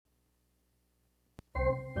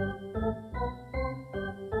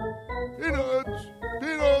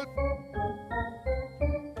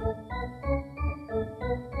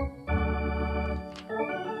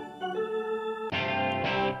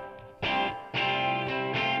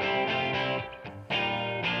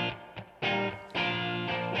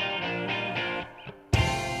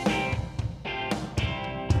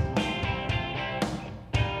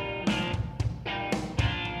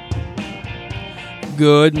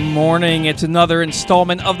Good morning. It's another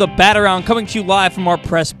installment of the Bat Around coming to you live from our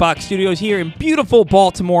press box studios here in beautiful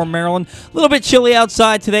Baltimore, Maryland. A little bit chilly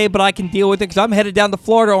outside today, but I can deal with it because I'm headed down to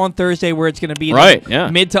Florida on Thursday where it's going to be in the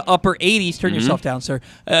mid to upper 80s. Turn yourself down, sir.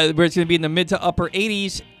 Where it's going to be in the mid to upper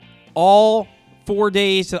 80s all 4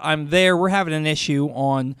 days that I'm there. We're having an issue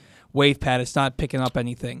on WavePad. It's not picking up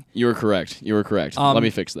anything. You were correct. Let me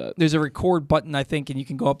fix that. There's a record button, I think, and you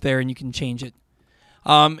can go up there and you can change it.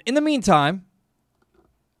 In the meantime,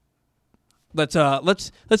 let's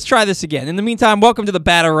try this again. In the meantime, welcome to the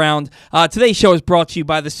Bat Around. Today's show is brought to you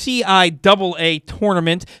by the CIAA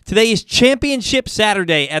Tournament. Today is Championship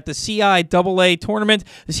Saturday at the CIAA Tournament.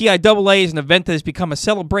 The CIAA is an event that has become a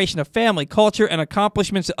celebration of family, culture, and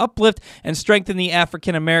accomplishments to uplift and strengthen the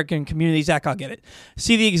African American community. Zach, I'll get it.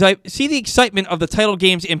 See the excitement of the title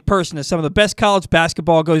games in person as some of the best college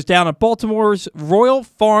basketball goes down at Baltimore's Royal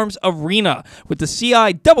Farms Arena with the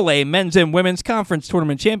CIAA Men's and Women's Conference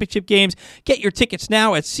Tournament Championship games. Get your tickets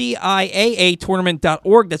now at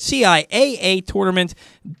CIAAtournament.org. That's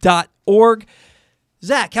CIAAtournament.org.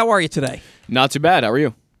 Zach, how are you today? Not too bad. How are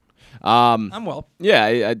you? I'm well.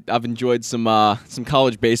 Yeah, I've enjoyed some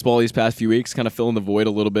college baseball these past few weeks, kind of filling the void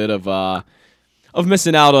a little bit of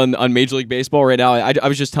missing out on Major League Baseball right now. I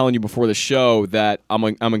was just telling you before the show that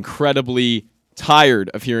I'm incredibly tired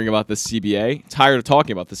of hearing about the CBA, tired of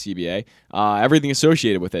talking about the CBA, everything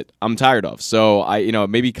associated with it. I'm tired of. So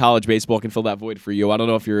maybe college baseball can fill that void for you. I don't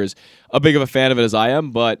know if you're as big of a fan of it as I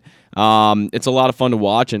am, but it's a lot of fun to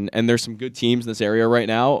watch, and there's some good teams in this area right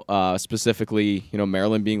now, specifically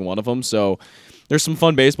Maryland being one of them. So there's some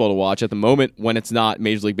fun baseball to watch at the moment when it's not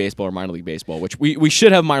Major League Baseball or minor league baseball, which we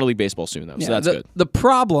should have minor league baseball soon though. Yeah, so that's good. The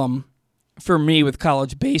problem for me with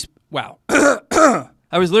college baseball, wow.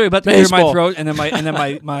 I was literally about to clear my throat, and then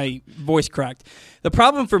my voice cracked. The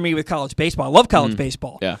problem for me with college baseball, I love college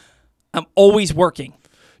baseball. Yeah, I'm always working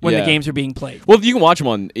when the games are being played. Well, you can watch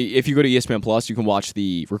them if you go to ESPN Plus, you can watch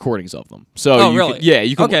the recordings of them. So really?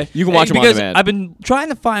 You can watch them on demand. I've been trying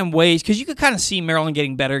to find ways, because you could kind of see Maryland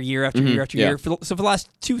getting better year after year after year. So for the last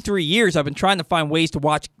 2-3 years, I've been trying to find ways to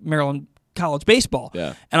watch Maryland college baseball.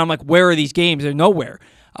 Yeah. And I'm like, where are these games? They're nowhere.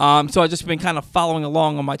 So I've just been kind of following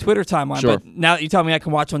along on my Twitter timeline. Sure. But now that you tell me I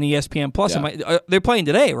can watch on ESPN Plus, they're playing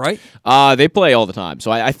today, right? They play all the time.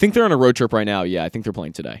 So I think they're on a road trip right now. Yeah, I think they're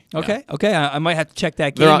playing today. Okay. I might have to check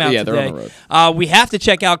that game out today. They're on the road. We have to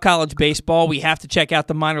check out college baseball. We have to check out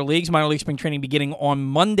the minor leagues. Minor league spring training beginning on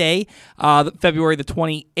Monday, February the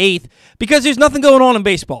 28th, because there's nothing going on in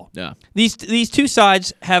baseball. Yeah. These two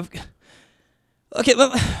sides have... Okay,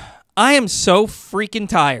 I am so freaking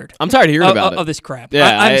tired. I'm tired of hearing about it. Of this crap.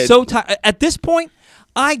 Yeah, I'm so tired. At this point,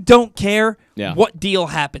 I don't care what deal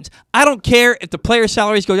happens. I don't care if the player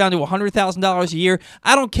salaries go down to $100,000 a year.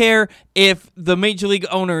 I don't care if the major league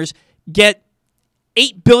owners get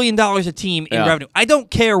 $8 billion a team in revenue. I don't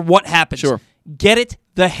care what happens. Sure. Get it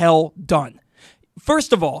the hell done.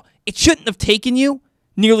 First of all, it shouldn't have taken you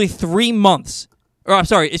nearly 3 months. Or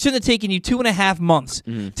it shouldn't have taken you 2.5 months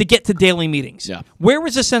to get to daily meetings. Yeah. Where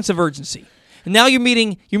was the sense of urgency? And now you're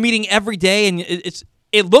meeting every day, and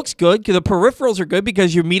it looks good because the peripherals are good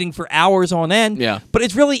because you're meeting for hours on end. Yeah. But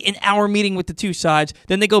it's really an hour meeting with the two sides.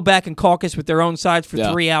 Then they go back and caucus with their own sides for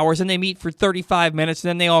 3 hours, and they meet for 35 minutes, and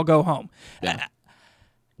then they all go home. Yeah.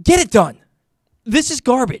 Get it done. This is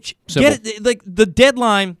garbage. Simple. Get it. Like the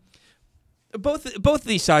deadline. Both of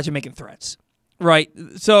these sides are making threats, right?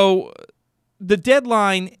 So the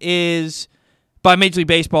deadline is by Major League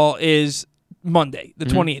Baseball is Monday, the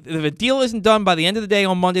 28th. If a deal isn't done by the end of the day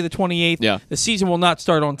on Monday, the 28th, the season will not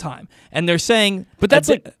start on time. And they're saying, but they're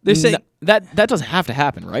saying that doesn't have to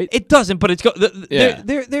happen, right? It doesn't, but it's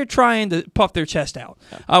they're trying to puff their chest out.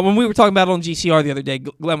 When we were talking about it on GCR the other day,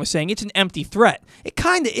 Glenn was saying it's an empty threat. It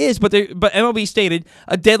kind of is, but MLB stated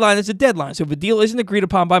a deadline is a deadline. So if a deal isn't agreed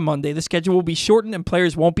upon by Monday, the schedule will be shortened and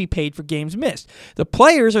players won't be paid for games missed. The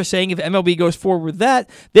players are saying if MLB goes forward with that,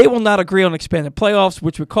 they will not agree on expanded playoffs,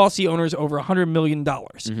 which would cost the owners over $100 million.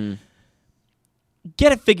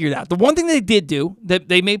 Get it figured out. The one thing they did do that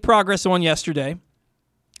they made progress on yesterday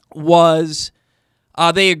was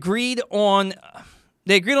they agreed on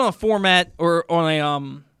a format or on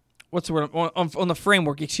a what's the word on the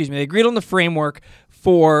framework. Excuse me. They agreed on the framework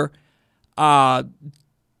for a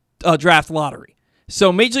draft lottery. So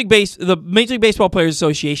the Major League Baseball Players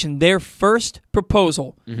Association, their first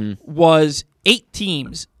proposal was 8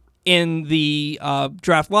 teams in the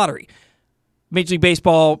draft lottery. Major League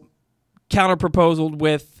Baseball counter-proposed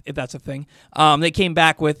with, if that's a thing, they came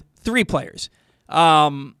back with 3 players.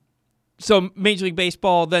 So Major League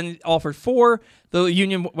Baseball then offered 4. The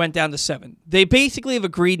union went down to 7. They basically have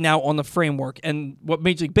agreed now on the framework, and what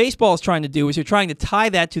Major League Baseball is trying to do is they're trying to tie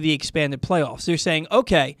that to the expanded playoffs. They're saying,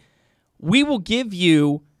 okay, we will give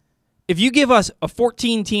you, if you give us a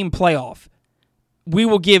 14-team playoff, we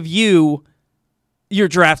will give you your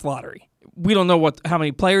draft lottery. We don't know how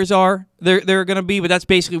many players are there going to be, but that's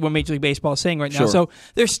basically what Major League Baseball is saying right now. Sure. So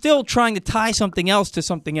they're still trying to tie something else to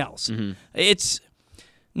something else.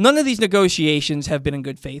 None of these negotiations have been in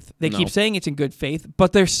good faith. They keep saying it's in good faith,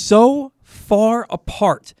 but they're so far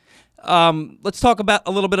apart. Let's talk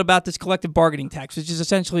a little bit about this collective bargaining tax, which is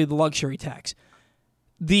essentially the luxury tax.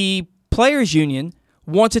 The players' union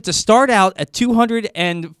wants it to start out at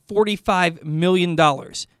 $245 million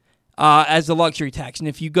as the luxury tax. And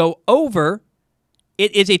if you go over,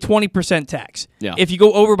 it is a 20% tax. Yeah. If you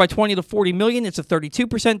go over by 20 to 40 million, it's a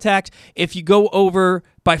 32% tax. If you go over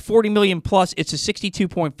by 40 million plus, it's a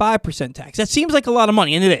 62.5% tax. That seems like a lot of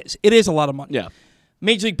money, and it is. It is a lot of money. Yeah.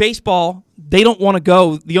 Major League Baseball, they don't want to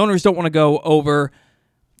go, the owners don't want to go over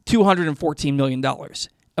 $214 million.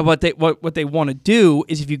 What they want to do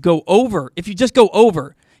is if you just go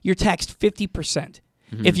over, you're taxed 50%.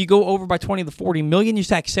 If you go over by 20 to 40 million, you're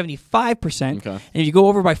taxed 75%. Okay. And if you go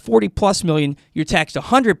over by 40 plus million, you're taxed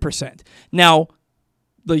 100%. Now,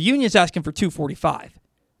 the union's asking for 245.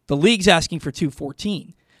 The league's asking for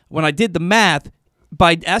 214. When I did the math,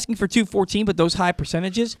 by asking for 214, but those high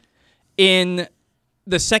percentages, in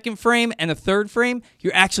the second frame and the third frame,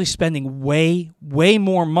 you're actually spending way, way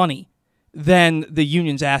more money than the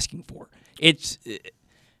union's asking for.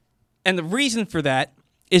 And the reason for that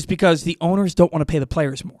is because the owners don't want to pay the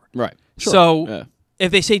players more. Right. Sure. So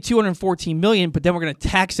if they say $214 million, but then we're going to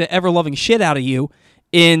tax the ever-loving shit out of you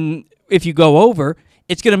if you go over,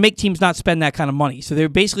 it's going to make teams not spend that kind of money. So they're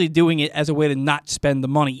basically doing it as a way to not spend the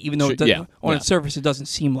money, even though on its surface it doesn't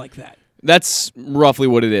seem like that. That's roughly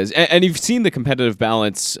what it is. And you've seen the competitive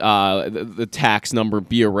balance, the tax number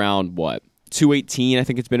be around what? 218, I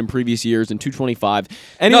think it's been in previous years, and 225.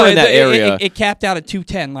 Anywhere in that area. It capped out at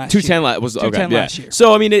 210 last year. 210 was 210 okay, last year.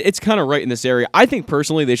 So, I mean, it's kind of right in this area. I think,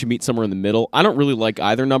 personally, they should meet somewhere in the middle. I don't really like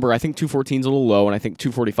either number. I think 214 is a little low, and I think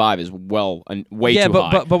 245 is way too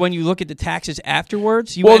high. But when you look at the taxes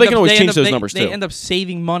afterwards, they can always change those numbers, too. They end up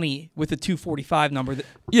saving money with the 245 number.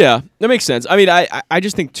 Yeah, that makes sense. I mean, I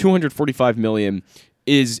just think $245 million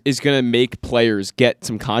is going to make players get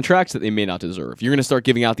some contracts that they may not deserve. You're going to start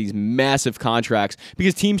giving out these massive contracts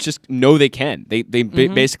because teams just know they can. They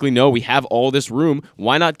basically know we have all this room.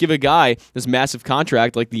 Why not give a guy this massive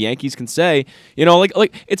contract like the Yankees can say?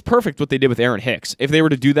 Like it's perfect what they did with Aaron Hicks. If they were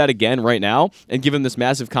to do that again right now and give him this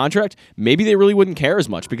massive contract, maybe they really wouldn't care as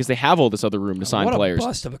much because they have all this other room to sign players. What a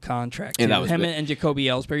bust of a contract. And that was him and Jacoby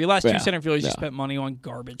Ellsbury. Your last two center fielders, you spent money on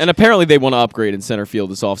garbage. And apparently they want to upgrade in center field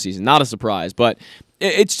this offseason. Not a surprise, but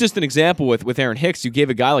it's just an example with Aaron Hicks. You gave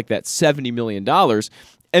a guy like that $70 million,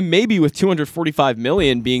 and maybe with $245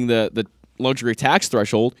 million being the luxury tax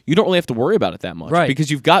threshold, you don't really have to worry about it that much, right? Because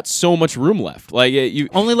you've got so much room left. Like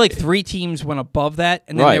only like 3 teams went above that,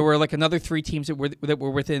 and then there were like another 3 teams that were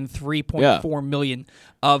within 3.4 million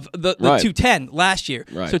of the 210 last year.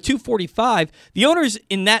 Right. So 245. The owners,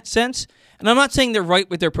 in that sense, and I'm not saying they're right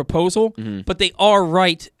with their proposal, but they are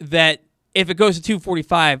right that if it goes to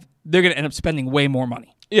 245. They're going to end up spending way more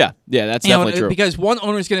money. Yeah, that's definitely true. Because one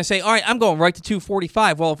owner is going to say, all right, I'm going right to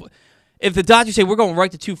 245. Well, if the Dodgers say we're going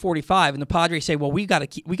right to 245 and the Padres say, well, we got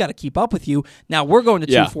to keep up with you. Now we're going to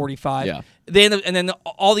 245. Yeah. They end up, and then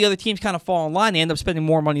all the other teams kind of fall in line. They end up spending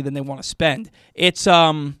more money than they want to spend. It's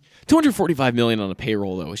 $245 million on a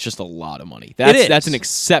payroll, though, is just a lot of money. That's an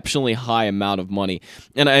exceptionally high amount of money.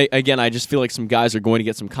 And I just feel like some guys are going to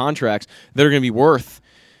get some contracts that are going to be worth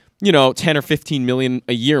 10 or 15 million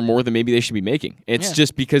a year more than maybe they should be making. It's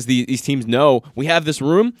just because these teams know we have this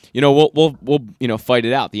room. We'll fight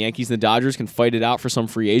it out. The Yankees and the Dodgers can fight it out for some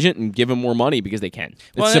free agent and give them more money because they can.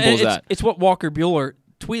 It's simple as that. It's what Walker Buehler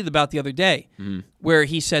tweeted about the other day, where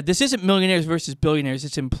he said, "This isn't millionaires versus billionaires.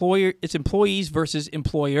 It's employees versus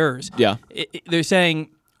employers." Yeah, they're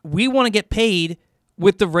saying we want to get paid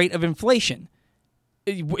with the rate of inflation.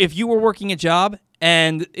 If you were working a job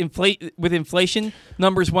and with inflation,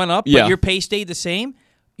 numbers went up, but your pay stayed the same,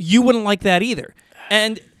 you wouldn't like that either.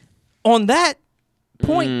 And on that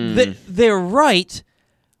point, they're right,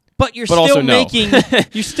 but you're still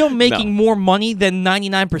making more money than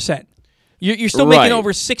 99%. You're still making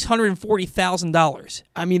over $640,000.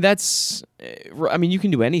 I mean, you can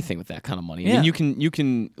do anything with that kind of money. I mean, you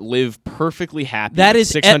can live perfectly happy. That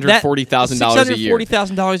is $640,000 a year.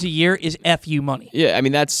 $640,000 a year is FU money. Yeah, I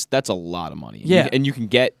mean that's a lot of money. Yeah, and you can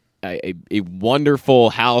get a wonderful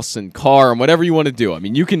house and car and whatever you want to do. I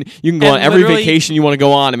mean, you can go on every vacation you want to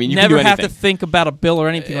go on. I mean, you never can do have anything. to think about a bill or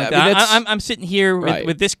anything like that. I'm sitting here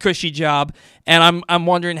with this cushy job, and I'm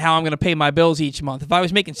wondering how I'm going to pay my bills each month. If I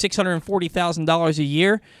was making $640,000 a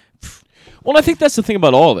year. Well, I think that's the thing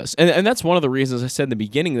about all of this. And that's one of the reasons I said in the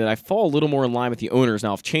beginning that I fall a little more in line with the owners.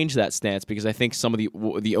 Now, I've changed that stance because I think some of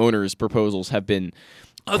the owners' proposals have been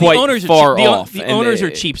quite far off. The owners are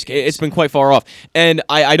cheapskates. It's been quite far off. And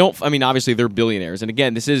I mean, obviously, they're billionaires. And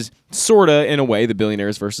again, this is sort of, in a way, the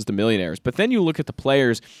billionaires versus the millionaires. But then you look at the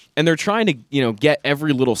players, and they're trying to, get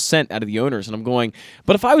every little cent out of the owners. And I'm going,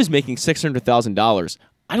 but if I was making $600,000,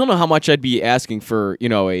 I don't know how much I'd be asking for, a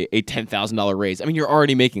 $10,000 raise. I mean, you're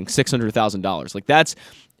already making $600,000. Like, that's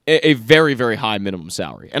a very, very high minimum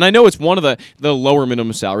salary. And I know it's one of the lower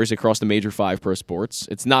minimum salaries across the major 5 pro sports.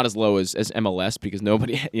 It's not as low as MLS because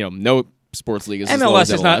nobody, no sports league is as low as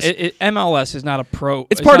MLS. MLS is not a pro.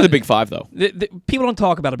 It's part of the Big 5, though. People don't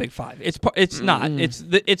talk about a Big 5. It's not. It's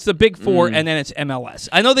the Big 4, and then it's MLS.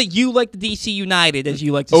 I know that you like the DC United, as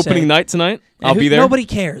you like to say. Opening night tonight? I'll be there. Nobody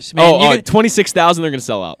cares, man. 26,000 they're going to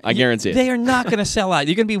sell out. I guarantee it. They are not going to sell out.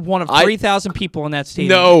 You're going to be one of 3,000 people in that stadium.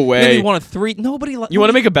 No way. You're going to be one of 3. Nobody. You want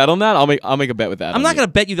to make a bet on that? I'll make a bet with that. I'm not going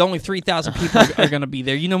to bet you that only 3,000 people are going to be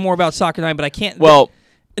there. You know more about soccer than I, but I can't. Well,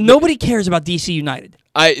 nobody cares about DC United.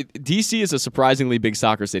 DC is a surprisingly big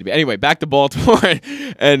soccer stadium. Anyway, back to Baltimore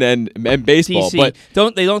and baseball. DC, but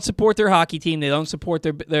they don't support their hockey team. They don't support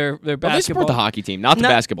their basketball. Well, they support the hockey team, not the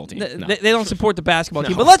basketball team. No. They don't support the basketball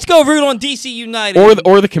team. But let's go root on DC United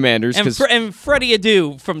or the Commanders. And Freddie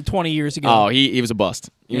Adu from 20 years ago. Oh, he was a bust.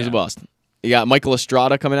 He was a bust. You got Michael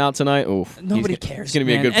Estrada coming out tonight. Oof, nobody cares. He's going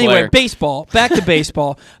to be a good player. Anyway, baseball. Back to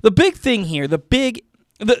baseball. The big thing here, the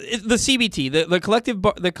CBT,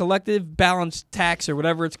 the collective balance tax or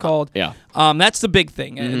whatever it's called. Yeah. That's the big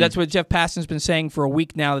thing. That's what Jeff Passan's been saying for a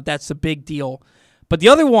week now, that's the big deal. But the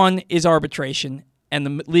other one is arbitration and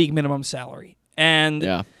the league minimum salary.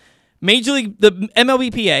 And Major League, the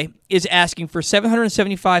MLBPA is asking for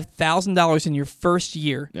 $775,000 in your first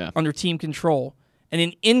year under team control, and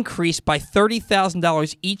an increase by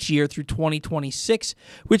 $30,000 each year through 2026,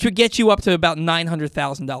 which would get you up to about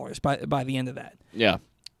 $900,000 by the end of that. Yeah.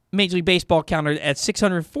 Major League Baseball countered at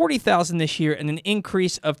 $640,000 this year and an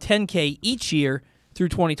increase of $10,000 each year through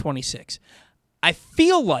 2026. I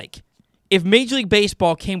feel like if Major League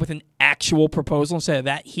Baseball came with an actual proposal instead of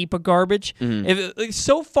that heap of garbage, if it's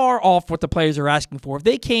so far off what the players are asking for, if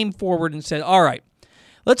they came forward and said, all right,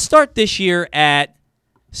 let's start this year at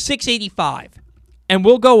 $685,000, and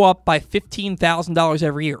we'll go up by $15,000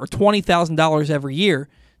 every year or $20,000 every year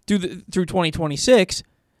through 2026,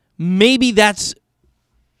 maybe that's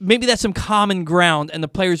some common ground, and the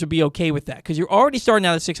players would be okay with that because you're already starting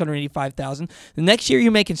out at $685,000. The next year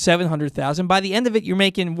you're making $700,000. By the end of it, you're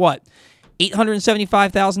making what,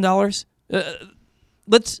 $875,000?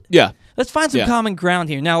 Let's find some common ground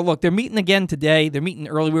here. Now, look, they're meeting again today. They're meeting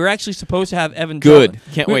early. We were actually supposed to have Evan. Good,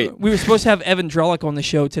 can't wait. We were supposed to have Evan Drellick on the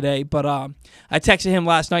show today, but I texted him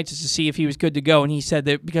last night just to see if he was good to go, and he said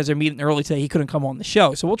that because they're meeting early today, he couldn't come on the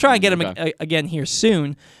show. So we'll try and get him again here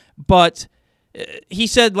soon. But he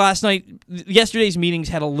said last night, yesterday's meetings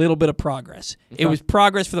had a little bit of progress. Okay. It was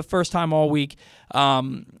progress for the first time all week,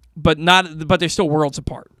 but they're still worlds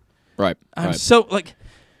apart. Right. So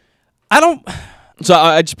I don't. So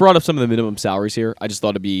I just brought up some of the minimum salaries here. I just thought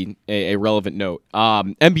it'd be a relevant note.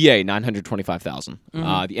 NBA $925,000.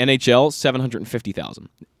 The NHL $750,000.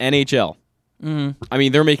 NHL. I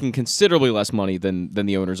mean, they're making considerably less money than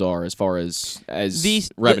the owners are as far as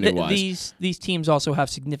revenue-wise. These teams also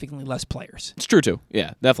have significantly less players. It's true, too.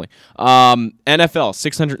 Yeah, definitely. NFL,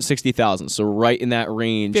 $660,000, so right in that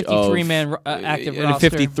range 53-man active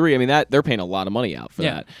roster. 53, I mean, they're paying a lot of money out for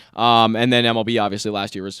that. And then MLB, obviously,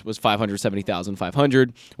 last year was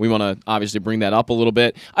 $570,500. We want to obviously bring that up a little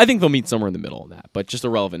bit. I think they'll meet somewhere in the middle of that, but just a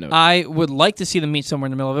relevant note. I would like to see them meet somewhere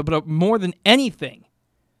in the middle of it, but more than anything,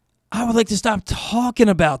 I would like to stop talking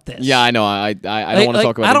about this. Yeah, I know. I don't want to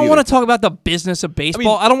talk about it. I don't want to talk about the business of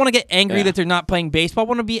baseball. I don't want to get angry that they're not playing baseball. I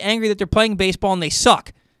want to be angry that they're playing baseball and they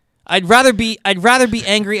suck. I'd rather be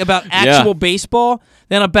angry about actual baseball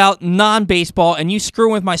than about non-baseball and you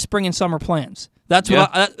screwing with my spring and summer plans. That's what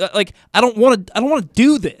I don't want to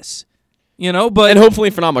do this. But and hopefully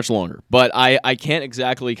for not much longer. But I can't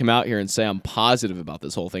exactly come out here and say I'm positive about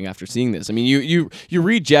this whole thing after seeing this. I mean, you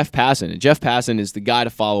read Jeff Passan, and Jeff Passan is the guy to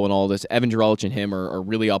follow in all this. Evan Drellich and him are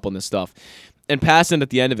really up on this stuff. And Passan, at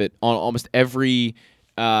the end of it, on almost every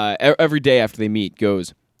day after they meet,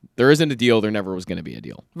 goes, there isn't a deal, there never was going to be a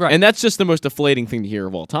deal. Right. And that's just the most deflating thing to hear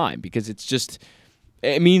of all time because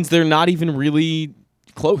it means they're not even really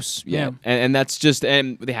close yet. Yeah. And that's just,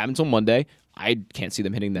 and they have until Monday. I can't see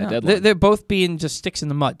them hitting that deadline. They're both being just sticks in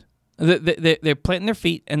the mud. They're planting their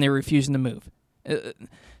feet and they're refusing to move.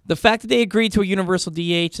 The fact that they agreed to a universal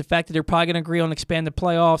DH, the fact that they're probably going to agree on expanded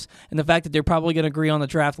playoffs, and the fact that they're probably going to agree on the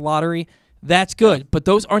draft lottery, that's good. Yeah. But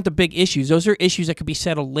those aren't the big issues. Those are issues that could be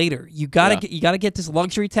settled later. You got to get this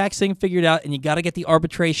luxury tax thing figured out, and you got to get the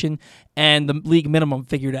arbitration and the league minimum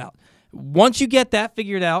figured out. Once you get that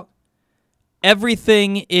figured out,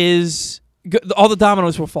 everything is good. All the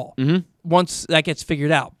dominoes will fall once that gets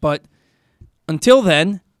figured out. But until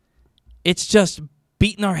then, it's just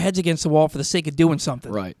beating our heads against the wall for the sake of doing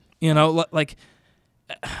something. Right. You know, like,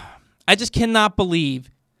 I just cannot believe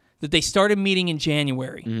that they started meeting in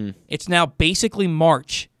January. It's now basically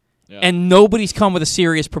March, and nobody's come with a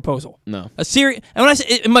serious proposal. No. And when I say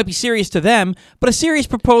it might be serious to them, but a serious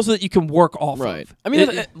proposal that you can work off of. I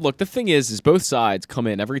mean, look, the thing is both sides come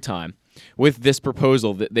in every time with this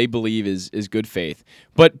proposal that they believe is good faith,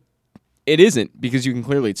 but it isn't, because you can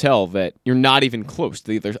clearly tell that you're not even close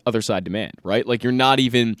to the other side demand, right? Like you're not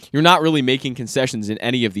really making concessions in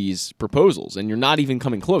any of these proposals, and you're not even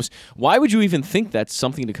coming close. Why would you even think that's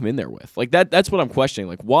something to come in there with? Like that's what I'm questioning.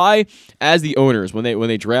 Like why, as the owners, when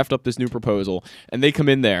they draft up this new proposal and they come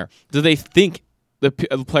in there, do they think the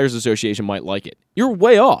Players Association might like it? You're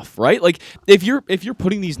way off, right? Like if you're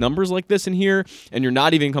putting these numbers like this in here and you're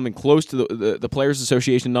not even coming close to the Players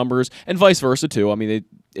Association numbers, and vice versa too. I mean,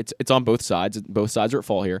 it's on both sides. Both sides are at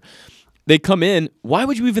fault here. They come in. Why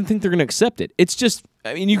would you even think they're going to accept it? It's just,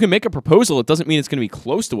 I mean, you can make a proposal. It doesn't mean it's going to be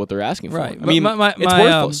close to what they're asking for. Right. I mean, it's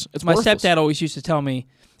worthless. It's my worthless. Stepdad always used to tell me,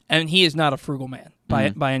 and he is not a frugal man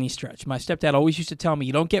by any stretch. My stepdad always used to tell me,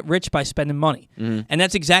 you don't get rich by spending money. And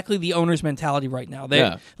that's exactly the owner's mentality right now.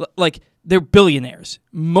 They're billionaires.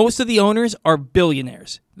 Most of the owners are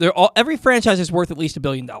billionaires. Every franchise is worth at least $1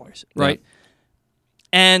 billion, right?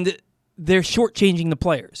 And they're shortchanging the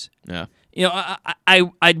players. Yeah. You know,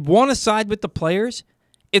 I'd want to side with the players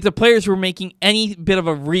if the players were making any bit of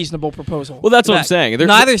a reasonable proposal. Well, that's what I'm saying.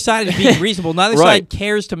 Neither side is being reasonable. Neither side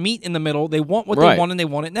cares to meet in the middle. They want what they want, and they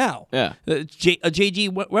want it now. Yeah. A J.G.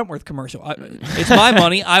 Wentworth commercial. It's my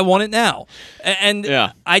money. I want it now. And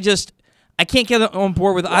I can't get on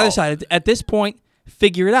board with either side. At this point,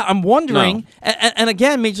 figure it out. I'm wondering, and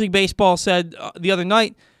again, Major League Baseball said the other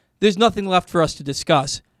night, there's nothing left for us to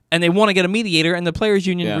discuss. And they want to get a mediator, and the Players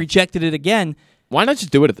Union rejected it again. Why not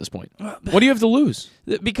just do it at this point? What do you have to lose?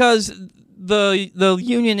 Because the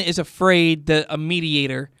union is afraid that a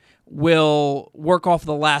mediator will work off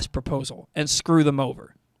the last proposal and screw them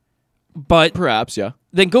over. But perhaps,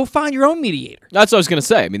 then go find your own mediator. That's what I was going to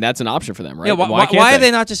say. I mean, that's an option for them, right? Yeah, why have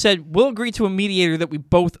they not just said, we'll agree to a mediator that we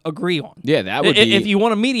both agree on? Yeah, that would be... If you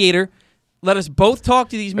want a mediator, let us both talk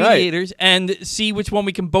to these mediators and see which one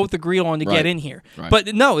we can both agree on to get in here. Right.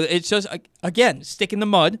 But no, it's just, again, stick in the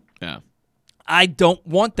mud. Yeah. I don't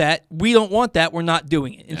want that. We don't want that. We're not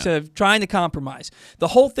doing it. Instead of trying to compromise. The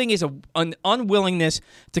whole thing is an unwillingness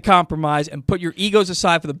to compromise and put your egos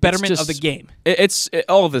aside for the betterment of the game.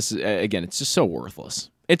 All of this, again, it's just so worthless.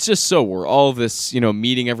 It's just so all of this,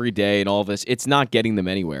 meeting every day and all of this, it's not getting them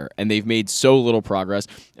anywhere. And they've made so little progress.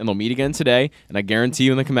 And they'll meet again today, and I guarantee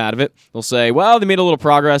you when they come out of it, they'll say, well, they made a little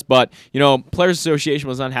progress, but, Players Association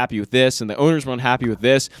was unhappy with this, and the owners were unhappy with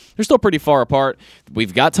this. They're still pretty far apart.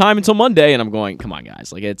 We've got time until Monday, and I'm going, come on,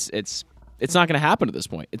 guys. Like, it's not going to happen at this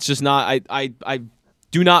point. It's just not, I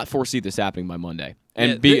do not foresee this happening by Monday.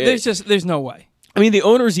 And there's no way. I mean, the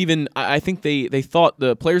owners even, I think they thought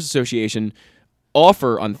the Players Association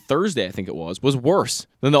offer on Thursday, I think it was worse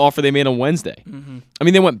than the offer they made on Wednesday. I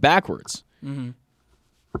mean, they went backwards.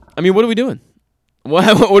 I mean, what are we doing?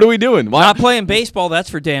 What are we doing? Why? Not playing baseball, that's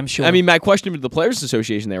for damn sure. I mean, my question to the Players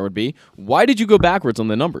Association there would be, why did you go backwards on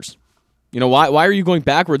the numbers? Why are you going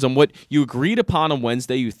backwards on what you agreed upon on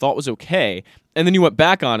Wednesday, you thought was okay, and then you went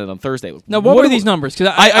back on it on Thursday? Now, what were these numbers?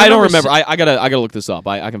 Because I don't remember. I gotta look this up.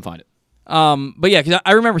 I can find it. But yeah, because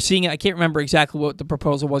I remember seeing it. I can't remember exactly what the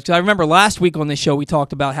proposal was. Because I remember last week on this show we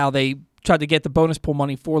talked about how they tried to get the bonus pool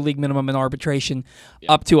money for league minimum and arbitration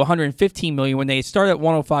up to $115 million when they started at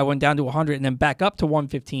 105, went down to 100, and then back up to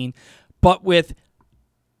 115. But with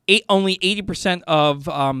only 80% of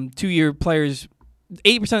 2-year players,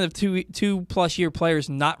 80% of 2+ year players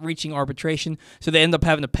not reaching arbitration, so they end up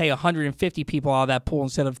having to pay 150 people out of that pool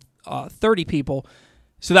instead of 30 people.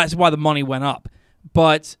 So that's why the money went up.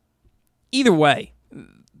 But either way,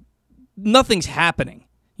 nothing's happening.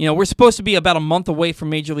 We're supposed to be about a month away from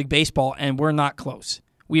Major League Baseball, and we're not close.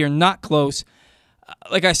 We are not close.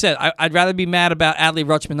 like I said, I'd rather be mad about Adley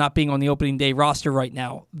Rutschman not being on the opening day roster right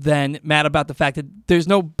now than mad about the fact that there's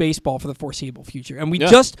no baseball for the foreseeable future. And we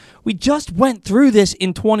just went through this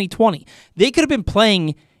in 2020. They could have been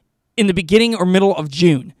playing in the beginning or middle of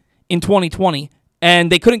June in 2020,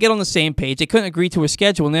 and they couldn't get on the same page. They couldn't agree to a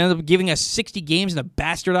schedule, and they ended up giving us 60 games in a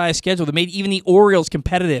bastardized schedule that made even the Orioles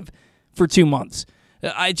competitive for 2 months.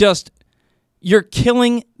 You're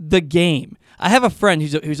killing the game. I have a friend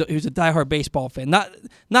who's a diehard baseball fan.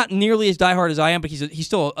 Not nearly as diehard as I am, but he's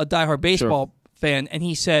still a diehard baseball fan, and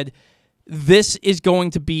he said this is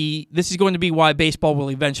going to be why baseball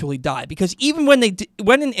will eventually die, because even when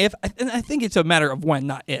and if, and I think it's a matter of when,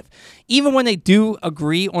 not if, even when they do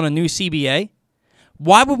agree on a new CBA,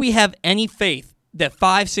 why would we have any faith that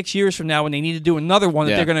 5-6 years from now when they need to do another one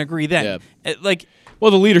that they're going to agree then? Yeah. Well,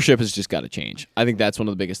 the leadership has just got to change. I think that's one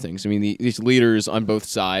of the biggest things. I mean, these leaders on both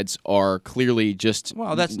sides are clearly just...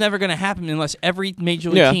 Well, that's never going to happen unless every major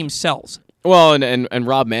league team sells. Well, and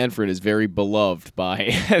Rob Manfred is very beloved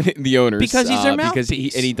by the owners. Because he's their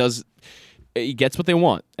mouthpiece. Because he gets what they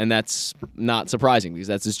want, and that's not surprising because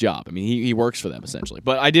that's his job. I mean, he works for them essentially.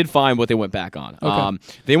 But I did find what they went back on. Okay.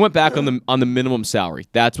 They went back on the minimum salary.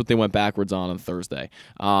 That's what they went backwards on Thursday,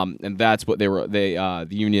 and that's what the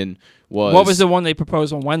union was. What was the one they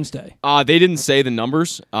proposed on Wednesday? They didn't say the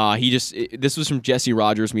numbers. This was from Jesse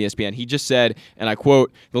Rogers from ESPN. He just said, and I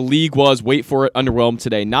quote, "The league was, wait for it, underwhelmed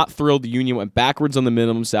today. Not thrilled the union went backwards on the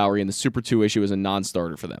minimum salary, and the Super 2 issue is a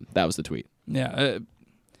non-starter for them." That was the tweet. Yeah.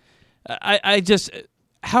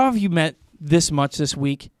 How have you met this much this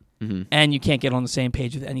week, and you can't get on the same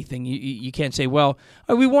page with anything? You can't say, well,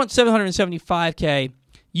 we want $775K,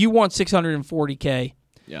 you want $640K.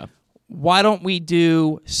 Yeah. Why don't we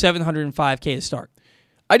do $705K to start?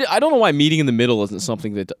 I don't know why meeting in the middle isn't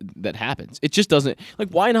something that happens. It just doesn't. Like,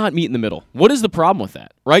 why not meet in the middle? What is the problem with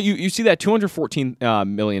that, right? You see that 214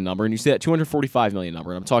 million number, and you see that 245 million number,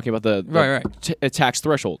 and I'm talking about the tax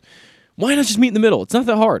threshold. Why not just meet in the middle? It's not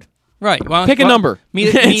that hard. Right. Pick a number.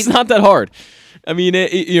 It's not that hard. I mean,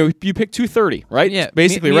 you pick 230, right? Yeah.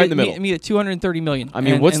 Basically, right in the middle. Meet at $230 million. I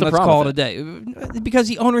mean, what's the problem? Let's call it a day. Because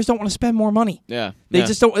the owners don't want to spend more money. Yeah. They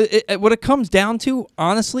just don't. What it comes down to,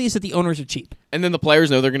 honestly, is that the owners are cheap. And then the players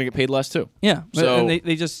know they're going to get paid less too. Yeah. So and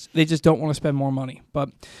they just don't want to spend more money.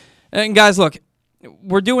 And guys, look,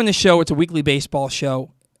 we're doing this show. It's a weekly baseball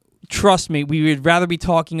show. Trust me, we would rather be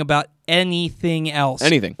talking about anything else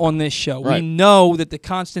on this show. Right. We know that the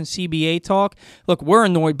constant CBA talk, look, we're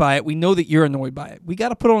annoyed by it. We know that you're annoyed by it. We got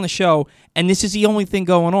to put on the show, and this is the only thing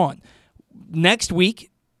going on. Next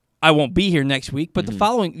week, I won't be here next week, but the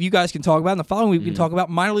following, you guys can talk about, and the following week we can talk about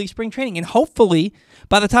minor league spring training. And hopefully,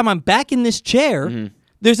 by the time I'm back in this chair,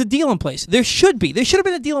 there's a deal in place. There should be. There should have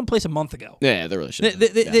been a deal in place a month ago. Yeah, there really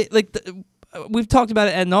should. We've talked about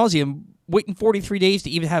it ad nauseum. Waiting 43 days to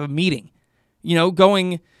even have a meeting.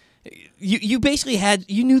 You basically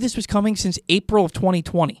you knew this was coming since April of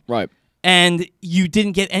 2020. Right. And you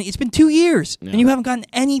didn't get any. It's been 2 years, and you haven't gotten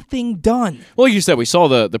anything done. Well, like you said, we saw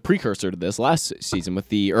the precursor to this last season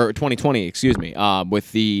or 2020, excuse me, with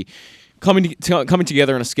the coming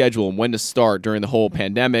together on a schedule and when to start during the whole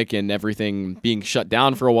pandemic and everything being shut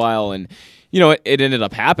down for a while. And it ended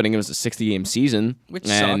up happening. It was a 60-game season, which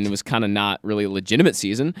and sucked. It was kind of not really a legitimate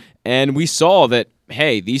season. And we saw that,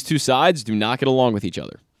 hey, these two sides do not get along with each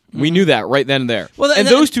other. We knew that right then and there. Well,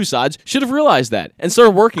 those two sides should have realized that and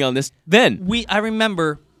started working on this then. I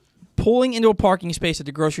remember pulling into a parking space at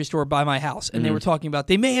the grocery store by my house, and they were talking about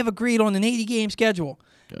they may have agreed on an 80-game schedule.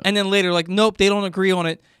 Yeah. And then later, nope, they don't agree on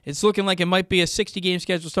it. It's looking like it might be a 60-game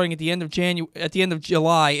schedule starting at the end of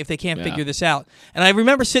July if they can't figure this out. And I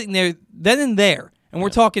remember sitting there then and there, and we're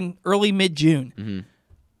talking early mid-June,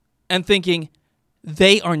 and thinking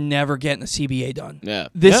they are never getting a CBA done. Yeah,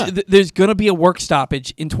 there's going to be a work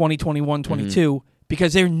stoppage in 2021-22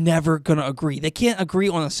 because they're never going to agree. They can't agree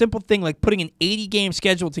on a simple thing like putting an 80-game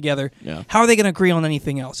schedule together. Yeah. How are they going to agree on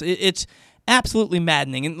anything else? It's absolutely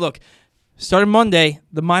maddening. And look. Starting Monday,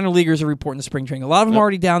 the minor leaguers are reporting to spring training. A lot of them are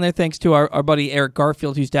already down there, thanks to our buddy Eric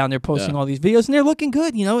Garfield, who's down there posting all these videos, and they're looking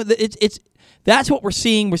good. That's what we're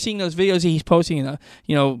seeing. We're seeing those videos that he's posting.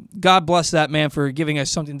 God bless that man for giving us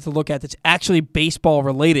something to look at that's actually baseball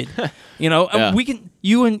related. And we can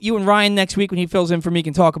you and Ryan next week when he fills in for me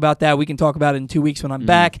can talk about that. We can talk about it in 2 weeks when I'm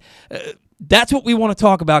back. That's what we want to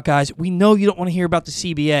talk about, guys. We know you don't want to hear about the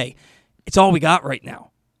CBA. It's all we got right now.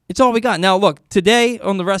 It's all we got. Now, look, today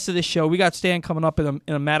on the rest of this show, we got Stan coming up in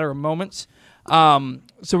a matter of moments.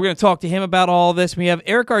 So we're going to talk to him about all this. We have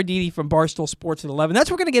Eric Arditti from Barstool Sports at 11. That's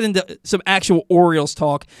where we're going to get into some actual Orioles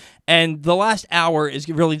talk. And the last hour is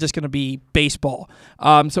really just going to be baseball.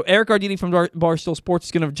 So Eric Arditti from Barstool Sports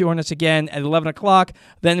is going to join us again at 11 o'clock.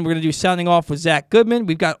 Then we're going to do sounding off with Zach Goodman.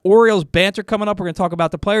 We've got Orioles banter coming up. We're going to talk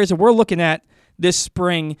about the players that we're looking at this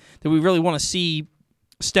spring that we really want to see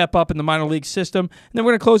step up in the minor league system. And then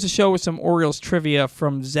we're going to close the show with some Orioles trivia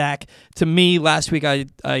from Zach. To me, last week I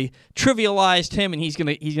trivialized him, and he's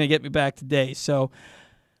gonna get me back today. So,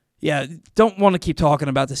 yeah, don't want to keep talking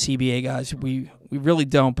about the CBA, guys. We really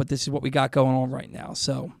don't, but this is what we got going on right now.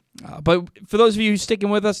 So, but for those of you who's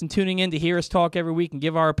sticking with us and tuning in to hear us talk every week and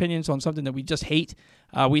give our opinions on something that we just hate,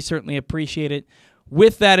 we certainly appreciate it.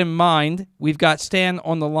 With that in mind, we've got Stan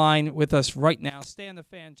on the line with us right now. Stan the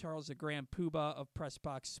Fan, Charles the Grand Poobah of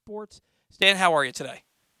Pressbox Sports. Stan, how are you today?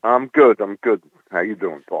 I'm good. How you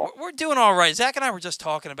doing, Paul? We're doing all right. Zach and I were just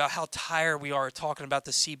talking about how tired we are talking about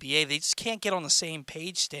the CBA. They just can't get on the same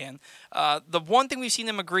page, Stan. The one thing we've seen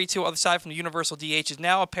them agree to, aside from the universal DH, is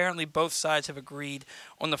now apparently both sides have agreed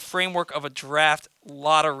on the framework of a draft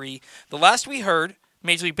lottery. The last we heard,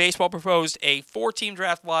 Major League Baseball proposed a 4-team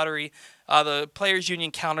draft lottery. The Players Union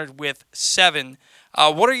countered with 7.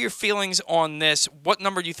 What are your feelings on this? What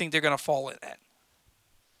number do you think they're going to fall in at?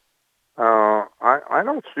 I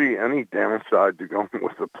don't see any downside to going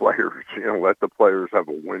with the players. Let the players have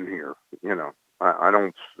a win here. I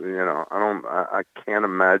can't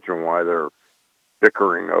imagine why they're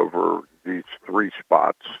bickering over these 3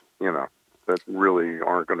 spots. That really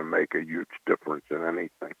aren't going to make a huge difference in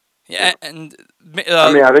anything. Yeah, and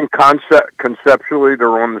I think conceptually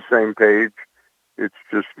they're on the same page. It's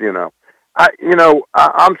just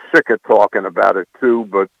I'm sick of talking about it too,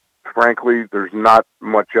 but frankly, there's not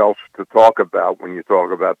much else to talk about when you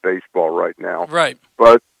talk about baseball right now. Right.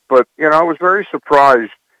 But I was very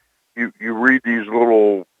surprised. You read these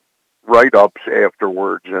little write-ups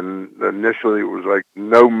afterwards, and initially it was like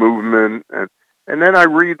no movement, and then I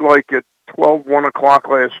read like at 1 o'clock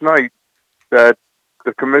last night that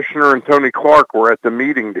the commissioner and Tony Clark were at the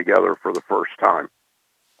meeting together for the first time.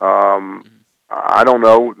 I don't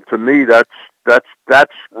know. To me,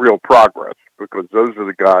 that's real progress, because those are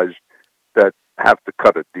the guys that have to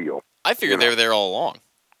cut a deal. I figured they were there all along.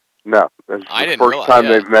 No, this is the first time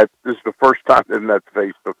they've met. This is the first time they've met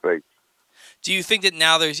face to face. Do you think that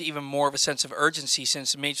now there's even more of a sense of urgency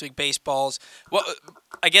since Major League Baseball's, well,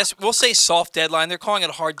 I guess we'll say soft deadline. They're calling it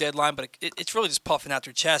a hard deadline, but it's really just puffing out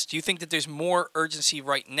their chest. Do you think that there's more urgency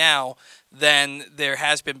right now than there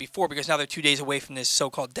has been before, because now they're 2 days away from this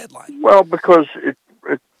so-called deadline? Well, because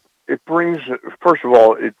it brings, first of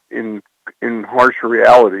all, in harsh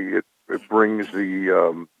reality, it brings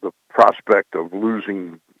the prospect of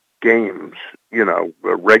losing games,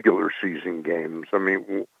 regular season games. I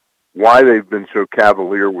mean, why they've been so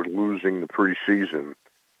cavalier with losing the preseason,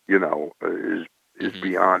 is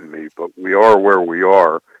beyond me. But we are where we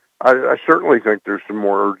are. I certainly think there's some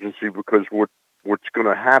more urgency, because what's going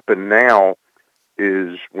to happen now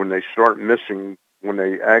is when they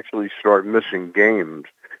actually start missing games,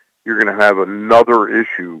 you're going to have another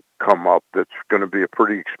issue come up that's going to be a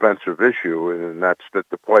pretty expensive issue, and that's that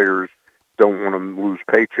the players don't want to lose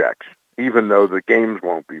paychecks, even though the games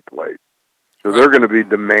won't be played. So they're going to be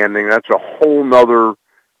demanding. That's a whole nother,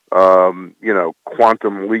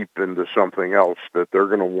 quantum leap into something else, that they're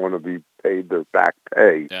going to want to be paid their back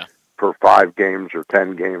pay for 5 games or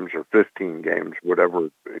 10 games or 15 games,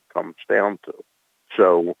 whatever it comes down to.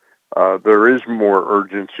 So there is more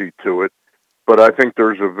urgency to it, but I think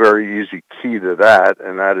there's a very easy key to that,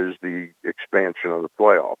 and that is the expansion of the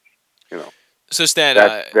playoffs. So Stan,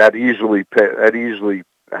 that easily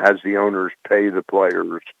has the owners pay the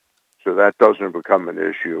players, so that doesn't become an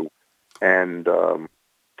issue, and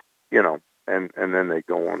and then they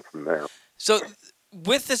go on from there. So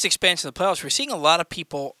with this expansion of the playoffs, we're seeing a lot of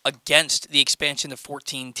people against the expansion to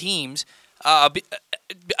 14 teams. I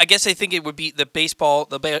guess I think it would be the baseball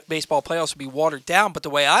playoffs would be watered down, but the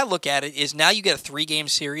way I look at it is now you get a 3-game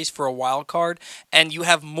series for a wild card, and you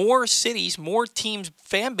have more cities, more teams,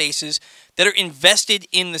 fan bases that are invested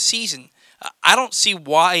in the season. I don't see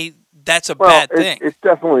why that's a bad thing. It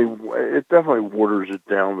definitely waters it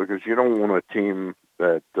down, because you don't want a team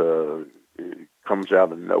that comes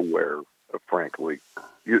out of nowhere. Frankly,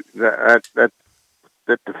 that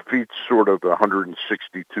defeats sort of the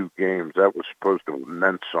 162 games. That was supposed to have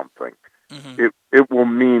meant something. Mm-hmm. It will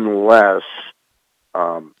mean less.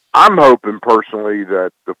 I'm hoping personally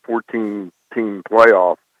that the 14-team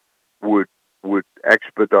playoff would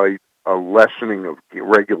expedite a lessening of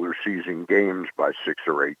regular season games by 6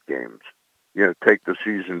 or 8 games. Take the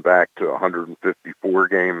season back to 154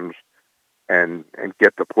 games, and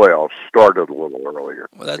get the playoffs started a little earlier.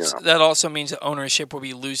 Well, that also means that ownership will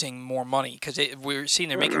be losing more money because we're seeing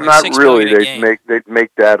they're making like Not $6 really. million a game. They'd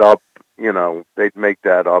make that up. They'd make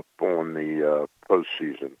that up on the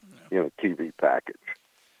postseason, TV package.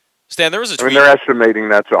 Stan, there was a tweet. They're estimating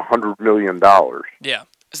that's $100 million. Yeah.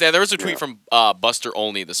 Stan, there was a tweet from Buster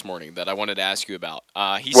Olney this morning that I wanted to ask you about.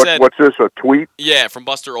 He said, "What's this? A tweet?" Yeah, from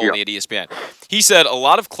Buster Olney at ESPN. He said a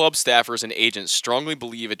lot of club staffers and agents strongly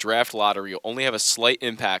believe a draft lottery will only have a slight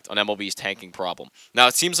impact on MLB's tanking problem. Now,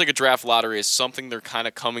 it seems like a draft lottery is something they're kind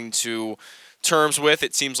of coming to terms with.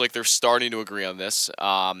 It seems like they're starting to agree on this.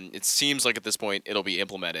 It seems like at this point it'll be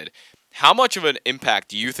implemented. How much of an impact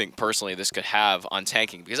do you think personally this could have on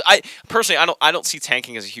tanking? Because I don't see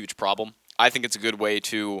tanking as a huge problem. I think it's a good way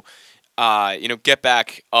to, get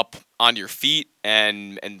back up on your feet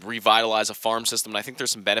and revitalize a farm system. And I think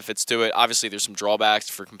there's some benefits to it. Obviously, there's some drawbacks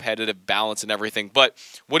for competitive balance and everything. But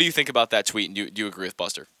what do you think about that tweet? And do you agree with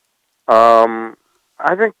Buster? I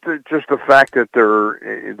think that just the fact that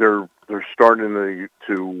they're starting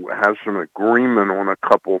to have some agreement on a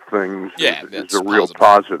couple things is a real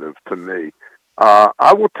positive to me.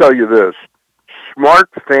 I will tell you this: smart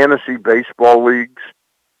fantasy baseball leagues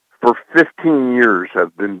for 15 years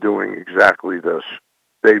have been doing exactly this.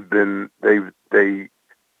 They have been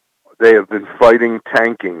fighting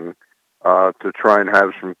tanking to try and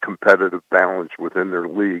have some competitive balance within their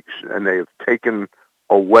leagues, and they have taken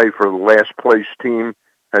away for the last place team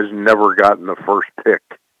has never gotten the first pick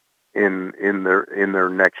in their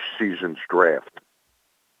next season's draft.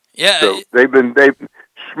 Yeah. So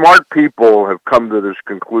smart people have come to this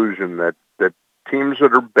conclusion that teams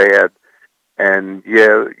that are bad, and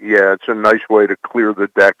it's a nice way to clear the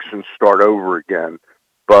decks and start over again.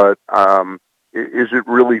 But is it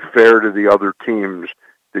really fair to the other teams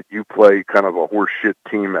that you play kind of a horseshit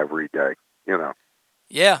team every day?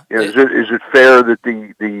 Yeah. Is it fair that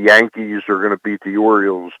the Yankees are going to beat the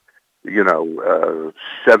Orioles,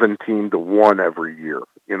 17-1 every year?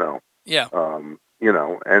 Yeah. And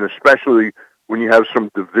especially when you have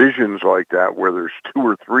some divisions like that where there's 2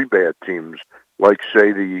 or 3 bad teams, like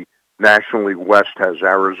say the National League West has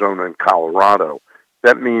Arizona and Colorado.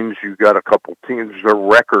 That means you got a couple teams. Their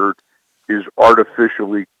record is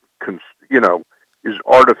artificially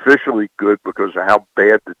good because of how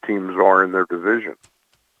bad the teams are in their division.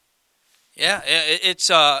 Yeah, it's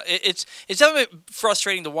definitely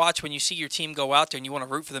frustrating to watch when you see your team go out there and you want to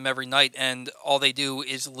root for them every night, and all they do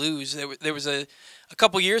is lose. There was a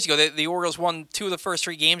couple years ago, the Orioles won 2 of the first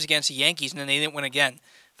 3 games against the Yankees, and then they didn't win again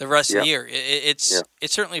the rest of the year. It's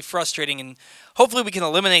certainly frustrating, and hopefully we can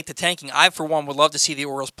eliminate the tanking. I, for one, would love to see the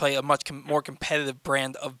Orioles play a much more competitive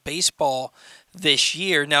brand of baseball this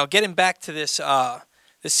year. Now, getting back to this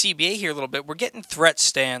the CBA here a little bit, we're getting threats,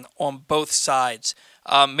 Stan, on both sides.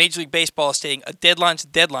 Major League Baseball is stating a deadline's a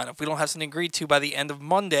deadline. If we don't have something agreed to by the end of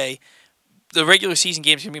Monday, the regular season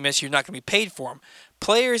games are going to be missed. You're not going to be paid for them.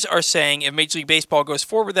 Players are saying if Major League Baseball goes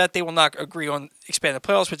forward with that, they will not agree on expanded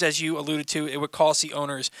playoffs, which, as you alluded to, it would cost the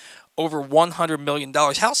owners over $100 million.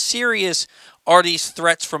 How serious are these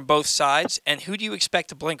threats from both sides, and who do you expect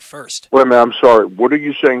to blink first? Wait a minute, I'm sorry. What are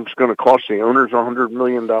you saying is going to cost the owners $100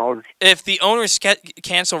 million? If the owners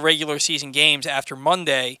cancel regular season games after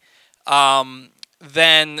Monday, then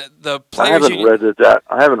the players.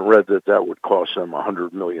 I haven't read that would cost them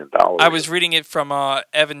 $100 million. I was reading it from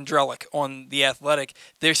Evan Drellick on The Athletic.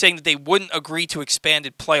 They're saying that they wouldn't agree to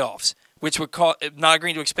expanded playoffs, which would not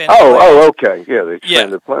agreeing to expanded playoffs. Oh, okay. Yeah, they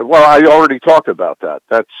expanded playoffs. Well, I already talked about that.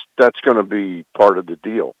 That's going to be part of the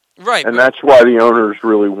deal. Right. And that's why the owners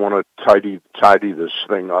really want to tidy this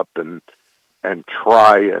thing up and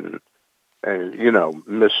try and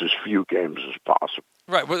miss as few games as possible.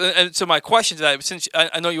 Right. Well, and so my question to that, since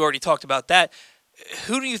I know you already talked about that,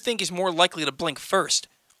 who do you think is more likely to blink first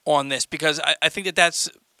on this? Because I think that's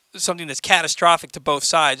something that's catastrophic to both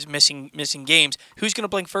sides, missing games. Who's going to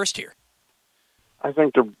blink first here? I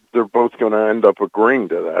think they're both going to end up agreeing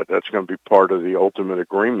to that. That's going to be part of the ultimate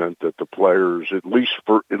agreement that the players, at least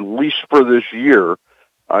for this year,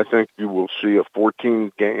 I think you will see a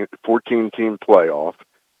 14 team playoff,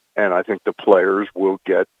 and I think the players will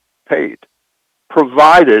get paid,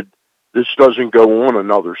 provided this doesn't go on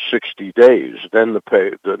another 60 days. Then the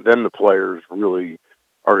players really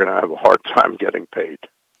are going to have a hard time getting paid.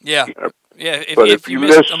 Yeah. Yeah, if you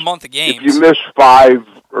miss a month of games. If you miss 5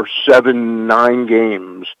 or 7, 9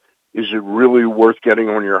 games, is it really worth getting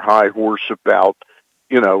on your high horse about,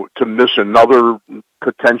 to miss another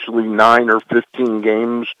potentially 9 or 15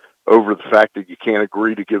 games over the fact that you can't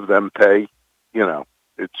agree to give them pay?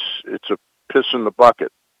 It's a piss in the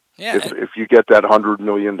bucket. Yeah. If you get that $100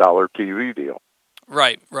 million TV deal.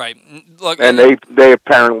 Right. Look, And they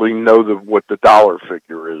apparently know what the dollar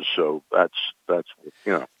figure is. So that's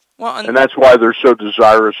well, and that's why they're so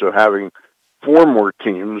desirous of having 4 more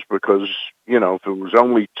teams, because if it was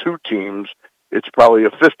only 2 teams, it's probably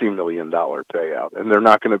a $50 million payout, and they're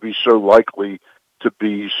not going to be so likely to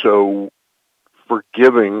be so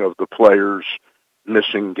forgiving of the players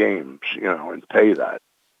missing games, and pay that.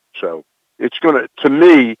 So it's to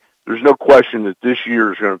me, there's no question that this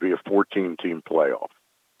year is going to be a 14-team playoff.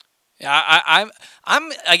 yeah,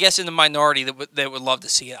 I guess in the minority that would love to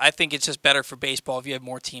see it. I think it's just better for baseball if you have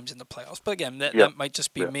more teams in the playoffs. But again, that might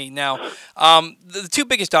just be me. Now, the 2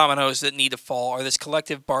 biggest dominoes that need to fall are this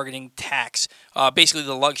collective bargaining tax, basically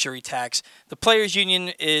the luxury tax. The players' union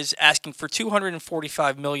is asking for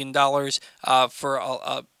 $245 million for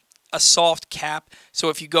a soft cap. So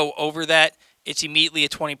if you go over that, it's immediately a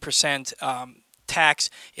 20% tax.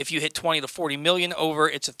 If you hit 20 to 40 million over,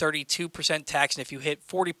 it's a 32% tax, and if you hit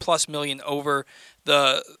 40 plus million over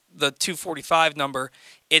the 245 number,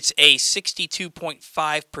 it's a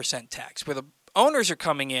 62.5% tax. Where the owners are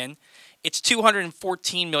coming in, it's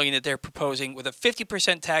 214 million that they're proposing, with a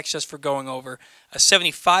 50% tax just for going over, a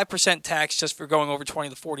 75% tax just for going over 20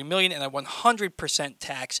 to 40 million, and a 100%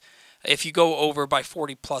 tax if you go over by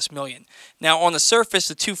 40 plus million. Now, on the surface,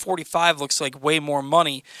 the 245 looks like way more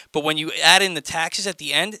money, but when you add in the taxes at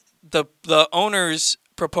the end, the owner's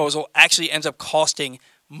proposal actually ends up costing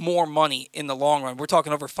more money in the long run. We're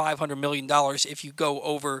talking over $500 million if you go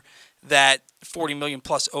over that 40 million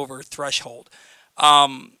plus over threshold.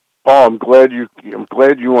 I'm glad you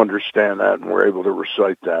understand that and were able to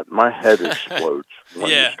recite that. My head explodes when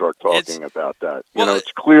you start talking about that.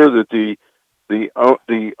 It's clear that the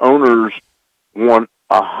owners want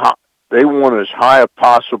they want as high a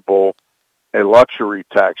possible a luxury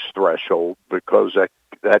tax threshold, because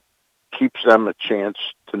that keeps them a chance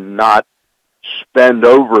to not spend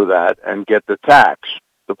over that and get the tax.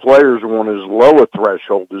 The players want as low a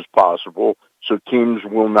threshold as possible, so teams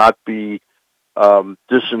will not be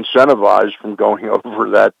disincentivized from going over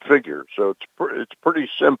that figure. So it's pretty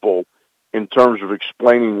simple in terms of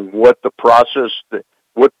explaining what the process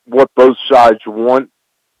what both sides want.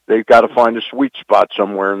 They've got to find a sweet spot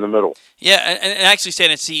somewhere in the middle. Yeah, and actually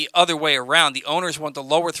saying it's the other way around. The owners want the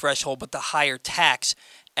lower threshold but the higher tax,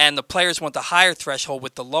 and the players want the higher threshold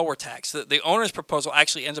with the lower tax. The owner's proposal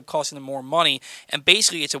actually ends up costing them more money, and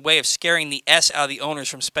basically it's a way of scaring the S out of the owners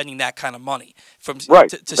from spending that kind of money,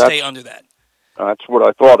 to stay under that. That's what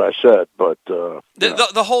I thought I said, but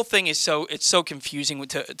the whole thing is so confusing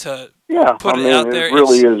to put it out there. It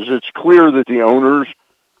really is. It's clear that the owners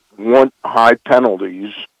want high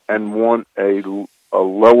penalties and want a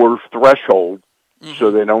lower threshold,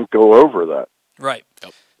 so they don't go over that. Right.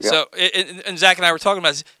 Yep. So, and Zach and I were talking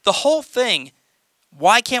about this. The whole thing.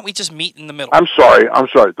 Why can't we just meet in the middle? I'm sorry.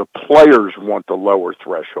 The players want the lower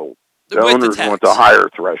threshold. The owners want the higher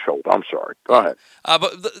threshold. I'm sorry. Go ahead.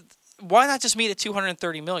 Why not just meet at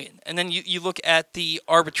 $230 million? And then you look at the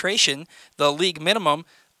arbitration, the league minimum.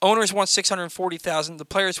 Owners want $640,000. The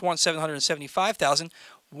players want $775,000.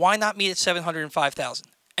 Why not meet at $705,000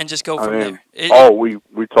 and just go from there?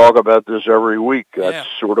 We talk about this every week. That's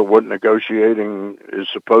sort of what negotiating is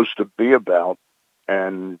supposed to be about.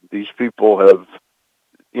 And these people have,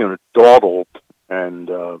 dawdled, and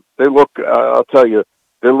they look. I'll tell you,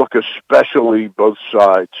 they look, especially both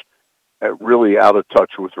sides, really out of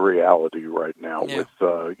touch with reality right now. With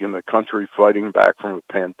the country fighting back from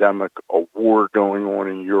a pandemic, a war going on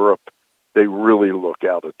in Europe, they really look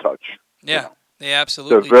out of touch. Yeah. They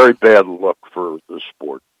absolutely. It's a very bad look for the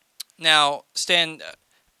sport. Now, Stan,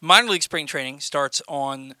 minor league spring training starts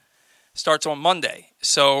on Monday,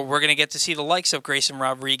 so we're going to get to see the likes of Grayson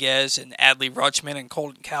Rodriguez and Adley Rutschman and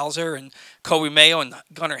Colton Cowser and Kobe Mayo and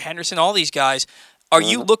Gunnar Henderson. All these guys. Are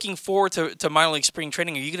you looking forward to minor league spring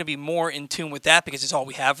training? Are you going to be more in tune with that because it's all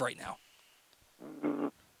we have right now?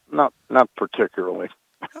 Not particularly.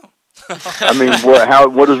 Oh. I mean,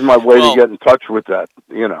 what is my way to get in touch with that?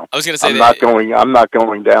 I was going to say I'm not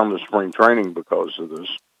going down to spring training because of this.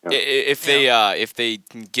 If they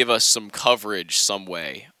can give us some coverage some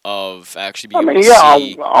way of actually being able to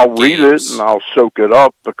see I'll read games. it and I'll soak it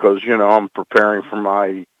up because I'm preparing for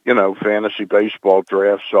my fantasy baseball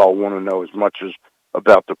draft, so I'll want to know as much as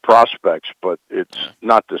about the prospects, but it's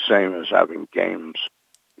not the same as having games,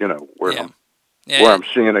 where I'm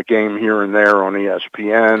seeing a game here and there on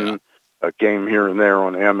ESPN, a game here and there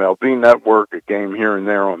on MLB Network, a game here and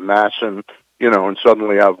there on MASN, and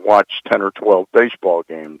suddenly I've watched 10 or 12 baseball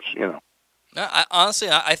games, Honestly,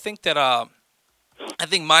 I think that I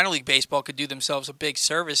think minor league baseball could do themselves a big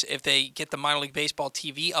service if they get the minor league baseball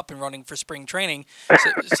TV up and running for spring training,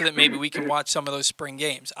 so that maybe we can watch some of those spring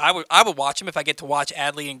games. I would watch them if I get to watch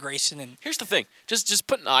Adley and Grayson. And here's the thing: just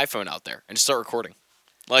put an iPhone out there and just start recording.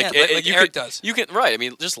 Like Eric does. You can right. I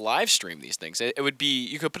mean, just live stream these things. It would be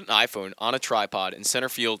you could put an iPhone on a tripod in center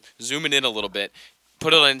field, zoom it in a little bit,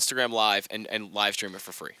 put it on Instagram Live, and live stream it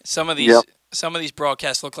for free. Some of these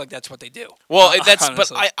broadcasts look like that's what they do. Well,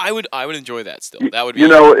 but I would enjoy that still. That would be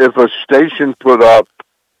if a station put up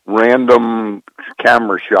random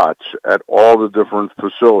camera shots at all the different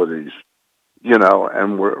facilities,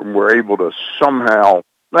 and we're able to somehow.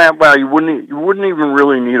 Well, you wouldn't even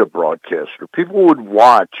really need a broadcaster. People would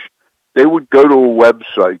watch. They would go to a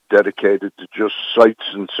website dedicated to just sights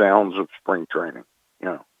and sounds of spring training.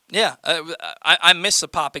 Yeah, I miss the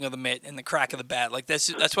popping of the mitt and the crack of the bat. Like that's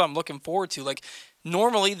what I'm looking forward to. Like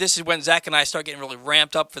normally, this is when Zach and I start getting really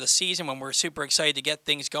ramped up for the season, when we're super excited to get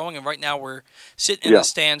things going. And right now, we're sitting in the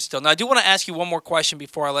stands still. Now, I do want to ask you one more question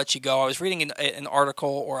before I let you go. I was reading an article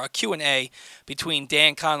or a Q&A between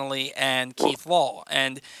Dan Connolly and Keith Law,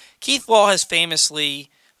 and Keith Law has famously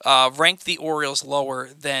ranked the Orioles lower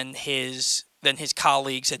than his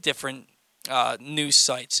colleagues at different news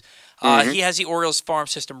sites. He has the Orioles farm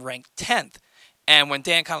system ranked 10th. And when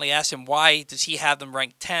Dan Connolly asked him why does he have them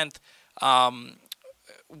ranked 10th,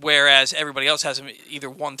 whereas everybody else has them either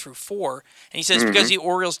 1 through 4, and he says because the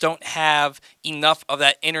Orioles don't have enough of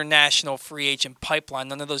that international free agent pipeline.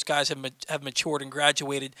 None of those guys have matured and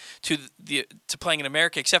graduated to playing in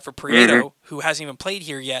America, except for Prieto, who hasn't even played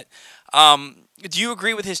here yet. Do you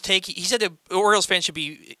agree with his take? He said the Orioles fans should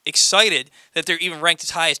be excited that they're even ranked as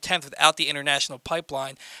high as 10th without the international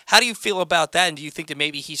pipeline. How do you feel about that, and do you think that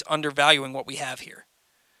maybe he's undervaluing what we have here?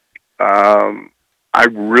 I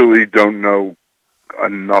really don't know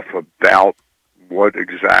enough about what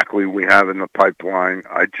exactly we have in the pipeline.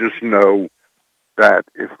 I just know that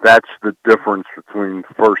if that's the difference between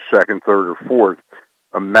first, second, third, or fourth,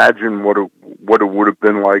 imagine what it would have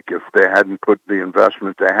been like if they hadn't put the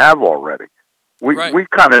investment they have already. We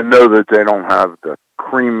kind of know that they don't have the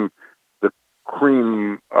cream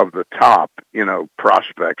of the top,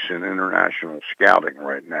 prospects in international scouting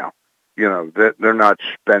right now. They're not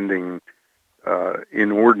spending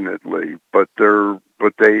inordinately, but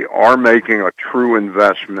they are making a true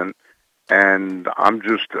investment, and I'm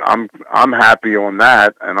happy on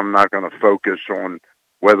that, and I'm not going to focus on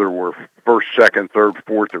whether we're first, second, third,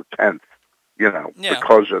 fourth, or 10th.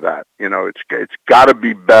 Because of that. It's got to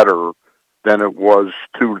be better than it was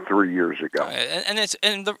 2 or 3 years ago.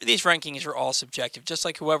 These rankings are all subjective. Just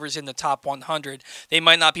like whoever's in the top 100, they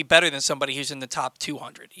might not be better than somebody who's in the top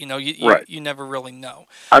 200. You never really know.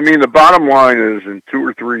 I mean, the bottom line is in 2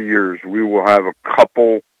 or 3 years, we will have a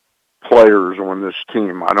couple players on this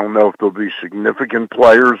team. I don't know if there'll be significant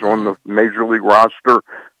players on the major league roster,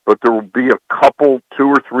 but there will be a couple, 2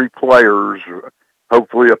 or 3 players,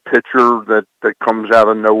 hopefully a pitcher that comes out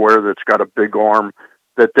of nowhere that's got a big arm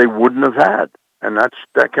that they wouldn't have had. And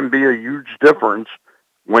that can be a huge difference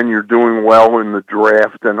when you're doing well in the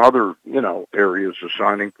draft and other, areas of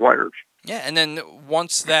signing players. Yeah, and then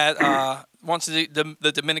once the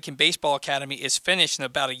Dominican Baseball Academy is finished in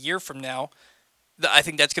about a year from now, I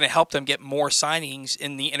think that's going to help them get more signings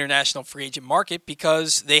in the international free agent market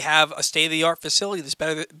because they have a state-of-the-art facility that's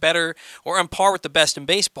better or on par with the best in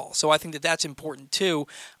baseball. So I think that that's important too.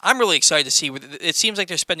 I'm really excited to see. It seems like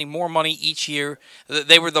they're spending more money each year.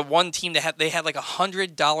 They were the one team that had like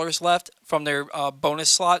 $100 left from their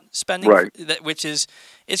bonus slot spending, right. Which is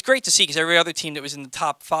it's great to see because every other team that was in the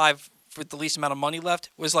top 5 with the least amount of money left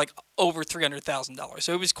was like over $300,000.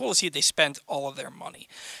 So it was cool to see that they spent all of their money.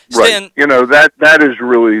 Right. That is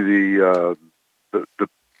really the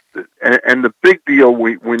big deal.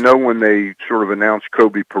 We know when they sort of announced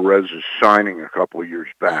Kobe Perez's signing a couple of years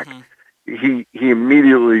back, he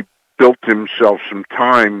immediately built himself some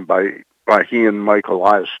time by he and Mike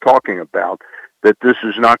Elias talking about that this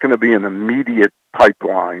is not going to be an immediate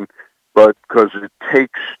pipeline, but because it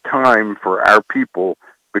takes time for our people,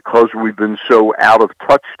 because we've been so out of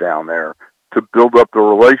touch down there, to build up the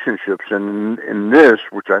relationships. And in this,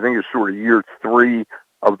 which I think is sort of year 3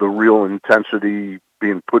 of the real intensity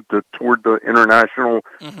being put toward the international,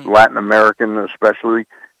 Latin American especially,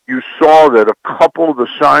 you saw that a couple of the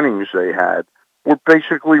signings they had were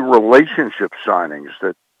basically relationship signings,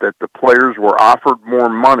 that the players were offered more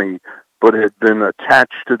money but had been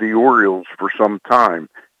attached to the Orioles for some time.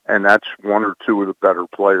 and that's one or two of the better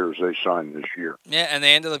players they signed this year. Yeah, and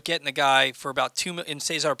they ended up getting a guy for about in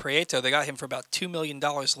Cesar Prieto. They got him for about $2 million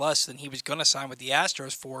less than he was going to sign with the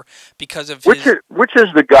Astros for because of which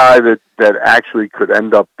is the guy that actually could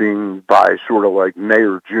end up being by sort of like May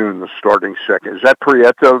or June the starting second. Is that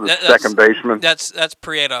Prieto, the second baseman? That's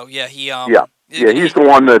Prieto. Yeah, he's the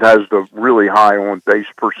one that has the really high on base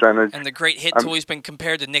percentage and the great hit tool. He's been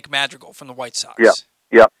compared to Nick Madrigal from the White Sox.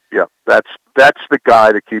 Yeah. That's the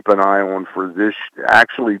guy to keep an eye on for this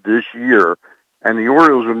year. And the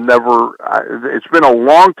Orioles have never. It's been a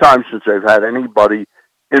long time since they've had anybody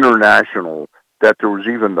international that there was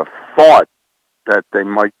even the thought that they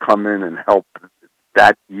might come in and help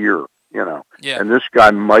that year. Yeah. And this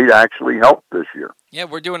guy might actually help this year. Yeah,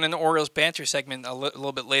 we're doing an Orioles banter segment a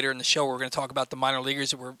little bit later in the show. We're going to talk about the minor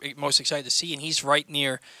leaguers that we're most excited to see, and he's right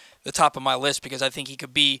near the top of my list because I think he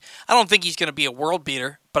could be. I don't think he's going to be a world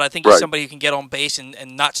beater, but I think he's somebody who can get on base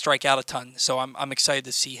and not strike out a ton. So I'm excited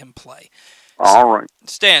to see him play. All right,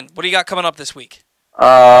 Stan, what do you got coming up this week?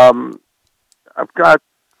 I've got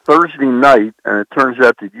Thursday night, and it turns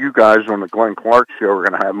out that you guys on the Glenn Clark show are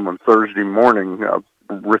going to have him on Thursday morning.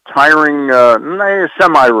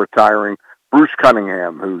 Semi-retiring Bruce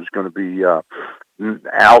Cunningham, who's going to be out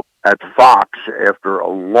at Fox after a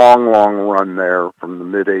long run there from the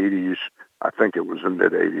mid-'80s. I think it was the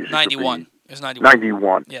mid-'80s. 91. It was 91.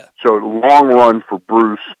 91. Yeah. So long run for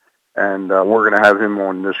Bruce, and we're going to have him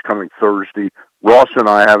on this coming Thursday. Ross and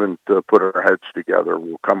I haven't put our heads together.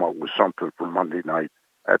 We'll come up with something for Monday night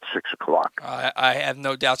at 6 o'clock. I have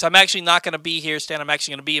no doubts. I'm actually not going to be here, Stan. I'm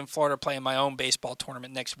actually going to be in Florida playing my own baseball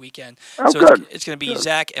tournament next weekend. So good. It's going to be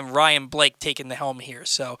Zach and Ryan Blake taking the helm here.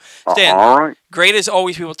 So, Stan, all right. Great as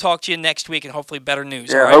always. We will talk to you next week and hopefully better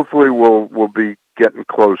news. Yeah, all right? Hopefully we'll be getting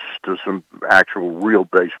close to some actual real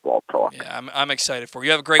baseball talk. Yeah, I'm excited for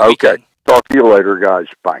you. Have a great weekend. Okay. Talk to you later, guys.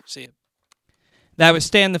 Bye. See you. That was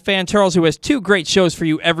Stan the Fan Charles, who has two great shows for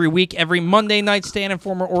you every week. Every Monday night, Stan and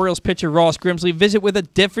former Orioles pitcher Ross Grimsley visit with a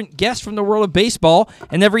different guest from the world of baseball.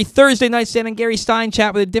 And every Thursday night, Stan and Gary Stein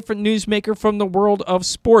chat with a different newsmaker from the world of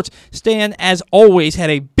sports. Stan, as always,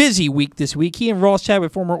 had a busy week this week. He and Ross chatted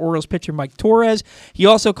with former Orioles pitcher Mike Torres. He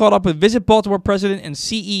also caught up with Visit Baltimore president and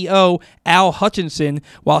CEO Al Hutchinson,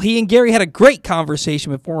 while he and Gary had a great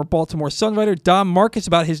conversation with former Baltimore Sun writer Don Marcus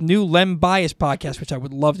about his new Lem Bias podcast, which I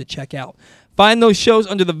would love to check out. Find those shows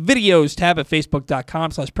under the videos tab at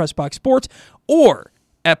facebook.com/PressBoxSports or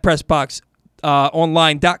at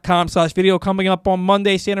PressBoxOnline.com/video. Coming up on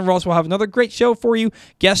Monday, Stan and Ross will have another great show for you.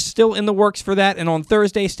 Guests still in the works for that. And on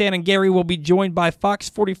Thursday, Stan and Gary will be joined by Fox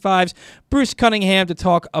 45's Bruce Cunningham to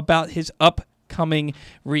talk about his upcoming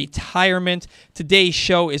retirement. Today's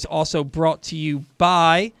show is also brought to you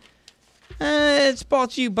by...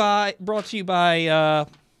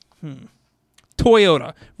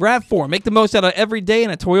 Toyota RAV4. Make the most out of every day in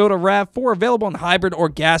a Toyota RAV4, available in hybrid or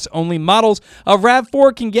gas-only models. A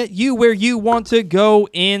RAV4 can get you where you want to go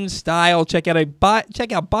in style. Check out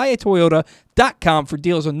buyatoyota.com for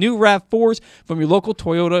deals on new RAV4s from your local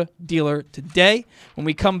Toyota dealer today. When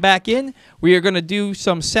we come back in, we are going to do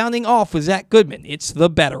some sounding off with Zach Goodman. It's the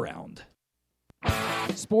Bet Around.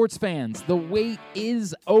 Sports fans, the wait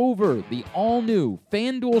is over. The all-new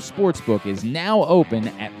FanDuel Sportsbook is now open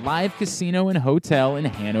at Live Casino and Hotel in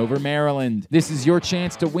Hanover, Maryland. This is your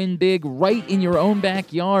chance to win big right in your own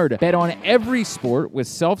backyard. Bet on every sport with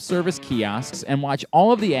self-service kiosks and watch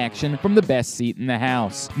all of the action from the best seat in the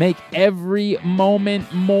house. Make every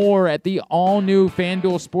moment more at the all-new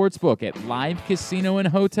FanDuel Sportsbook at Live Casino and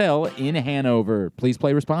Hotel in Hanover. Please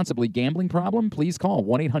play responsibly. Gambling problem? Please call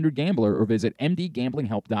 1-800-GAMBLER or visit mdgamblinghelp.org.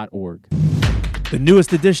 The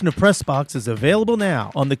newest edition of PressBox is available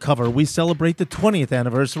now. On the cover, we celebrate the 20th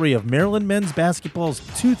anniversary of Maryland men's basketball's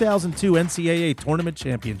 2002 NCAA Tournament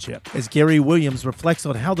Championship, as Gary Williams reflects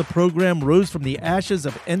on how the program rose from the ashes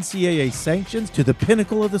of NCAA sanctions to the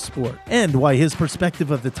pinnacle of the sport, and why his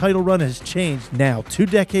perspective of the title run has changed now 2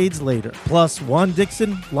 decades later. Plus, Juan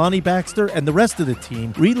Dixon, Lonnie Baxter, and the rest of the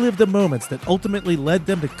team relive the moments that ultimately led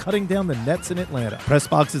them to cutting down the nets in Atlanta.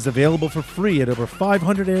 PressBox is available for free at over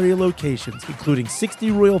 500 area locations, including 60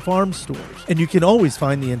 Royal Farms stores. And you can always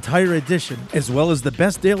find the entire edition, as well as the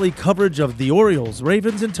best daily coverage of the Orioles,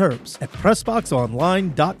 Ravens, and Terps at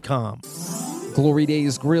PressBoxOnline.com. Glory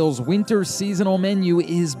Days Grill's winter seasonal menu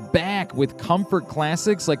is back with comfort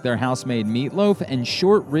classics like their house-made meatloaf and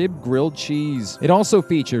short rib grilled cheese. It also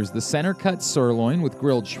features the center-cut sirloin with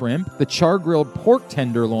grilled shrimp, the char-grilled pork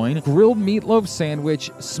tenderloin, grilled meatloaf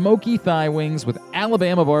sandwich, smoky thigh wings with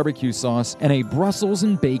Alabama barbecue sauce, and a Brussels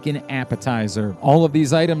and bacon appetizer. All of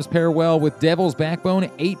these items pair well with Devil's Backbone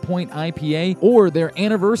 8-Point IPA or their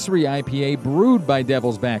anniversary IPA brewed by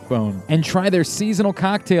Devil's Backbone. And try their seasonal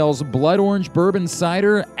cocktails, Blood Orange Bourbon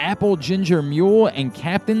Cider, Apple Ginger Mule, and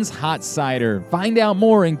Captain's Hot Cider. Find out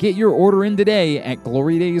more and get your order in today at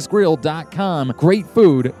glorydaysgrill.com. Great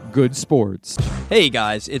food, good sports. Hey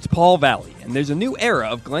guys, it's Paul Valley, and there's a new era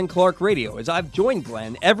of Glenn Clark Radio as I've joined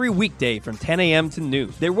Glenn every weekday from 10 a.m. to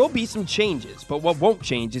noon. There will be some changes, but what won't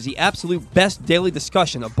change is the absolute best daily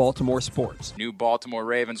discussion of Baltimore sports. New Baltimore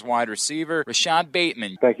Ravens wide receiver, Rashad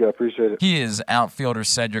Bateman. Thank you, I appreciate it. He is outfielder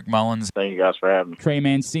Cedric Mullins. Thank you guys for having me. Trey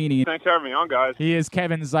Mancini. Thanks for having me on, guys. He is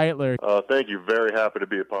Kevin Zeitler. Thank you. Very happy to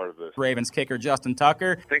be a part of this. Ravens kicker Justin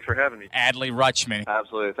Tucker. Thanks for having me. Adley Rutschman.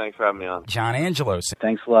 Absolutely. Thanks for having me on. John Angelos.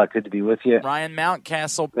 Thanks a lot. Good to be with you. Ryan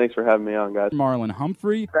Mountcastle. Thanks for having me on, guys. Marlon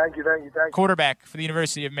Humphrey. Thank you. Quarterback for the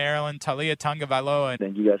University of Maryland, Talia Tungavailoa.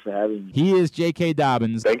 Thank you guys for having me. He is J.K.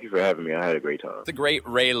 Dobbins. Thank you for having me. I had a great time. The great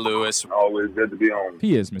Ray Lewis. Always good to be on.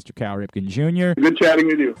 He is Mr. Cal Ripken Jr. Good chatting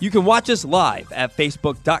with you. You can watch us live at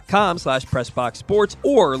facebook.com/PressBoxSports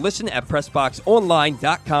or listen at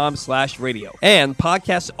PressBoxOnline.com/radio. And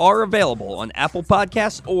podcasts are available on Apple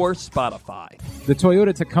Podcasts or Spotify. The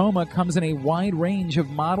Toyota Tacoma comes in a wide range of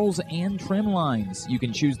models and trim lines. You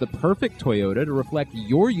can choose the perfect Toyota to reflect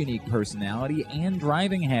your unique personality and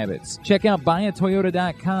driving habits. Check out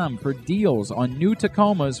buyatoyota.com for deals on new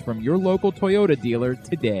Tacomas from your local Toyota dealer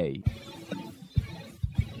today.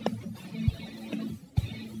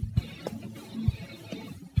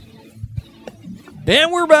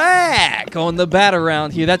 And we're back on the bat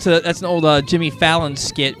around here. That's an old Jimmy Fallon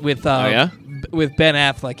skit with with Ben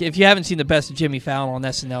Affleck. If you haven't seen the best of Jimmy Fallon on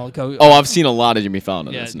SNL, go. Oh, I've seen a lot of Jimmy Fallon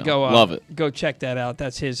on SNL. Love it. Go check that out.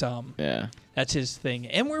 That's his Yeah. That's his thing.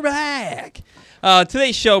 And we're back.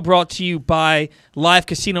 Today's show brought to you by Live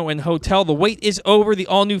Casino and Hotel. The wait is over. The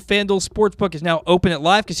all-new FanDuel Sportsbook is now open at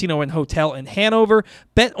Live Casino and Hotel in Hanover.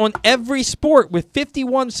 Bet on every sport with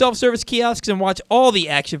 51 self-service kiosks and watch all the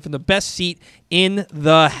action from the best seat in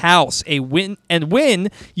the house. Win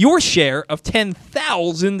your share of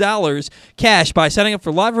 $10,000 cash by signing up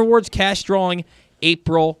for Live Rewards Cash Drawing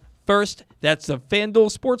April 1st. That's the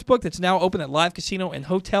FanDuel Sportsbook that's now open at Live Casino and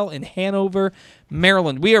Hotel in Hanover,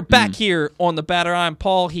 Maryland. We are back here on the batter. I'm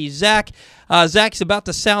Paul. He's Zach. Zach's about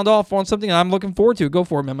to sound off on something I'm looking forward to. Go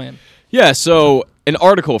for it, my man. Yeah, so an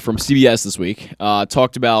article from CBS this week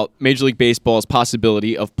talked about Major League Baseball's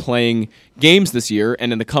possibility of playing games this year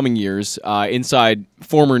and in the coming years inside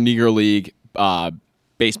former Negro League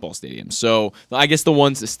baseball stadiums. So I guess the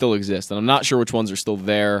ones that still exist, and I'm not sure which ones are still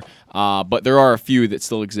there, but there are a few that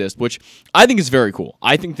still exist, which I think is very cool.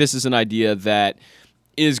 I think this is an idea that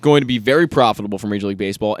is going to be very profitable for Major League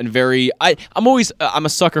Baseball and I'm a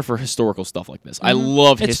sucker for historical stuff like this. I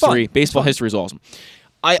love history. Baseball history is awesome.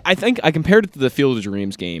 I think I compared it to the Field of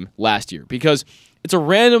Dreams game last year because it's a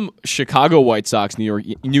random Chicago White Sox New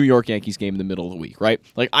York Yankees game in the middle of the week, right?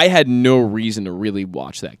 Like I had no reason to really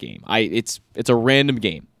watch that game. It's a random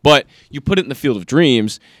game, but you put it in the Field of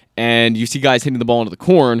Dreams and you see guys hitting the ball into the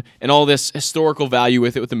corn and all this historical value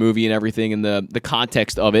with it, with the movie and everything and the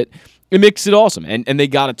context of it. It makes it awesome, and they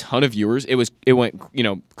got a ton of viewers. It went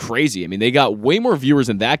crazy. I mean, they got way more viewers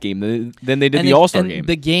in that game than they did the All-Star game.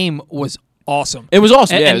 The game was awesome. It was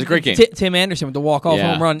awesome. It was a great game. Tim Anderson with the walk-off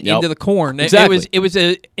home run into the corn. Exactly. It was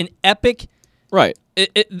an epic. Right.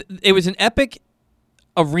 It was an epic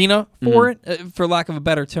arena for it, for lack of a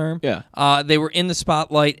better term. Yeah. They were in the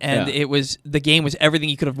spotlight, and the game was everything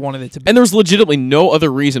you could have wanted it to be. And there was legitimately no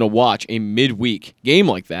other reason to watch a midweek game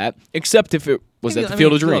like that, except if it was at the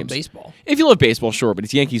Field of Dreams. Baseball. If you love baseball, sure, but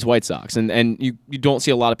it's Yankees White Sox, and you don't see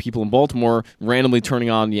a lot of people in Baltimore randomly turning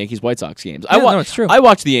on the Yankees White Sox games. No, it's true. I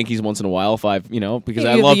watch the Yankees once in a while if because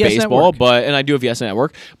I love baseball, and I do have Yes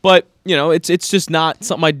Network, but it's just not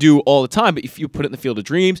something I do all the time. But if you put it in the Field of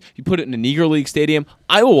Dreams, you put it in a Negro League stadium,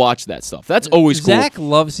 I will watch that stuff. That's always cool. Zach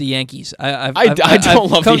loves the Yankees. I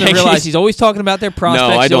don't love the Yankees. To realize he's always talking about their prospects.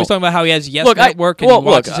 No, I he's don't. always talking about how he has Network and he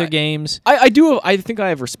watches their games. I think I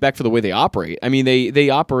have respect for the way they operate. I mean, they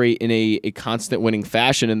operate in a constant winning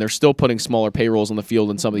fashion, and they're still putting smaller payrolls on the field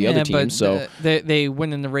than some of the other teams. So they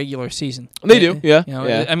win in the regular season. They do, yeah.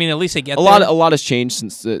 I mean, at least they get a there. lot has changed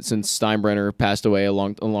since Steinbrenner passed away a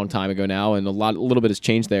long time ago now, and a little bit has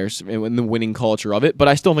changed there in the winning culture of it. But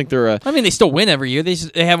I still think they're I mean, they still win every year. They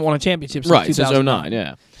haven't won a championship since 2009.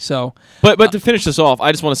 Yeah. So, but to finish this off,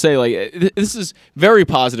 I just want to say, like, this is very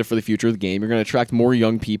positive for the future of the game. You're going to attract more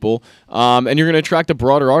young people, and you're going to attract a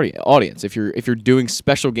broader audience if you're doing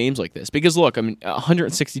special games like this. Because look, I mean, a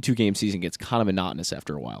 162 game season gets kind of monotonous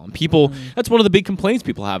after a while, and people that's one of the big complaints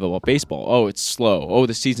people have about baseball. Oh, it's slow. Oh,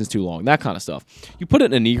 the season's too long. That kind of stuff. You put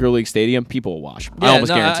it in a Negro League stadium, people will watch. I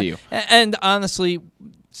almost guarantee you. And honestly,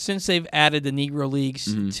 since they've added the Negro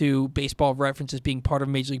Leagues to Baseball Reference as being part of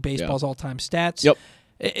Major League Baseball's all-time stats. Yep.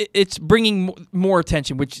 It's bringing more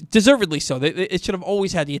attention, which deservedly so. It should have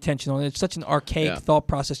always had the attention on it. It's such an archaic thought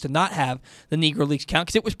process to not have the Negro Leagues count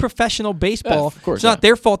because it was professional baseball. Of course, it's not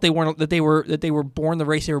their fault they were born the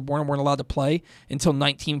race they were born and weren't allowed to play until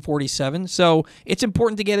 1947. So it's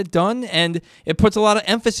important to get it done, and it puts a lot of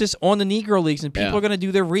emphasis on the Negro Leagues. And people are going to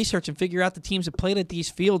do their research and figure out the teams that played at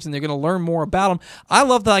these fields, and they're going to learn more about them. I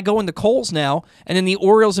love that I go into Kohl's now, and in the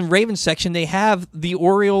Orioles and Ravens section, they have the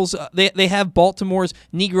Orioles. They have Baltimore's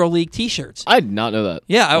Negro League T-shirts. I did not know that.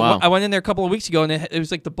 Yeah, wow. I went in there a couple of weeks ago, and it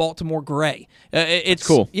was like the Baltimore Gray. It's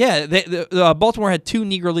cool. Yeah, Baltimore had two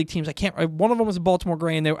Negro League teams. One of them was a Baltimore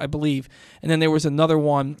Gray, I believe, and then there was another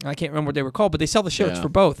one. I can't remember what they were called, but they sell the shirts for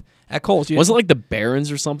both at Kohl's. Was it like the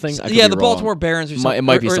Barons or something? Yeah, the Baltimore Barons or something. It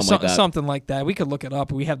might be something like that. Something like that. We could look it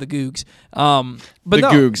up. We have the Googs.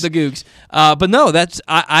 The Googs. But no,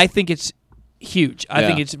 I think it's huge. I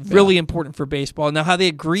think it's really important for baseball. Now, how they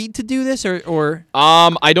agreed to do this, or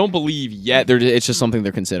I don't believe yet. It's just something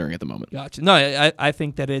they're considering at the moment. Gotcha. No, I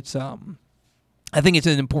think that it's I think it's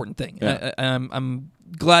an important thing. Yeah. I'm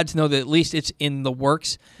glad to know that at least it's in the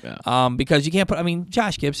works. Yeah. Because you can't put. I mean,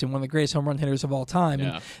 Josh Gibson, one of the greatest home run hitters of all time.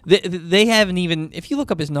 Yeah. And they haven't even. If you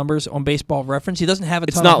look up his numbers on Baseball Reference, he doesn't have a ton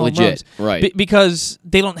It's not of home legit, runs, right? Because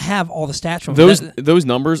they don't have all the stats from him. Those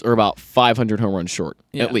numbers are about 500 home runs short,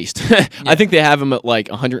 at least. I think they have him at like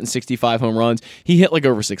 165 home runs. He hit like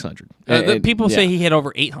over 600. People say he hit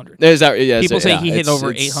over 800. Is that, yeah, people say he hit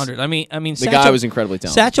over 800. I mean, the guy was incredibly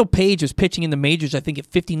talented. Satchel Paige was pitching in the majors, I think, at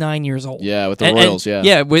 59 years old. Yeah, with the Royals.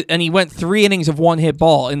 And he went 3 innings of one hit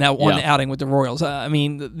ball in that one outing with the Royals. I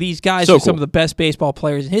mean, these guys are some of the best baseball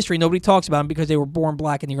players in history. Nobody talks about them because they were born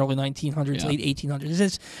black in the early 1900s, late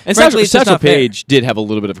 1800s. And Satchel Paige did have a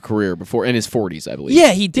little bit of a career before in his 40s, I believe.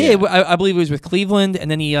 Yeah, he did. Yeah. I believe he was with Cleveland, and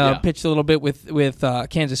then he pitched a little bit with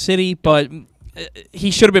Kansas City, but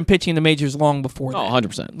he should have been pitching in the majors long before that.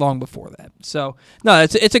 100%. Long before that. So, no,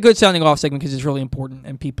 it's a good sounding off segment because it's really important,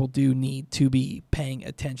 and people do need to be paying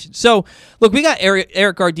attention. So, look, we got Eric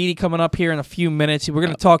Arditti coming up here in a few minutes. We're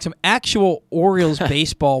going to talk some actual Orioles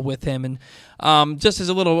baseball with him, and just as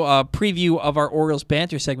a little preview of our Orioles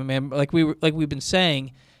banter segment, man, like we've been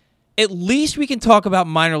saying, at least we can talk about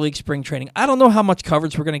minor league spring training. I don't know how much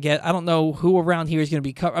coverage we're going to get. I don't know who around here is going to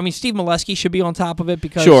be covered. I mean, Steve Molesky should be on top of it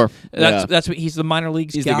because that's what he's the minor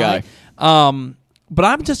leagues he's guy. The guy. But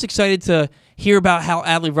I'm just excited to hear about how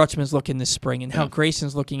Adley Rutschman's looking this spring and how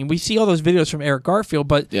Grayson's looking. And we see all those videos from Eric Garfield,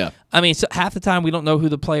 but I mean, half the time we don't know who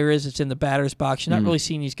the player is that's in the batter's box. You're not really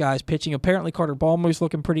seeing these guys pitching. Apparently, Carter Ballmer's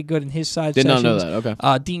looking pretty good in his side sessions. Did not know that.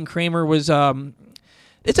 Okay. Dean Kramer was.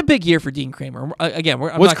 It's a big year for Dean Kramer. Again,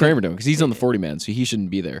 what's Kramer doing? Because he's on the 40-man, so he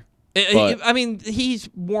shouldn't be there. I mean,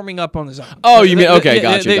 he's warming up on his own. Oh, you mean okay?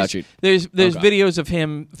 Got you. There's videos of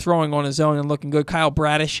him throwing on his own and looking good. Kyle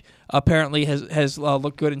Bradish apparently has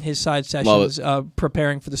looked good in his side sessions,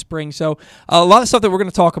 preparing for the spring. So a lot of stuff that we're going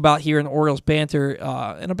to talk about here in Orioles banter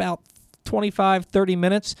in about 25, 30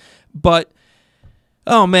 minutes. But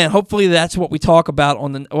oh man, hopefully that's what we talk about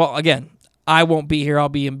on the. Well, again, I won't be here. I'll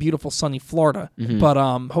be in beautiful sunny Florida. But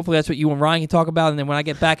hopefully that's what you and Ryan can talk about. And then when I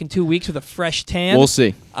get back in 2 weeks with a fresh tan, we'll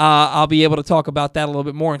see. I'll be able to talk about that a little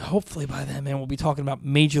bit more. And hopefully by then, man, we'll be talking about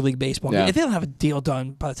Major League Baseball. Yeah. If they don't have a deal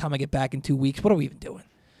done by the time I get back in 2 weeks, what are we even doing?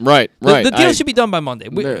 Right. The deal should be done by Monday.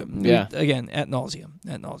 Again, at nauseum.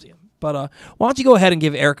 But why don't you go ahead and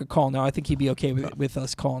give Eric a call now? I think he'd be okay with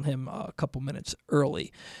us calling him a couple minutes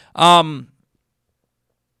early.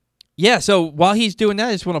 Yeah, so while he's doing that,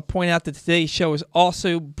 I just want to point out that today's show is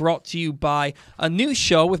also brought to you by a new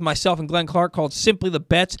show with myself and Glenn Clark called Simply the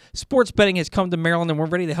Bets. Sports betting has come to Maryland, and we're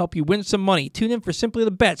ready to help you win some money. Tune in for Simply the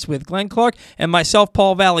Bets with Glenn Clark and myself,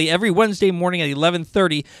 Paul Valley, every Wednesday morning at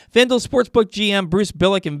 11:30. FanDuel Sportsbook GM Bruce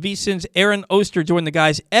Billick and VSiN's Aaron Oster join the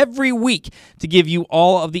guys every week to give you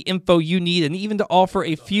all of the info you need and even to offer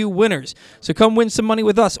a few winners. So come win some money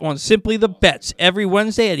with us on Simply the Bets every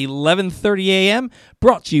Wednesday at 11:30 a.m.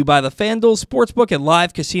 Brought to you by the FanDuel Sportsbook at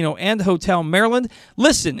Live Casino and Hotel Maryland.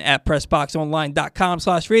 Listen at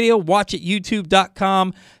PressBoxOnline.com/radio. Watch at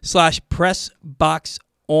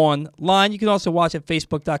YouTube.com/PressBoxOnline. You can also watch at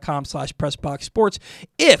Facebook.com/PressBoxSports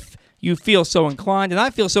if you feel so inclined. And I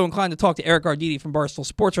feel so inclined to talk to Eric Arditti from Barstool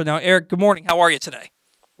Sports right now. Eric, good morning. How are you today?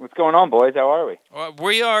 What's going on, boys? How are we?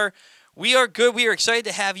 We are good. We are excited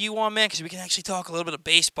to have you on, man, because we can actually talk a little bit of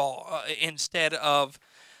baseball instead of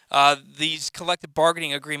these collective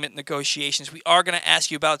bargaining agreement negotiations. We are going to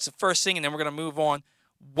ask you about it's the first thing, and then we're going to move on.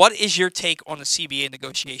 What is your take on the CBA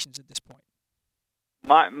negotiations at this point?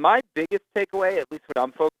 My biggest takeaway, at least what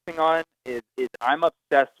I'm focusing on, is I'm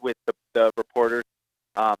obsessed with the reporters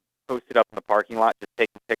posted up in the parking lot, just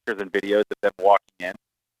taking pictures and videos of them walking in.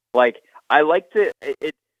 Like, I like to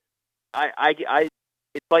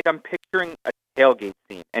it's like I'm picturing a tailgate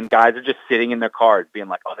scene, and guys are just sitting in their cars being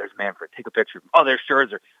like, oh, there's Manfred, take a picture. Oh, there's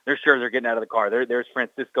Scherzer. There's Scherzer getting out of the car. There's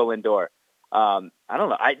Francisco Lindor. I don't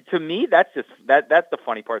know. To me, that's the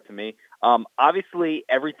funny part to me. Obviously,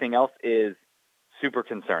 everything else is super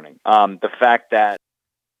concerning. The fact that,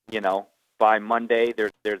 by Monday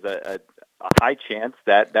there's a high chance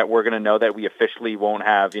that we're going to know that we officially won't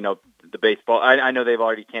have, the baseball. I know they've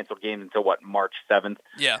already canceled games until, March 7th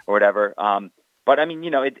or whatever. But I mean,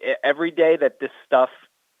 every day that this stuff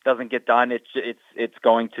doesn't get done, it's just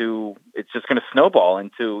going to snowball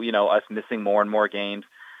into us missing more and more games.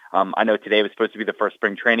 I know today was supposed to be the first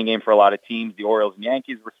spring training game for a lot of teams. The Orioles and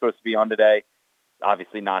Yankees were supposed to be on today.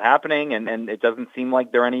 Obviously not happening, and it doesn't seem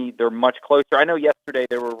like they're much closer. I know yesterday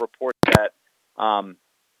there were reports that some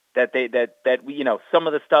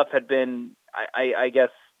of the stuff had been. I guess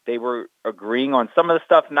they were agreeing on some of the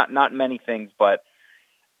stuff, not many things, but.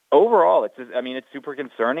 Overall, it's super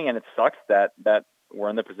concerning, and it sucks that we're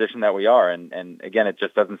in the position that we are. And again, it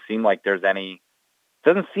just doesn't seem like there's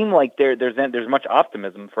much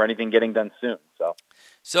optimism for anything getting done soon.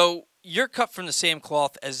 So you're cut from the same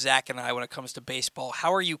cloth as Zach and I when it comes to baseball.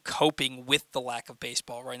 How are you coping with the lack of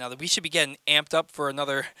baseball right now? That we should be getting amped up for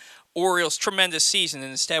another Orioles tremendous season,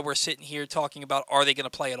 and instead we're sitting here talking about, are they going to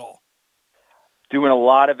play at all? Doing a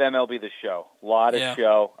lot of MLB The Show. A lot of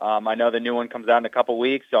show. I know the new one comes out in a couple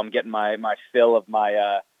weeks, so I'm getting my fill of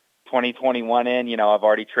my 2021 in. I've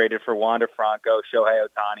already traded for Wander Franco, Shohei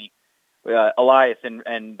Ohtani. Elias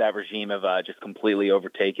and that regime have just completely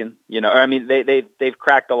overtaken. They've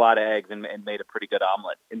cracked a lot of eggs and made a pretty good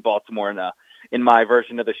omelet in Baltimore in my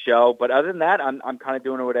version of the show. But other than that, I'm kind of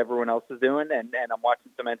doing what everyone else is doing, and I'm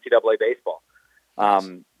watching some NCAA baseball.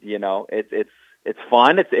 It's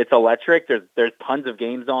fun. It's electric. There's tons of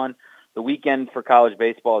games on. The weekend for college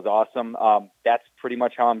baseball is awesome. That's pretty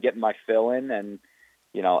much how I'm getting my fill in. And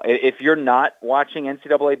if you're not watching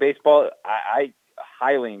NCAA baseball, I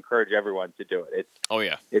highly encourage everyone to do it.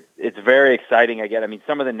 It's very exciting.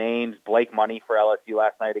 Some of the names: Blake Money for LSU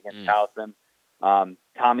last night against Towson.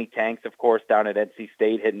 Tommy Tanks, of course, down at NC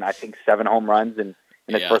State, hitting I think 7 home runs in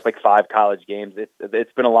his first 5 college games.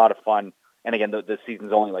 It's been a lot of fun. And again, the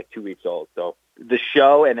season's only 2 weeks old. So the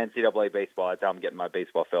show and NCAA baseball, that's how I'm getting my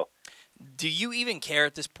baseball fill. Do you even care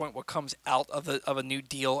at this point what comes out of a new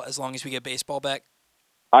deal as long as we get baseball back?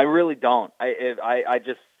 I really don't.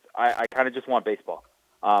 I kind of just want baseball.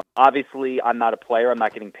 Obviously, I'm not a player. I'm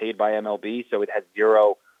not getting paid by MLB, so it has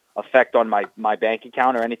zero effect on my bank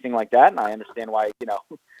account or anything like that. And I understand why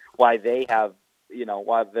why they have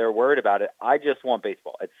why they're worried about it. I just want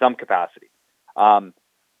baseball at some capacity.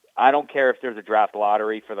 I don't care if there's a draft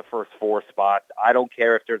lottery for the first 4 spots. I don't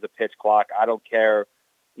care if there's a pitch clock. I don't care.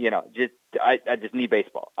 I just need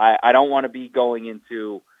baseball. I don't want to be going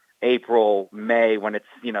into April, May when it's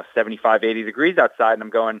 75, 80 degrees outside, and I'm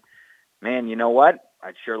going, man, you know what?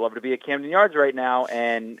 I'd sure love to be at Camden Yards right now.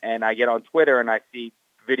 And I get on Twitter and I see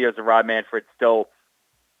videos of Rob Manfred still,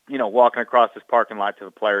 walking across this parking lot to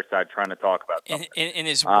the player's side trying to talk about something. In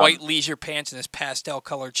his white leisure pants and his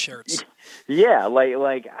pastel-colored shirts. Yeah, he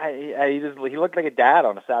looked like a dad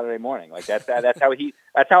on a Saturday morning. That's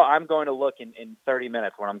how I'm going to look in 30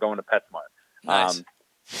 minutes when I'm going to PetSmart. Nice.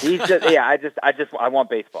 I want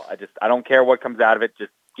baseball. I don't care what comes out of it.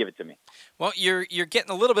 Just give it to me. Well, you're getting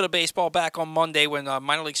a little bit of baseball back on Monday when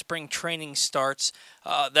minor league spring training starts.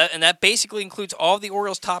 That basically includes all of the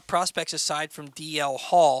Orioles' top prospects aside from DL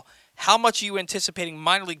Hall. How much are you anticipating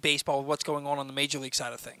minor league baseball with what's going on the major league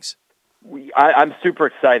side of things? I'm super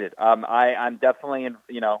excited. I'm definitely,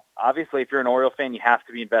 obviously if you're an Oriole fan, you have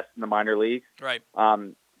to be invested in the minor leagues. Right.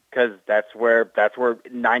 Because that's where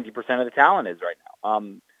 90% of the talent is right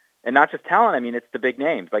now. And not just talent. I mean, it's the big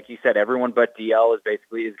names. Like you said, everyone but DL is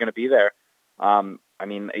going to be there. I'm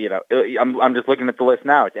just looking at the list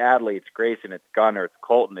now. It's Adley, it's Grayson, it's Gunnar, it's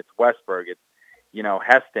Colton, it's Westberg, it's,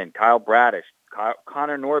 Heston, Kyle Bradish,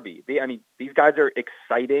 Connor Norby. These guys are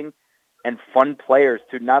exciting and fun players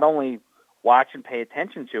to not only watch and pay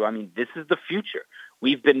attention to. I mean, this is the future.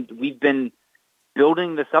 We've been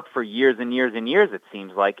building this up for years and years and years, it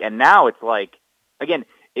seems like. And now it's like, again,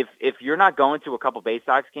 if you're not going to a couple Bay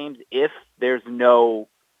Sox games, if there's no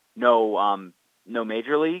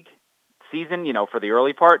major league season, for the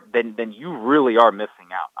early part, then you really are missing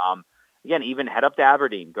out. Again, even head up to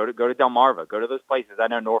Aberdeen, go to Delmarva, go to those places. I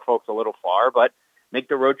know Norfolk's a little far, but make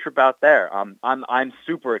the road trip out there. I'm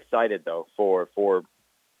super excited though for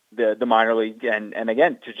the minor league and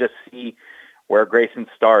again to just see where Grayson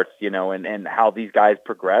starts, and how these guys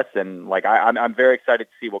progress. And like I'm very excited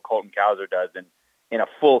to see what Colton Cowser does in a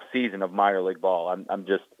full season of minor league ball.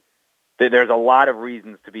 There's a lot of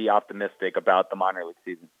reasons to be optimistic about the minor league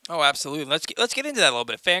season. Oh, absolutely. Let's get into that a little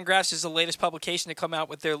bit. Fangraphs is the latest publication to come out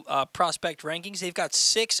with their prospect rankings. They've got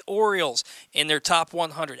 6 Orioles in their top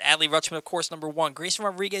 100. Adley Rutschman, of course, number 1. Grayson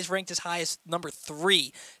Rodriguez ranked as high as number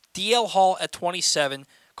 3. DL Hall at 27.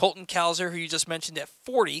 Colton Cowser, who you just mentioned, at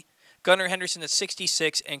 40. Gunnar Henderson at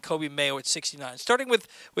 66, and Kobe Mayo at 69. Starting with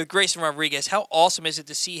Grayson Rodriguez, how awesome is it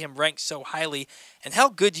to see him ranked so highly, and how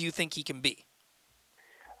good do you think he can be?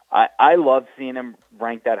 I love seeing him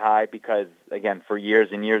ranked that high because, again, for years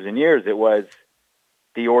and years and years, it was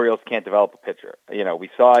the Orioles can't develop a pitcher. We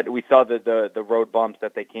saw it. We saw the road bumps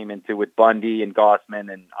that they came into with Bundy and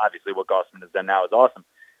Gossman, and obviously what Gossman has done now is awesome.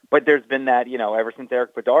 But there's been that, ever since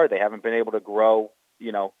Eric Bedard, they haven't been able to grow,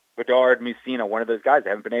 Bedard, Musina, one of those guys, they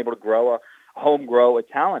haven't been able to grow a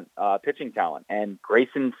talent, pitching talent. And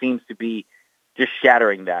Grayson seems to be just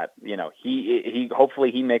shattering that. He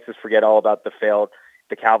hopefully he makes us forget all about the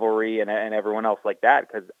cavalry and everyone else like that,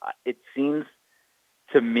 because it seems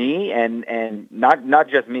to me, and not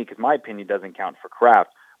just me, because my opinion doesn't count for Kraft,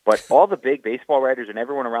 but all the big baseball writers and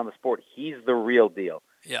everyone around the sport, he's the real deal.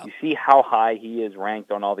 Yeah. You see how high he is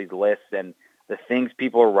ranked on all these lists and the things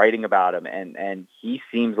people are writing about him, and he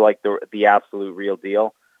seems like the absolute real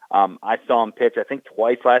deal. I saw him pitch, I think,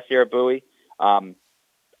 twice last year at Bowie.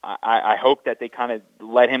 I hope that they kind of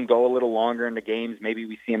let him go a little longer in the games. Maybe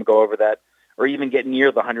we see him go over that, or even get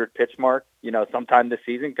near the 100-pitch mark, sometime this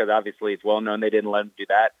season, because obviously it's well known they didn't let him do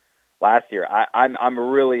that last year. I'm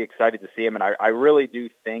really excited to see him, and I really do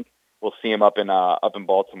think we'll see him up in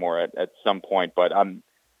Baltimore at some point. But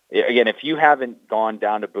again, if you haven't gone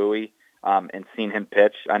down to Bowie and seen him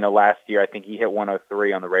pitch, I know last year I think he hit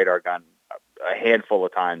 103 on the radar gun a handful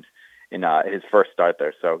of times in his first start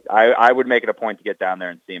there. So I would make it a point to get down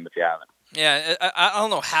there and see him if you haven't. Yeah, I don't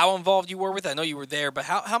know how involved you were with it. I know you were there, but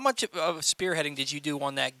how much of spearheading did you do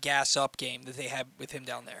on that gas up game that they had with him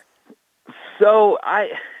down there? So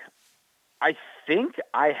I think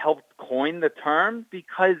I helped coin the term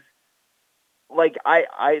because, like,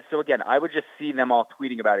 so again, I would just see them all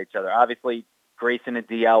tweeting about each other. Obviously, Grayson and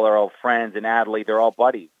DL are all friends, and Adley, they're all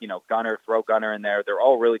buddies. Gunnar, throw Gunnar in there. They're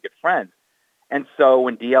all really good friends. And so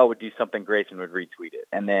when DL would do something, Grayson would retweet it.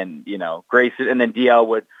 And then, Grayson, and then DL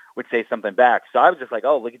would say something back. So I was just like,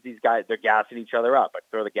 oh, look at these guys. They're gassing each other up. I'd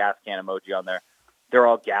throw the gas can emoji on there. They're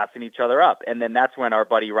all gassing each other up. And then that's when our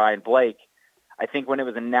buddy Ryan Blake, I think when it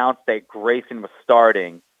was announced that Grayson was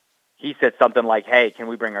starting, he said something like, hey, can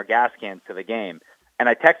we bring our gas cans to the game? And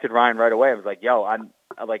I texted Ryan right away. I was like, yo, I'm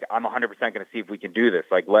 100% going to see if we can do this.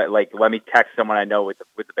 Let me text someone I know with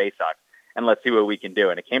the Bay Sox, and let's see what we can do.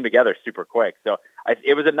 And it came together super quick. So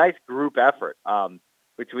it was a nice group effort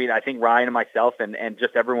between, I think, Ryan and myself and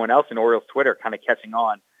just everyone else in Orioles Twitter kind of catching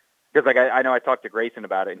on. Because I know I talked to Grayson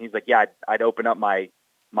about it, and he's like, yeah, I'd open up my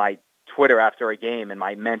Twitter after a game, and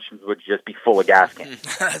my mentions would just be full of gas cans.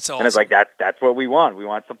 That's awesome. And it's like, that's what we want. We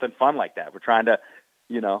want something fun like that. We're trying to,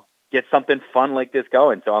 get something fun like this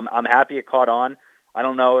going. So I'm happy it caught on. I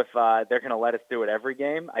don't know if they're going to let us do it every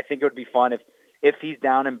game. I think it would be fun if he's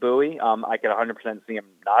down in Bowie. I could 100% see him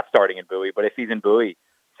not starting in Bowie, but if he's in Bowie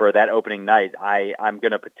for that opening night, I'm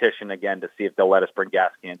going to petition again to see if they'll let us bring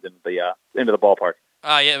gas cans into the ballpark.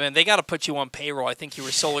 Yeah, man, they got to put you on payroll. I think you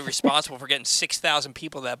were solely responsible for getting 6,000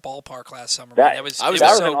 people to that ballpark last summer. Man. That was that was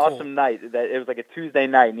so an cool. awesome night. That it was like a Tuesday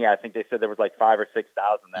night, and yeah, I think they said there was like 5,000 or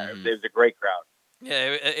 6,000 there. Mm-hmm. It was a great crowd.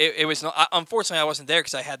 Yeah, it was. Not, unfortunately, I wasn't there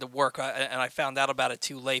because I had to work, and I found out about it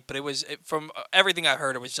too late. But from everything I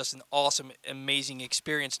heard, it was just an awesome, amazing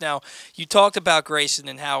experience. Now, you talked about Grayson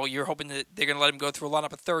and how you're hoping that they're going to let him go through a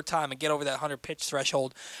lineup a third time and get over that 100-pitch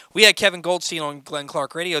threshold. We had Kevin Goldstein on Glenn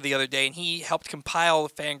Clark Radio the other day, and he helped compile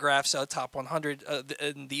the Fangraphs top 100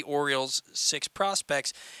 the Orioles' 6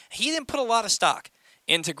 prospects. He didn't put a lot of stock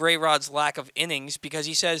into Gray Rod's lack of innings because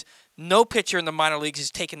he says no pitcher in the minor leagues has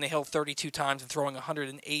taken the hill 32 times and throwing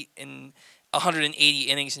 180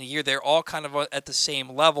 innings in a year. They're all kind of at the same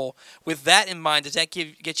level. With that in mind, does that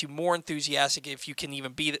get you more enthusiastic, if you can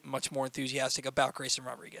even be much more enthusiastic about Grayson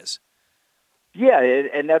Rodriguez? Yeah,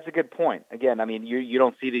 and that's a good point. Again, I mean, you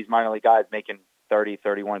don't see these minor league guys making 30,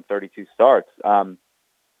 31, 32 starts,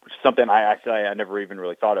 which is something I never even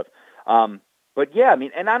really thought of. But yeah, I mean,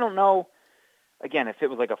 and I don't know. Again, if it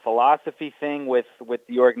was like a philosophy thing with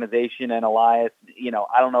the organization and Elias,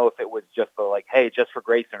 I don't know if it was just hey, just for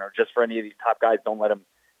Grayson or just for any of these top guys, don't let him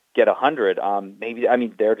get 100. Maybe, I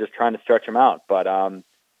mean, they're just trying to stretch him out. But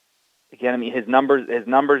again, I mean, his numbers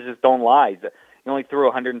just don't lie. He only threw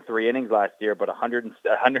 103 innings last year, but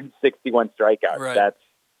 161 strikeouts. Right.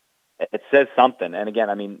 It says something. And again,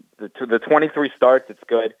 I mean, the 23 starts, it's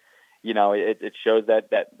good. It shows that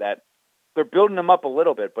they're building him up a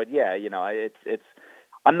little bit, but yeah, it's.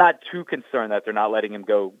 I'm not too concerned that they're not letting him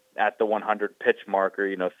go at the 100 pitch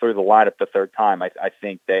marker, through the lineup the third time. I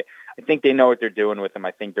think they know what they're doing with him.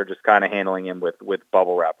 I think they're just kind of handling him with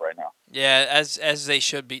bubble wrap right now. Yeah, as they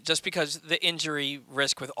should be. Just because the injury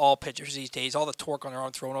risk with all pitchers these days, all the torque on their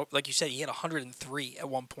arm thrown, like you said, he hit 103 at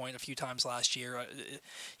one point a few times last year.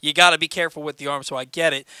 You got to be careful with the arm, so I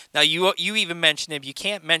get it. Now, you even mentioned him. You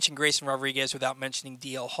can't mention Grayson Rodriguez without mentioning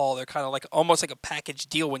DL Hall. They're kind of almost like a package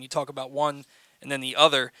deal when you talk about one and then the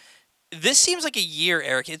other. This seems like a year,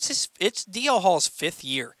 Eric. It's DL Hall's 5th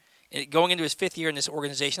year. Going into his 5th year in this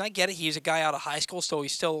organization. I get it. He's a guy out of high school, so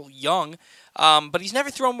he's still young. But he's never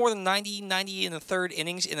thrown more than 90 in the third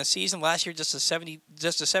innings in a season. Last year, just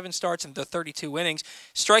 7 starts and the 32 innings.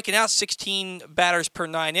 Striking out 16 batters per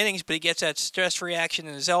 9 innings, but he gets that stress reaction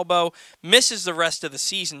in his elbow. Misses the rest of the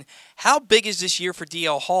season. How big is this year for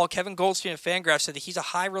DL Hall? Kevin Goldstein of Fangraphs said that he's a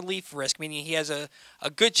high relief risk, meaning he has a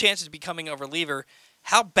good chance of becoming a reliever.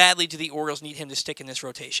 How badly do the Orioles need him to stick in this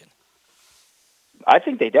rotation? I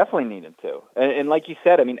think they definitely need him to. And like you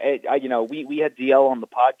said, I mean, we had DL on the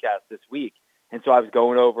podcast this week, and so I was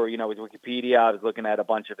going over, his Wikipedia. I was looking at a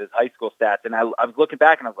bunch of his high school stats, and I was looking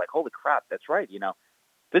back, and I was like, holy crap, that's right.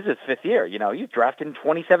 This is his 5th year. He was drafted in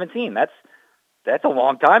 2017. That's a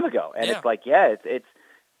long time ago. And It's like, it's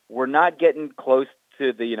we're not getting close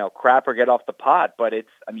to the, crap or get off the pot, but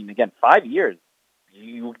it's, I mean, again, 5 years,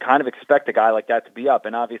 you would kind of expect a guy like that to be up.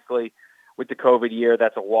 And obviously, with the COVID year,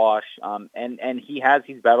 that's a wash. And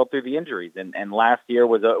he's battled through the injuries. And last year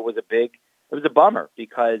was a bummer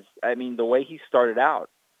because, I mean, the way he started out,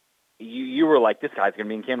 you were like, this guy's going to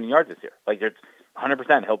be in Camden Yards this year. Like, there's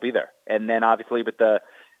 100% he'll be there. And then obviously, but the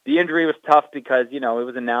injury was tough because, it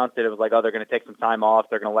was announced that it was like, oh, they're going to take some time off.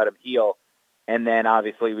 They're going to let him heal. And then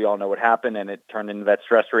obviously we all know what happened, and it turned into that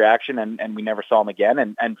stress reaction, and we never saw him again,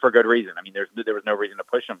 and for good reason. I mean, there was no reason to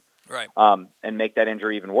push him, right? And make that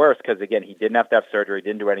injury even worse because, again, he didn't have to have surgery,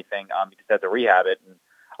 didn't do anything. He just had to rehab it. And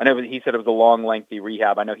I know he said it was a long, lengthy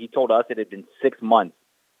rehab. I know he told us it had been 6 months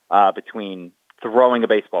between throwing a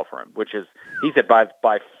baseball for him, which is, he said,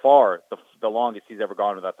 by far the longest he's ever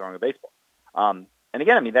gone without throwing a baseball. And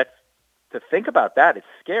again, I mean, that's, to think about that, it's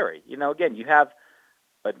scary. Again, you have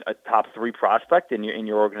a top 3 prospect in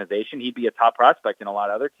your organization. He'd be a top prospect in a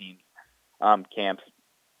lot of other teams' camps.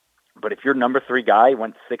 But if your number 3 guy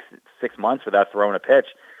went six months without throwing a pitch,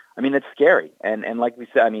 I mean, it's scary. And like we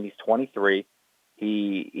said, I mean, he's 23.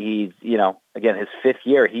 He's again, his 5th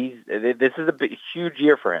year. This is a huge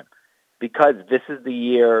year for him because this is the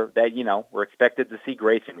year that, we're expected to see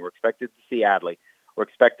Grayson. We're expected to see Adley. We're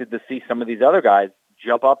expected to see some of these other guys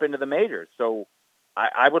jump up into the majors. So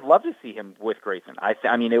I would love to see him with Grayson.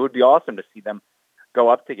 I mean, it would be awesome to see them go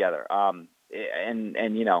up together.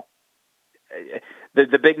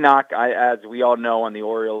 The big knock, as we all know, on the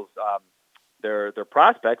Orioles, their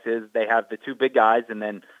prospects is they have the 2 big guys, and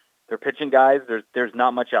then their pitching guys. There's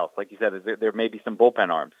not much else. Like you said, there may be some bullpen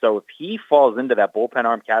arms. So if he falls into that bullpen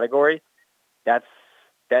arm category, that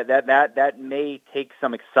may take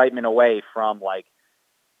some excitement away from like,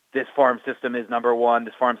 this farm system is number 1,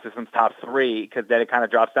 this farm system's top 3, because then it kind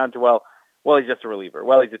of drops down to, well, he's just a reliever.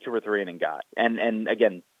 Well, he's a 2 or 3 inning guy. And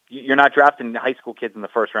again, You're not drafting high school kids in the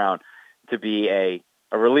first round to be a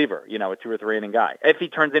reliever, a 2 or 3 inning guy. If he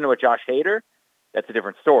turns into a Josh Hader, that's a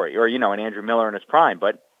different story, or an Andrew Miller in his prime.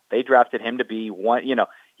 But they drafted him to be one.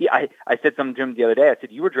 I said something to him the other day. I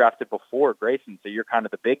said, you were drafted before Grayson, so you're kind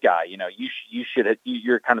of the big guy.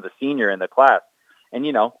 You're kind of the senior in the class. And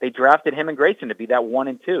they drafted him and Grayson to be that 1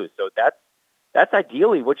 and 2. So that's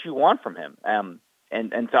ideally what you want from him.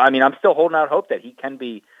 And so I'm still holding out hope that he can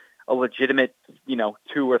be a legitimate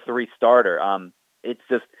 2 or 3 starter. It's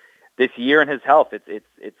just this year and his health.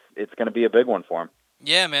 It's going to be a big one for him.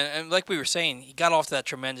 Yeah, man, and like we were saying, he got off to that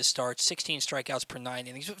tremendous start, 16 strikeouts per 9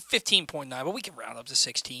 innings, 15.9, but we can round up to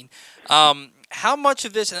 16. How much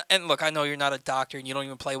of this, and look, I know you're not a doctor and you don't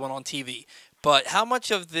even play one on TV, but how much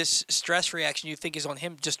of this stress reaction you think is on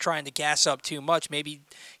him just trying to gas up too much? Maybe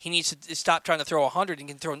he needs to stop trying to throw 100 and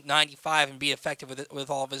can throw 95 and be effective with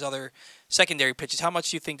all of his other secondary pitches. How much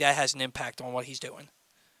do you think that has an impact on what he's doing?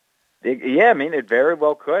 Yeah, it very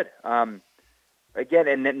well could. Again,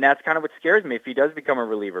 and that's kind of what scares me if he does become a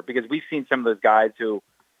reliever, because we've seen some of those guys who,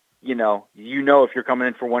 if you're coming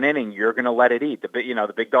in for 1 inning, you're going to let it eat. The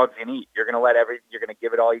big dog's going to eat. You're going to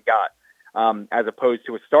give it all you got. As opposed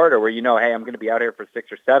to a starter where hey, I'm going to be out here for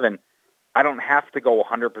 6 or 7. I don't have to go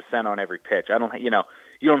 100% on every pitch. I don't, you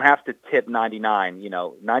don't have to tip 99.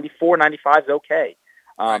 94, 95 is okay.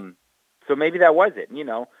 So maybe that was it.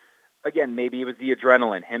 Again, maybe it was the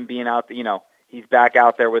adrenaline, him being out. He's back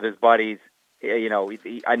out there with his buddies. I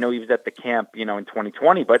know he was at the camp, in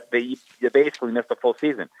 2020, but they basically missed a full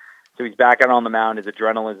season. So he's back out on the mound. His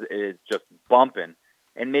adrenaline is just bumping.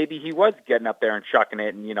 And maybe he was getting up there and chucking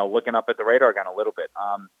it and, looking up at the radar gun a little bit.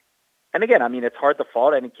 And again, it's hard to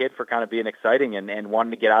fault any kid for kind of being exciting and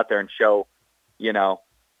wanting to get out there and show,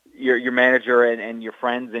 your manager and your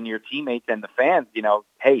friends and your teammates and the fans,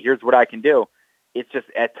 hey, here's what I can do. It's just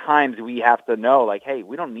at times we have to know, like, hey,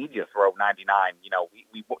 we don't need you to throw 99.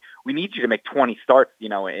 We need you to make 20 starts,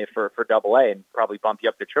 for Double-A and probably bump you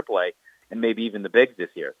up to Triple-A and maybe even the bigs this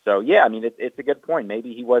year. So, yeah, it's a good point.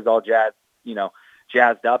 Maybe he was all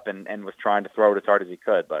jazzed up and was trying to throw it as hard as he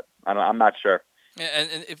could, but I'm not sure.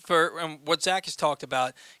 And for what Zach has talked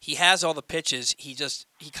about, he has all the pitches. He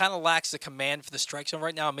kind of lacks the command for the strike zone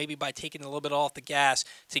right now. Maybe by taking a little bit off the gas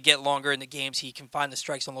to get longer in the games, he can find the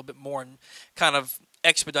strike zone a little bit more and kind of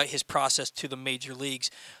expedite his process to the major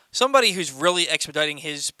leagues. Somebody who's really expediting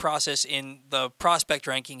his process in the prospect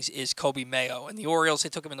rankings is Kobe Mayo. And the Orioles, they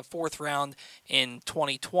took him in the 4th round in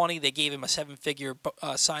 2020. They gave him a 7-figure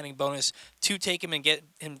signing bonus to take him and get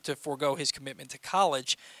him to forego his commitment to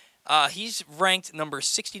college. He's ranked number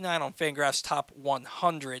 69 on Fangraphs' top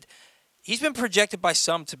 100. He's been projected by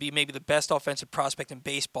some to be maybe the best offensive prospect in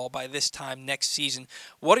baseball by this time next season.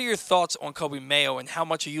 What are your thoughts on Kobe Mayo, and how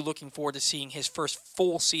much are you looking forward to seeing his first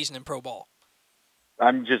full season in pro ball?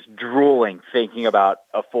 I'm just drooling thinking about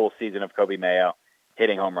a full season of Kobe Mayo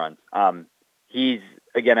hitting home runs. He's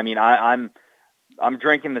again. I'm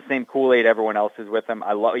drinking the same Kool-Aid everyone else is with him.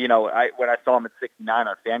 I love. When I saw him at 69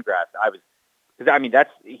 on Fangraphs, I was.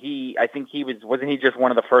 I think he wasn't he just one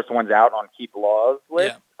of the first ones out on Keith Law's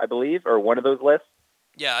list, I believe, or one of those lists?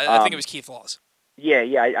 Yeah, I think it was Keith Law's. Yeah,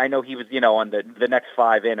 I know he was, on the next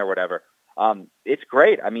 5 in or whatever. It's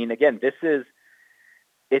great. Again,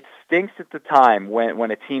 it stinks at the time when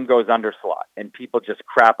a team goes under slot and people just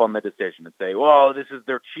crap on the decision and say, "Whoa,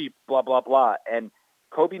 they're cheap, blah blah blah." And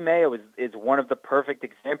Kobe Mayo is one of the perfect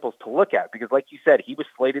examples to look at because, like you said, he was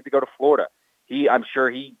slated to go to Florida. I'm sure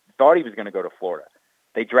he thought he was going to go to Florida.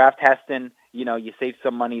 They draft Heston. You save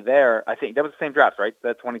some money there. I think that was the same draft, right?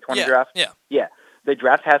 The 2020 draft? Yeah. They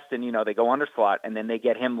draft Heston, they go under slot, and then they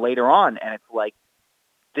get him later on, and it's like,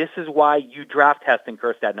 this is why you draft Heston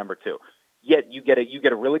Kjerstad number 2. Yet you get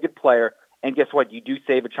a really good player, and guess what? You do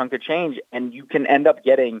save a chunk of change, and you can end up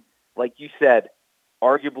getting, like you said,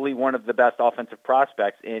 arguably one of the best offensive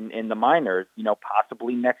prospects in the minors,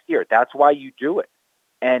 possibly next year. That's why you do it.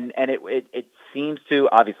 And it seems to,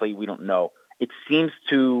 obviously we don't know, it seems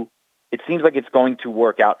like it's going to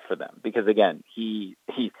work out for them because again, the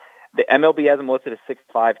MLB has him listed as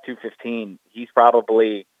 6'5", 215. He's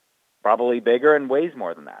probably bigger and weighs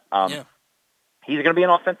more than that. He's going to be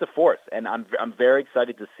an offensive force, and I'm very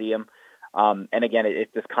excited to see him. And again,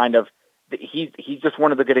 it's just kind of, he's just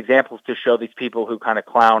one of the good examples to show these people who kind of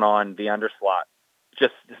clown on the underslot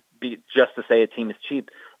just to say a team is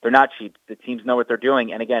cheap. They're not cheap. The teams know what they're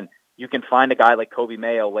doing. And again, you can find a guy like Kobe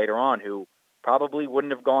Mayo later on who probably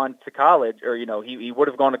wouldn't have gone to college or, he would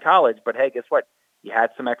have gone to college, but hey, guess what? You had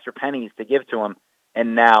some extra pennies to give to him.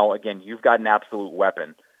 And now, again, you've got an absolute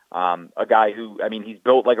weapon. A guy who, he's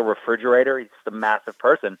built like a refrigerator. He's just a massive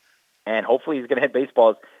person. And hopefully he's going to hit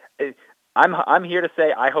baseballs. I'm here to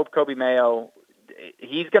say I hope Kobe Mayo,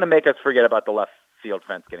 he's going to make us forget about the left field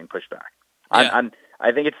fence getting pushed back. Yeah.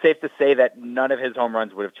 I think it's safe to say that none of his home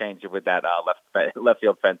runs would have changed with that left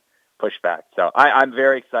field fence pushed back. So I'm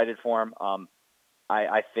very excited for him.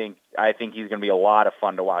 I think he's going to be a lot of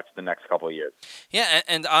fun to watch the next couple of years. Yeah,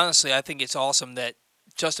 and honestly, I think it's awesome that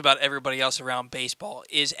just about everybody else around baseball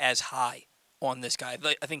is as high on this guy.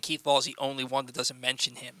 I think Keith Law is the only one that doesn't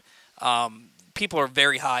mention him. People are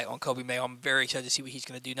very high on Kobe Mayo. I'm very excited to see what he's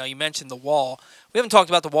going to do. Now, you mentioned the wall. We haven't talked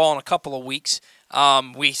about the wall in a couple of weeks.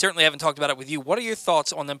 We certainly haven't talked about it with you. What are your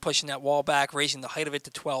thoughts on them pushing that wall back, raising the height of it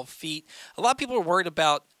to 12 feet? A lot of people are worried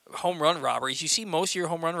about home run robberies. You see most of your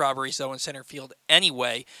home run robberies, though, in center field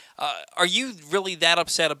anyway. Are you really that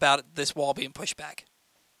upset about this wall being pushed back?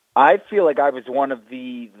 I feel like I was one of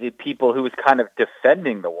the people who was kind of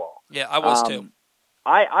defending the wall. Yeah, I was too.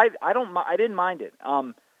 I didn't mind it.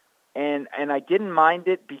 And I didn't mind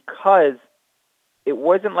it because it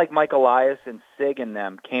wasn't like Mike Elias and Sig and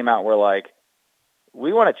them came out were like,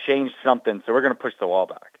 we want to change something, so we're going to push the wall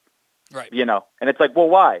back. Right. You know, and it's like, well,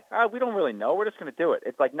 why? We don't really know. We're just going to do it.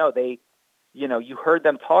 It's like, no, you heard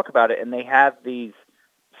them talk about it, and they have these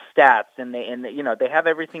stats, and they have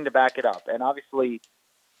everything to back it up. And obviously,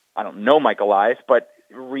 I don't know Mike Elias, but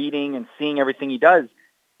reading and seeing everything he does,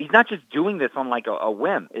 he's not just doing this on like a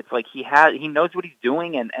whim. It's like he knows what he's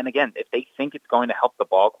doing, and again, if they think it's going to help the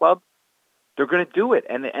ball club, they're going to do it.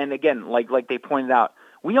 And again, like they pointed out,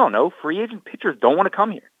 we all know free agent pitchers don't want to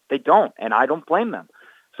come here. They don't, and I don't blame them.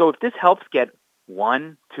 So if this helps get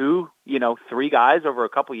 1, 2, 3 guys over a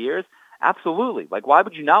couple of years, absolutely. Like, why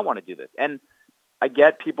would you not want to do this? And I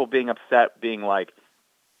get people being upset, being like,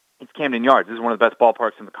 it's Camden Yards. This is one of the best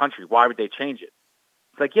ballparks in the country. Why would they change it?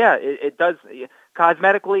 It's like, yeah, it does.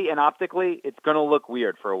 Cosmetically and optically, it's going to look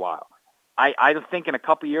weird for a while. I think in a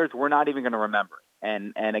couple of years, we're not even going to remember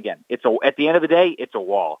it. And again, at the end of the day, it's a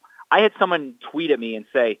wall. I had someone tweet at me and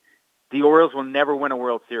say, the Orioles will never win a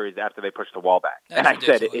World Series after they push the wall back. That's and I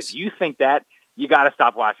ridiculous. said, if you think that, you got to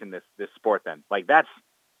stop watching this sport then. Like that's,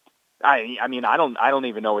 I mean, I don't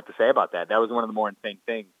even know what to say about that. That was one of the more insane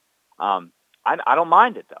things. I don't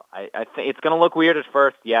mind it though. I think it's going to look weird at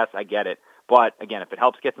first. Yes, I get it. But again, if it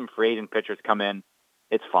helps get some free agent pitchers come in,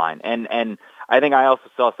 it's fine. And I think I also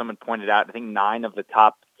saw someone pointed out, I think 9 of the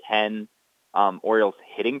top 10 Orioles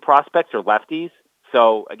hitting prospects are lefties.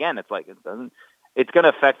 So again, it's like it's going to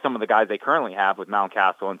affect some of the guys they currently have with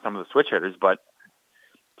Mountcastle and some of the switch hitters. But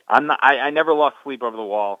I never lost sleep over the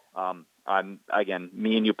wall. Again,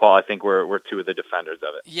 me and you, Paul, I think we're two of the defenders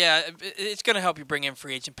of it. Yeah, it's going to help you bring in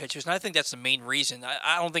free agent pitchers, and I think that's the main reason.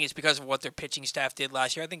 I don't think it's because of what their pitching staff did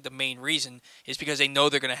last year. I think the main reason is because they know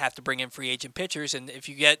they're going to have to bring in free agent pitchers, and if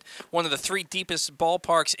you get one of the 3 deepest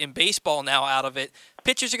ballparks in baseball now out of it,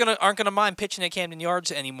 pitchers aren't going to mind pitching at Camden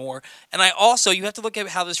Yards anymore. And you have to look at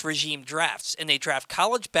how this regime drafts, and they draft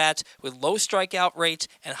college bats with low strikeout rates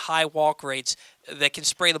and high walk rates that can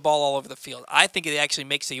spray the ball all over the field. I think it actually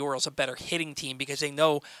makes the Orioles a better hitting team because they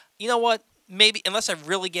know, you know what, maybe unless I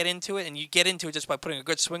really get into it, and you get into it just by putting a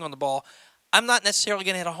good swing on the ball, I'm not necessarily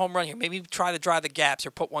going to hit a home run here. Maybe try to drive the gaps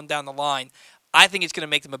or put one down the line. I think it's going to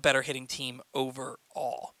make them a better hitting team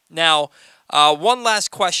overall. Now, one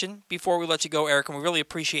last question before we let you go, Eric, and we really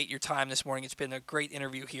appreciate your time this morning. It's been a great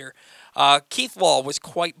interview here. Keith Law was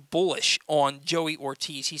quite bullish on Joey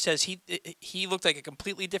Ortiz. He says he looked like a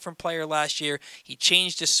completely different player last year. He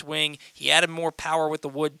changed his swing. He added more power with the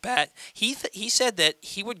wood bat. He said that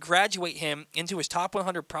he would graduate him into his top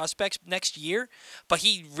 100 prospects next year, but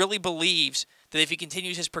he really believes that if he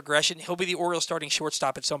continues his progression, he'll be the Orioles starting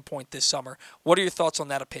shortstop at some point this summer. What are your thoughts on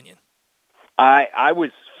that opinion? I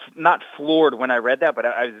was not floored when I read that, but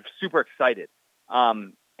I was super excited.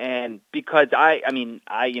 And because I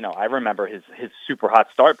remember his super hot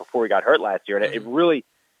start before he got hurt last year. And it really,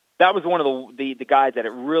 that was one of the guys that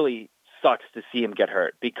it really sucks to see him get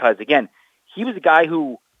hurt because again, he was a guy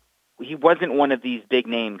who he wasn't one of these big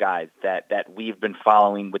name guys that we've been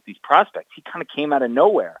following with these prospects. He kind of came out of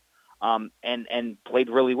nowhere. And played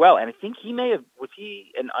really well. And I think was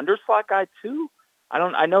he an underslot guy too?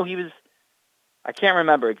 I can't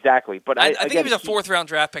remember exactly, but I think he was a 4th-round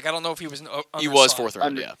draft pick. I don't know if he was an underslot. He was 4th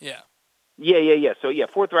round, Yeah. So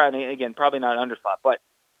 4th round, again, probably not an underslot, but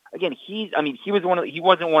again, he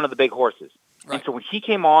wasn't one of the big horses. Right. And so when he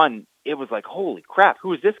came on, it was like, holy crap,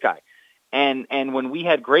 who is this guy? And when we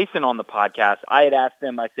had Grayson on the podcast, I had asked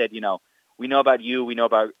him, I said, we know about you, we know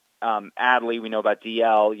about Adley, we know about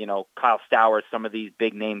DL, Kyle Stowers, some of these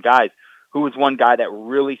big name guys. Who was one guy that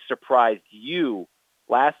really surprised you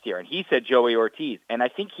last year? And he said Joey Ortiz. And I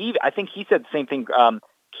think he said the same thing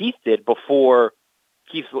Keith did before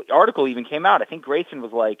Keith's article even came out. I think Grayson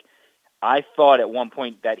was like, I thought at one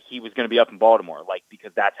point that he was going to be up in Baltimore,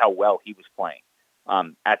 because that's how well he was playing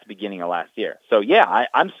at the beginning of last year. So, yeah,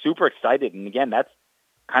 I'm super excited. And, again, that's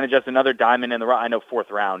kind of just another diamond in the rough. I know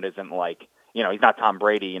fourth round isn't he's not Tom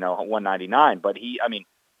Brady, 199. But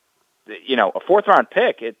a fourth-round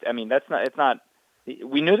pick,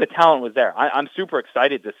 we knew the talent was there. I'm super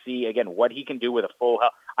excited to see, again, what he can do with a full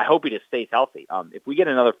health. I hope he just stays healthy. If we get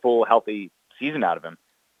another full, healthy season out of him,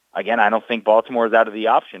 again, I don't think Baltimore is out of the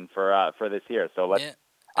option for this year. So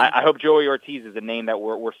I hope Joey Ortiz is a name that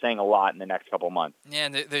we're saying a lot in the next couple of months. Yeah,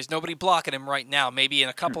 and there's nobody blocking him right now. Maybe in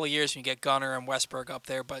a couple of years when you get Gunnar and Westberg up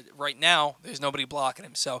there, but right now there's nobody blocking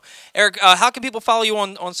him. So, Eric, how can people follow you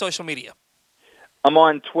on social media? I'm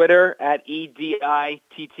on Twitter at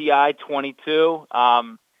EDITTI22.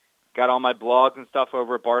 Got all my blogs and stuff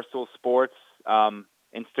over at Barstool Sports.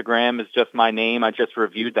 Instagram is just my name. I just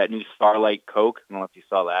reviewed that new Starlight Coke. I don't know if you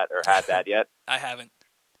saw that or had that yet. I haven't.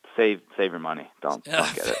 Save your money. Don't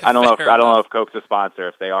get it. I don't know if Coke's a sponsor.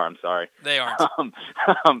 If they are, I'm sorry. They aren't.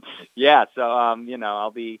 Yeah. So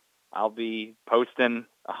I'll be posting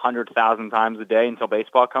 100,000 times a day until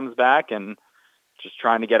baseball comes back, and just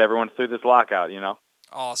trying to get everyone through this lockout.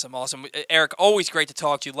 Awesome. Eric, always great to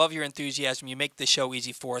talk to you. Love your enthusiasm. You make the show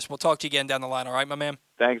easy for us. We'll talk to you again down the line. All right, my man.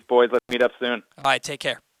 Thanks, boys. Let's meet up soon. All right. Take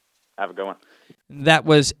care. Have a good one. That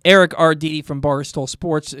was Eric Arditti from Barstool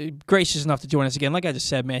Sports. Gracious enough to join us again. Like I just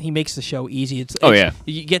said, man, he makes the show easy.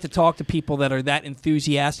 You get to talk to people that are that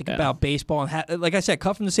enthusiastic about baseball. And like I said,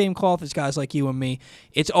 cut from the same cloth as guys like you and me.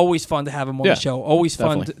 It's always fun to have him on the show. Always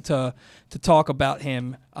fun to talk about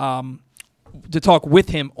him. To talk with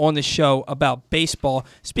him on the show about baseball.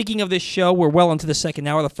 Speaking of this show, we're well into the second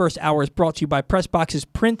hour. The first hour is brought to you by PressBox's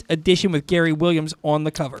print edition with Gary Williams on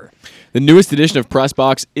the cover. The newest edition of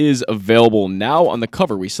PressBox is available now. On the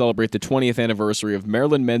cover, we celebrate the 20th anniversary of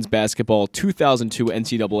Maryland men's basketball 2002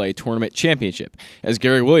 NCAA Tournament Championship, as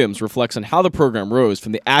Gary Williams reflects on how the program rose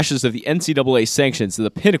from the ashes of the NCAA sanctions to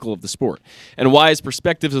the pinnacle of the sport, and why his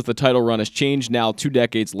perspectives of the title run has changed now 2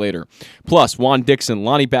 decades later. Plus, Juan Dixon,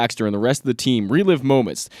 Lonnie Baxter, and the rest of the team relive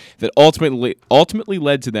moments that ultimately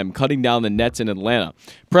led to them cutting down the nets in Atlanta.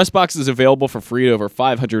 PressBox is available for free at over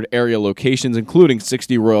 500 area locations, including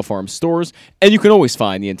 60 Royal Farm stores, and you can always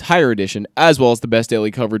find the entire edition, as well as the best daily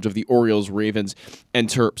coverage of the Orioles, Ravens, and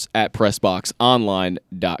Terps at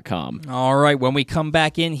PressBoxOnline.com. All right, when we come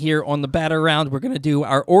back in here on the Batter Round, we're going to do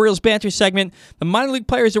our Orioles banter segment, the minor league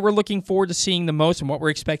players that we're looking forward to seeing the most and what we're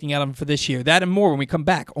expecting out of them for this year. That and more when we come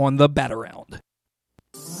back on the Batter Round.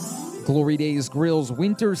 Glory Days Grill's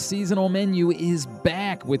winter seasonal menu is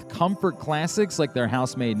back with comfort classics like their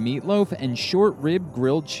house-made meatloaf and short-rib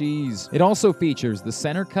grilled cheese. It also features the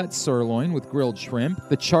center-cut sirloin with grilled shrimp,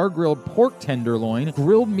 the char-grilled pork tenderloin,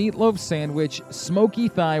 grilled meatloaf sandwich, smoky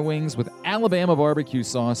thigh wings with Alabama barbecue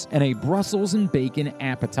sauce, and a Brussels and bacon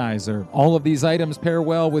appetizer. All of these items pair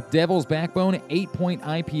well with Devil's Backbone 8-point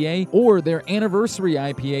IPA or their anniversary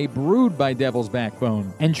IPA brewed by Devil's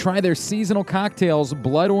Backbone. And try their seasonal cocktails,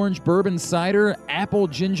 Blood Orange Bourbon Cider, Apple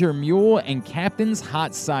Ginger Mule, and Captain's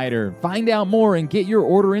Hot Cider. Find out more and get your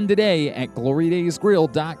order in today at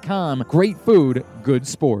glorydaysgrill.com. Great food, good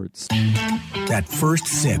sports. That first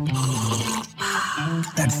sip.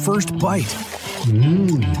 That first bite.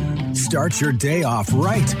 Start your day off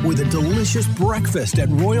right with a delicious breakfast at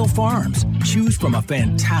Royal Farms. Choose from a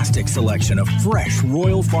fantastic selection of fresh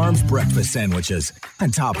Royal Farms breakfast sandwiches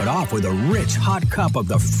and top it off with a rich hot cup of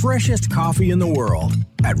the freshest coffee in the world.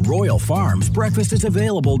 At Royal Farms, breakfast is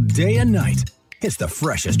available day and night. It's the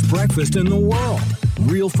freshest breakfast in the world.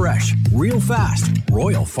 Real fresh, real fast.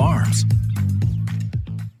 Royal Farms.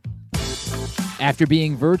 After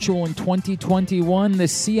being virtual in 2021, the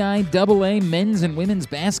CIAA Men's and Women's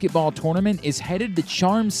Basketball Tournament is headed to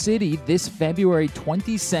Charm City this February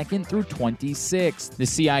 22nd through 26th. The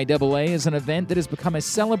CIAA is an event that has become a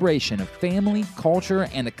celebration of family, culture,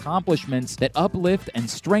 and accomplishments that uplift and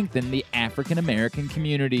strengthen the African American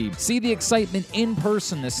community. See the excitement in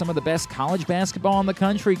person as some of the best college basketball in the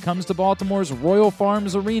country comes to Baltimore's Royal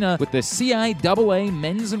Farms Arena with the CIAA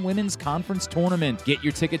Men's and Women's Conference Tournament. Get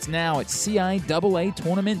your tickets now at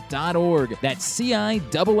CIAAtournament.org. That's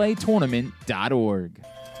CIAAtournament.org.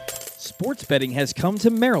 Sports betting has come to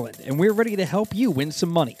Maryland, and we're ready to help you win some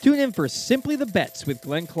money. Tune in for Simply the Bets with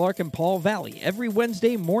Glenn Clark and Paul Valley every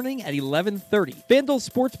Wednesday morning at 11:30. FanDuel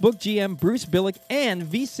Sportsbook GM Bruce Billick and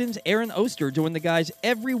VSiN's Aaron Oster join the guys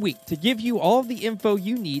every week to give you all of the info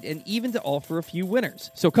you need and even to offer a few winners.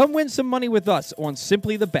 So come win some money with us on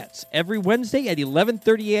Simply the Bets every Wednesday at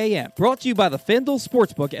 11:30 a.m. Brought to you by the FanDuel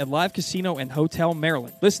Sportsbook at Live Casino and Hotel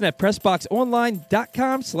Maryland. Listen at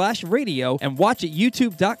PressBoxOnline.com/radio and watch at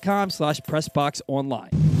YouTube.com/PressBoxOnline.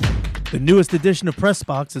 The newest edition of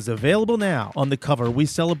PressBox is available now. On the cover, we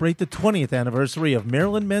celebrate the 20th anniversary of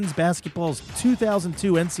Maryland men's basketball's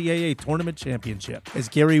 2002 NCAA Tournament Championship, as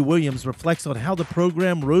Gary Williams reflects on how the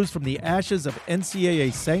program rose from the ashes of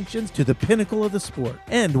NCAA sanctions to the pinnacle of the sport,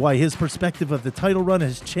 and why his perspective of the title run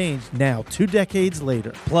has changed now 2 decades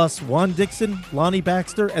later. Plus, Juan Dixon, Lonnie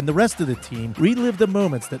Baxter, and the rest of the team relive the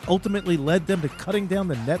moments that ultimately led them to cutting down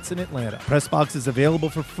the nets in Atlanta. PressBox is available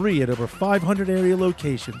for free at over 500 area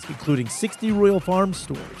locations, including 60 Royal Farms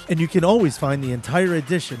stores. And you can always find the entire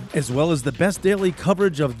edition, as well as the best daily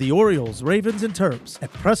coverage of the Orioles, Ravens, and Terps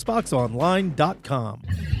at PressBoxOnline.com.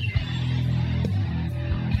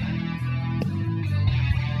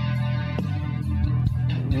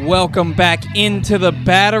 Welcome back into the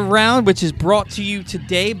Bat Around, which is brought to you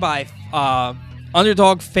today by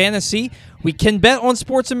Underdog Fantasy. We can bet on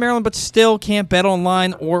sports in Maryland, but still can't bet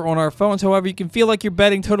online or on our phones. However, you can feel like you're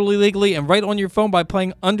betting totally legally and right on your phone by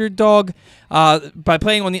playing on the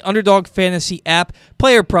Underdog Fantasy app.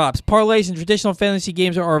 Player props, parlays, and traditional fantasy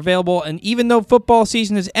games are available. And even though football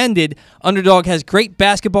season has ended, Underdog has great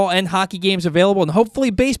basketball and hockey games available. And hopefully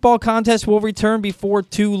baseball contests will return before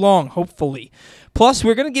too long, hopefully. Plus,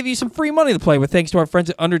 we're going to give you some free money to play with thanks to our friends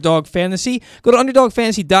at Underdog Fantasy. Go to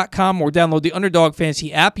UnderdogFantasy.com or download the Underdog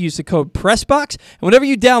Fantasy app. Use the code PRESSBOX. And whenever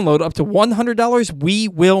you download up to $100, we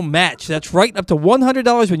will match. That's right, up to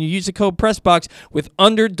 $100 when you use the code PRESSBOX with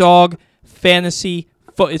Underdog Fantasy.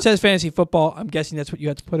 It says Fantasy Football. I'm guessing that's what you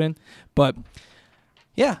have to put in. But,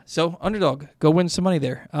 yeah, so Underdog. Go win some money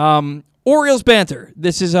there. Orioles Banter.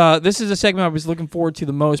 This is a segment I was looking forward to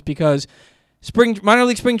the most because minor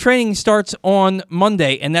league spring training starts on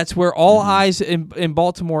Monday, and that's where all eyes in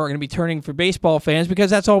Baltimore are going to be turning for baseball fans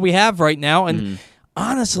because that's all we have right now. And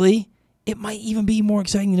honestly, it might even be more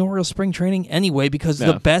exciting than Orioles spring training anyway because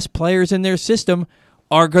the best players in their system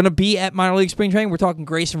are going to be at minor league spring training. We're talking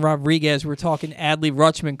Grayson Rodriguez. We're talking Adley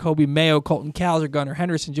Rutschman, Kobe Mayo, Colton Cowser, Gunnar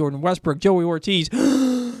Henderson, Jordan Westbrook, Joey Ortiz,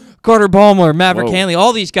 Carter Baumler, Maverick Hanley,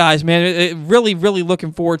 all these guys, man. Really, really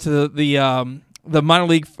looking forward to the minor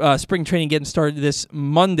league spring training getting started this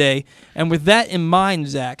Monday. And with that in mind,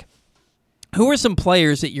 Zach, who are some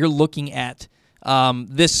players that you're looking at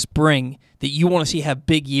this spring that you want to see have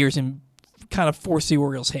big years and kind of force the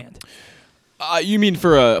Orioles' hand? You mean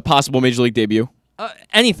for a possible major league debut?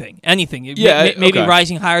 Anything. Yeah, maybe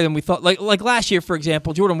rising higher than we thought. Like last year, for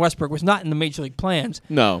example, Jordan Westbrook was not in the major league plans.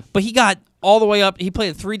 No. But he got all the way up. He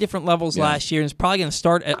played at 3 different levels last year and is probably going to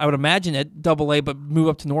start, I would imagine, at AA, but move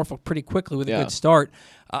up to Norfolk pretty quickly with a good start.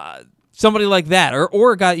 Somebody like that,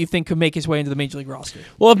 or a guy that you think could make his way into the major league roster.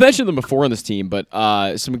 Well, I've mentioned them before on this team, but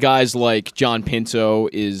some guys like John Pinto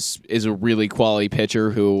is a really quality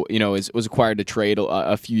pitcher who was acquired to trade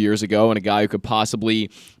a few years ago, and a guy who could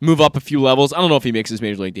possibly move up a few levels. I don't know if he makes his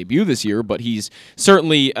major league debut this year, but he's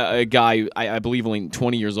certainly a guy I believe only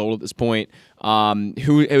 20 years old at this point,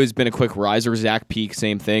 who has been a quick riser. Zach Peak,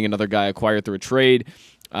 same thing, another guy acquired through a trade.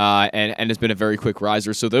 And has been a very quick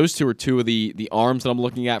riser. So those two are two of the arms that I'm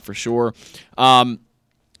looking at for sure.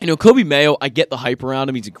 Kobe Mayo, I get the hype around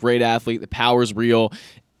him. He's a great athlete. The power's real.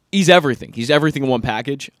 He's everything. He's everything in one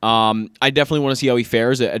package. I definitely want to see how he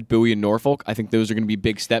fares at Bowie and Norfolk. I think those are going to be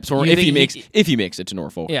big steps for him if he makes it to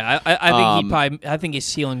Norfolk. Yeah, I think his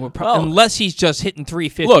ceiling would probably, unless he's just hitting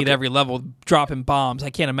 350 at every level, dropping bombs. I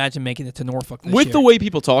can't imagine making it to Norfolk this year. With the way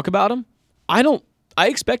people talk about him, I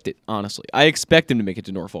expect it, honestly. I expect him to make it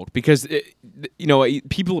to Norfolk because,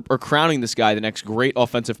 people are crowning this guy the next great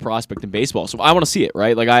offensive prospect in baseball. So I want to see it,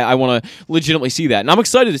 right? Like, I want to legitimately see that. And I'm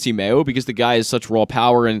excited to see Mayo because the guy has such raw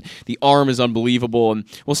power and the arm is unbelievable. And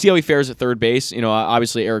we'll see how he fares at third base.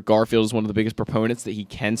 Obviously, Eric Garfield is one of the biggest proponents that he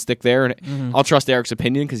can stick there. And I'll trust Eric's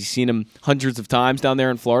opinion because he's seen him hundreds of times down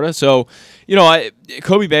there in Florida. So,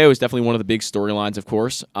 Kobe Mayo is definitely one of the big storylines, of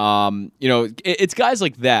course. It's guys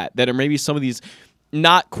like that are maybe some of these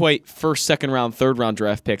not quite first, second round, third round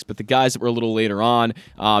draft picks, but the guys that were a little later on.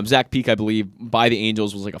 Zach Peak, I believe, by the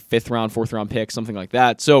Angels was like a 5th round, 4th round pick, something like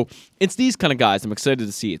that. So it's these kind of guys I'm excited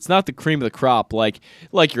to see. It's not the cream of the crop like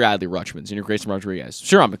your Adley Rutschmans and your Grayson Rodriguez.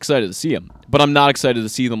 Sure, I'm excited to see them, but I'm not excited to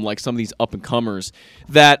see them like some of these up-and-comers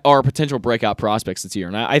that are potential breakout prospects this year.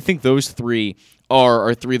 And I think those three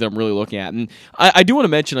are 3 that I'm really looking at. And I do want to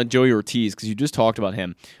mention on Joey Ortiz because you just talked about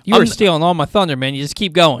him. You were stealing all my thunder, man. You just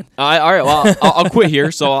keep going. All right, well, I'll quit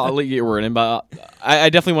here, so I'll let you get your word in. But I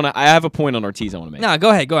definitely want to – I have a point on Ortiz I want to make. No, go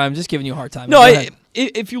ahead. I'm just giving you a hard time. No,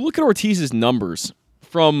 if you look at Ortiz's numbers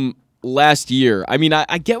from last year, I mean,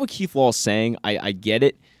 I get what Keith Law is saying. I get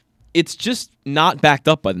it. It's just not backed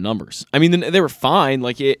up by the numbers. I mean, they were fine.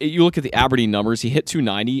 Like, you look at the Aberdeen numbers, he hit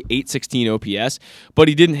 290, 816 OPS, but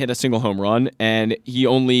he didn't hit a single home run, and he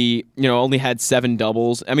only had 7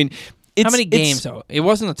 doubles. I mean, How many games though? It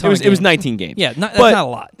wasn't a ton. It was 19 games. Yeah, that's not a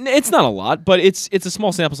lot. It's not a lot, but it's a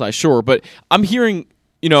small sample size, sure. But I'm hearing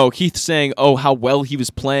Keith saying, "Oh, how well he was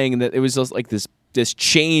playing," and that it was just like this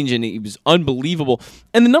change, and he was unbelievable.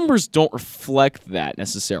 And the numbers don't reflect that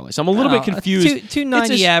necessarily. So I'm a little bit confused.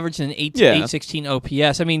 290 average and 816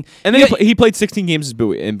 OPS. I mean, and then he played 16 games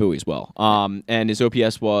in Bowie as well. And his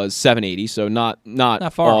OPS was 780, so not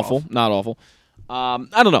far awful, off. not awful.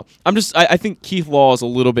 I don't know. I think Keith Law is a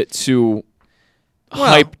little bit too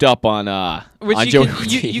hyped up on Joey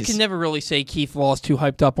Ortiz. You can never really say Keith Law is too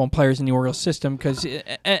hyped up on players in the Orioles system because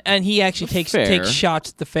and he actually takes shots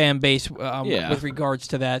at the fan base with regards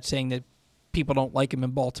to that, saying that people don't like him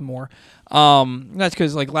in Baltimore. That's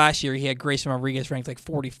because like last year he had Grayson Rodriguez ranked like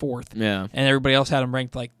 44th, and everybody else had him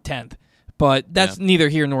ranked like 10th. But that's neither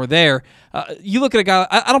here nor there. You look at a guy,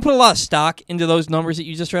 I don't put a lot of stock into those numbers that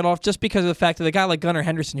you just read off just because of the fact that a guy like Gunnar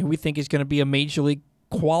Henderson, who we think is going to be a major league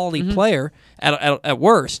quality player at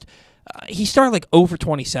worst, he started like over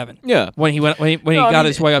 27 when he got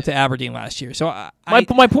his way up to Aberdeen last year. So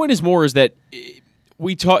my point is that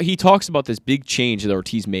he talks about this big change that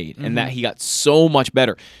Ortiz made and that he got so much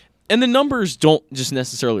better. And the numbers don't just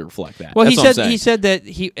necessarily reflect that. Well, he said that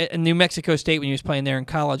in New Mexico State when he was playing there in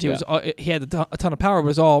college, he had a ton of power, but it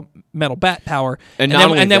was all metal bat power. And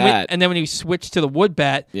then when he switched to the wood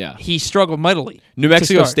bat, he struggled mightily. New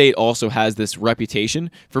Mexico State also has this reputation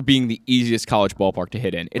for being the easiest college ballpark to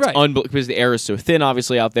hit in. It's because the air is so thin,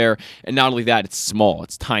 obviously, out there, and not only that, it's small,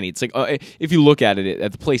 it's tiny. It's like if you look at it,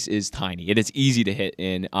 the place is tiny. It is easy to hit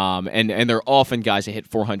in, and there are often guys that hit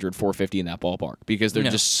 400, 450 in that ballpark because they're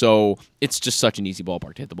just so. It's just such an easy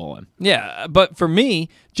ballpark to hit the ball in. Yeah, but for me,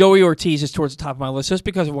 Joey Ortiz is towards the top of my list just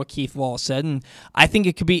because of what Keith Law said, and I think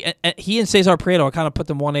it could be he and Cesar Prieto. I kind of put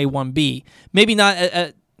them 1A, 1B. Maybe not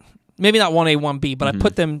 1A, 1B, but I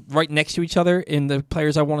put them right next to each other in the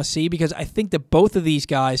players I want to see because I think that both of these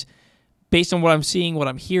guys, based on what I'm seeing, what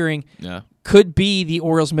I'm hearing, could be the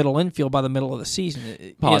Orioles' middle infield by the middle of the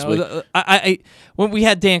season. Possibly. When we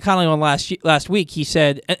had Dan Connolly on last week, he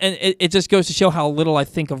said, and it just goes to show how little I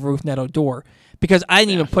think of Rougned Odor because I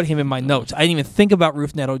didn't even put him in my notes. I didn't even think about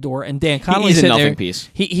Rougned Odor, and Dan Connolly's he's a sitting nothing there. Piece.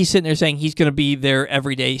 He's sitting there saying he's going to be their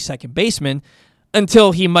everyday second baseman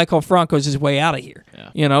until Michael Franco's his way out of here.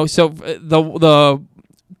 Yeah. So the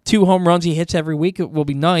 2 home runs he hits every week will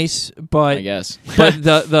be nice, but I guess. but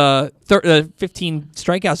the 15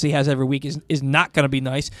 strikeouts he has every week is not going to be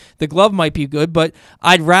nice. The glove might be good, but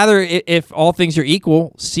I'd rather, if all things are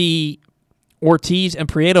equal, see Ortiz and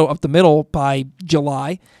Prieto up the middle by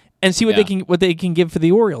July and see what they can give for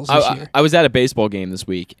the Orioles this year. I was at a baseball game this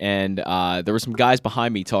week, and there were some guys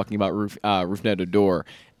behind me talking about Rougned Odor,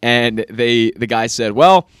 and the guy said,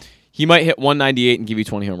 "Well, he might hit 198 and give you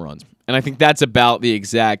 20 home runs." And I think that's about the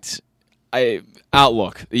exact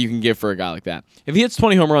outlook that you can give for a guy like that. If he hits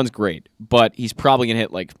 20 home runs, great, but he's probably going to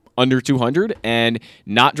hit like under 200 and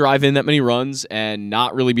not drive in that many runs and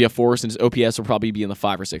not really be a force, and his OPS will probably be in the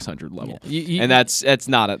 500 or 600 level. And that's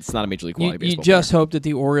not a major league quality baseball. You just hope that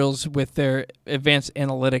the Orioles, with their advanced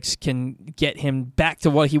analytics, can get him back to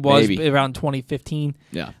what he was around 2015.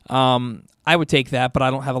 Yeah. I would take that, but I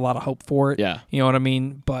don't have a lot of hope for it. Yeah. You know what I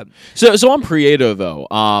mean? But So on Prieto, though,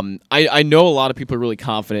 I know a lot of people are really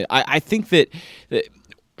confident. I think that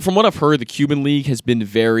from what I've heard, the Cuban League has been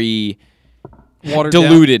very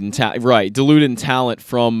diluted in talent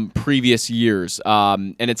from previous years,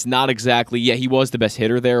 and it's not exactly. Yeah, he was the best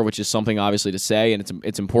hitter there, which is something obviously to say, and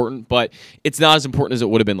it's important, but it's not as important as it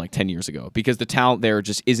would have been like 10 years ago because the talent there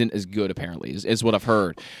just isn't as good apparently, is what I've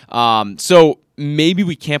heard. So maybe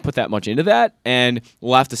we can't put that much into that, and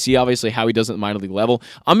we'll have to see obviously how he does at the minor league level.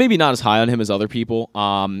 I'm maybe not as high on him as other people.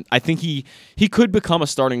 I think he could become a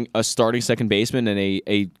starting second baseman and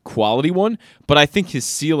a quality one, but I think his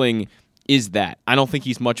ceiling is that. I don't think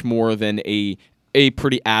he's much more than a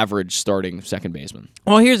pretty average starting second baseman.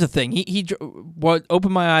 Well, here's the thing. What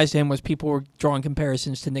opened my eyes to him was people were drawing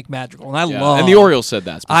comparisons to Nick Madrigal, and and the Orioles said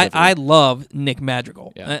that specifically. I love Nick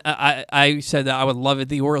Madrigal. Yeah. I said that I would love it.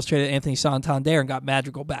 The Orioles traded Anthony Santander and got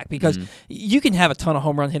Madrigal back because you can have a ton of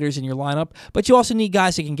home run hitters in your lineup, but you also need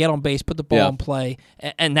guys that can get on base, put the ball in play,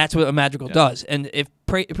 and that's what a Madrigal does. And if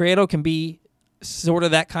Prieto can be sort of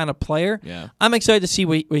that kind of player, I'm excited to see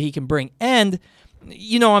what he can bring. And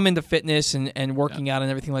I'm into fitness and working out and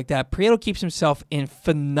everything like that. Prieto keeps himself in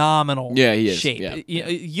phenomenal shape. Yeah.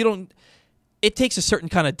 You don't. It takes a certain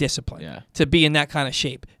kind of discipline to be in that kind of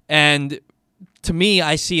shape. And to me,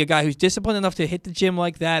 I see a guy who's disciplined enough to hit the gym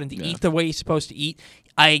like that and to eat the way he's supposed to eat.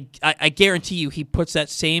 I guarantee you, he puts that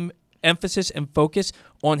same emphasis and focus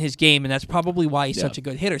on his game, and that's probably why he's such a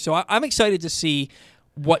good hitter. So I'm excited to see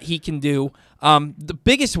what he can do. The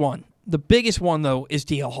biggest one The biggest one, though, is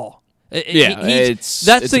DL Hall. It's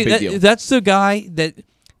a big deal. That's the guy that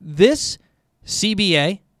this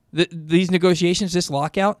CBA, these negotiations, this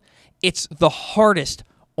lockout, it's the hardest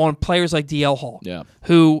on players like DL Hall,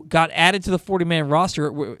 who got added to the 40-man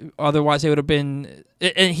roster. Otherwise, they would have been,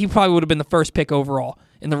 and he probably would have been the first pick overall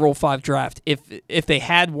in the Rule 5 draft if they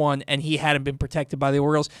had one and he hadn't been protected by the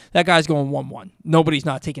Orioles. That guy's going 1-1. Nobody's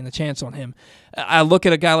not taking the chance on him. I look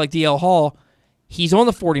at a guy like DL Hall. He's on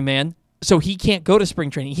the 40-man, so he can't go to spring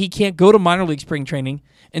training. He can't go to minor league spring training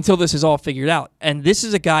until this is all figured out. And this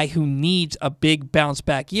is a guy who needs a big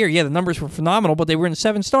bounce-back year. Yeah, the numbers were phenomenal, but they were in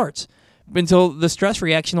 7 starts until the stress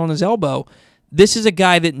reaction on his elbow. This is a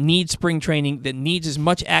guy that needs spring training, that needs as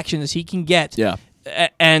much action as he can get. Yeah.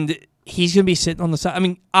 And he's going to be sitting on the side. I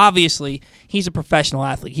mean, obviously, he's a professional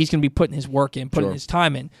athlete. He's going to be putting his work in, putting his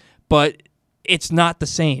time in. But it's not the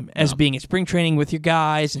same as being at spring training with your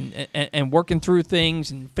guys and working through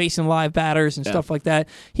things and facing live batters and stuff like that.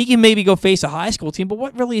 He can maybe go face a high school team, but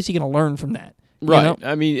what really is he going to learn from that? Right. You know?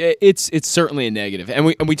 I mean, it's certainly a negative. And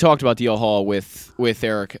we talked about DL Hall with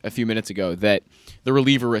Eric a few minutes ago, that the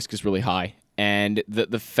reliever risk is really high. And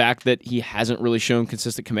the fact that he hasn't really shown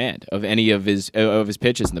consistent command of any of his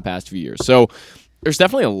pitches in the past few years. So there's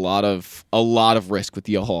definitely a lot of risk with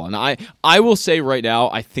DL Hall. And I will say right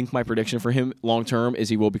now, I think my prediction for him long term is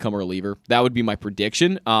he will become a reliever. That would be my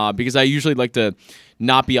prediction, because I usually like to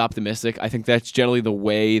not be optimistic. I think that's generally the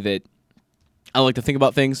way that I like to think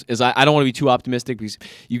about things. Is I don't want to be too optimistic, because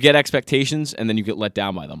you get expectations and then you get let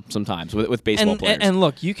down by them sometimes with baseball players. And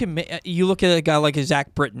look, you look at a guy like a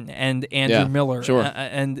Zach Britton and Andrew Miller,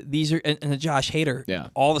 and these are and Josh Hader,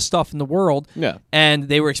 all the stuff in the world, and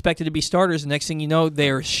they were expected to be starters. The next thing you know,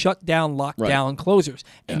 they're shut down, locked down closers,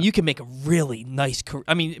 and you can make a really nice career.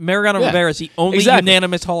 I mean, Mariano Rivera is the only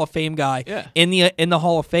unanimous Hall of Fame guy in the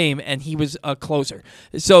Hall of Fame, and he was a closer.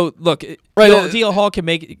 So look, DL Hall can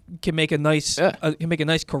make a nice. Can make a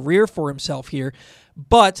nice career for himself here,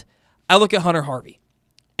 but I look at Hunter Harvey,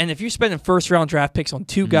 and if you're spending first-round draft picks on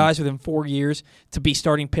 2 guys within 4 years to be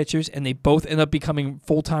starting pitchers, and they both end up becoming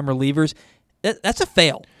full-time relievers, that's a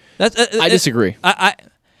fail. I disagree.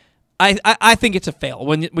 I think it's a fail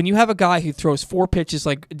when you have a guy who throws 4 pitches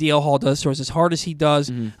like DL Hall does, throws as hard as he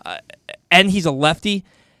does, and he's a lefty.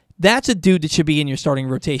 That's a dude that should be in your starting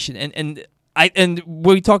rotation, and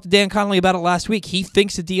we talked to Dan Connolly about it last week. He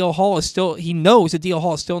thinks that DL Hall is still. He knows that DL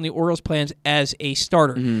Hall is still in the Orioles' plans as a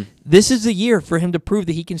starter. This is the year for him to prove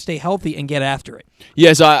that he can stay healthy and get after it.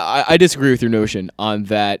 Yes, I disagree with your notion on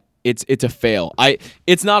that. It's a fail.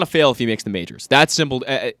 It's not a fail if he makes the majors. That's simple.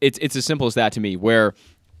 It's as simple as that to me. Where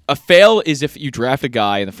a fail is if you draft a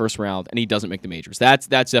guy in the first round and he doesn't make the majors. That's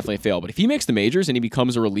definitely a fail. But if he makes the majors and he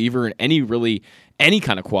becomes a reliever and any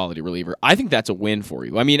kind of quality reliever, I think that's a win for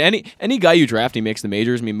you. I mean, any guy you draft, he makes the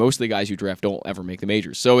majors. I mean, most of the guys you draft don't ever make the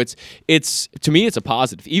majors. So it's to me, it's a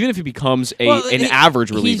positive. Even if he becomes an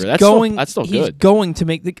average reliever, that's still good. He's going to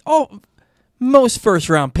make most first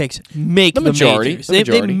round picks make the majors. They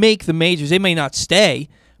make the majors. They may not stay,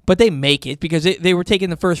 but they make it because they were taking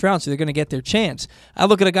the first round, so they're going to get their chance. I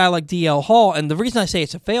look at a guy like DL Hall, and the reason I say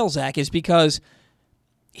it's a fail, Zach, is because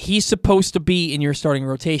he's supposed to be in your starting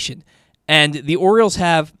rotation. And the Orioles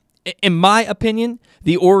have, in my opinion,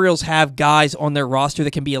 the Orioles have guys on their roster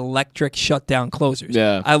that can be electric shutdown closers.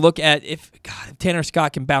 Yeah. I look at, if Tanner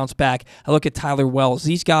Scott can bounce back, I look at Tyler Wells.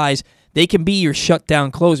 These guys, they can be your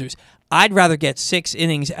shutdown closers. I'd rather get 6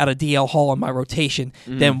 innings out of DL Hall in my rotation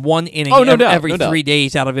than 1 inning every 3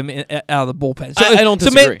 days out of him out of the bullpen. So I don't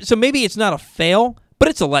disagree. So maybe it's not a fail, but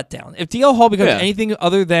it's a letdown. If DL Hall becomes anything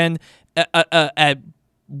other than at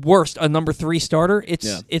worst a number 3 starter,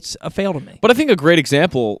 it's a fail to me. But I think a great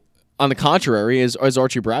example, on the contrary, is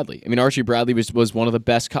Archie Bradley. I mean, Archie Bradley was one of the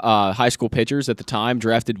best high school pitchers at the time,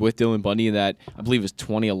 drafted with Dylan Bundy in that, I believe it was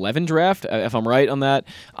 2011 draft, if I'm right on that.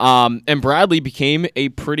 And Bradley became a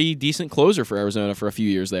pretty decent closer for Arizona for a few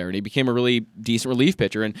years there, and he became a really decent relief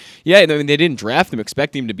pitcher. And I mean, they didn't draft him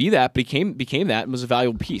expecting him to be that, but he became that and was a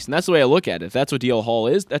valuable piece. And that's the way I look at it. If that's what DL Hall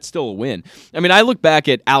is, that's still a win. I mean, I look back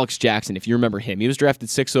at Alex Jackson, if you remember him. He was drafted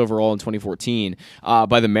 6th overall in 2014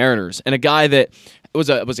 by the Mariners, and a guy that was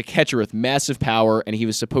a catcher with massive power, and he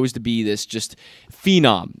was supposed to be this just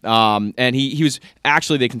phenom. And he was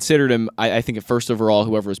actually, they considered him, I think at 1st overall,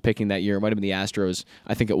 whoever was picking that year. It might have been the Astros.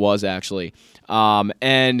 I think it was actually.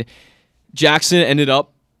 And Jackson ended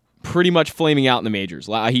up pretty much flaming out in the majors.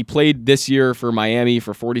 He played this year for Miami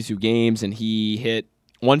for 42 games, and he hit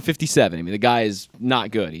 157. I mean, the guy is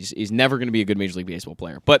not good. He's never going to be a good Major League Baseball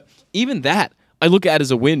player. But even that, I look at it as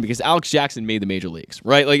a win because Alex Jackson made the major leagues,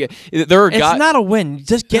 right? Like there are guys. It's not a win.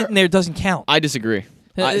 Just getting there doesn't count. I disagree.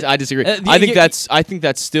 I disagree. I think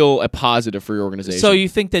that's still a positive for your organization. So you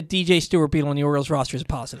think that DJ Stewart being on the Orioles roster is a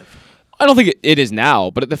positive? I don't think it is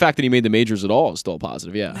now, but the fact that he made the majors at all is still a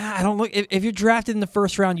positive. Yeah. I don't look. If you're drafted in the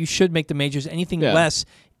first round, you should make the majors. Anything less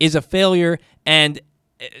is a failure. And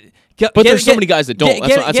there's so many guys that don't.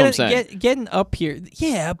 That's what I'm saying. Getting up here,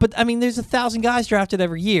 yeah. But I mean, there's 1,000 guys drafted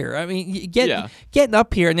every year. I mean, getting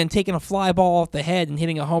up here and then taking a fly ball off the head and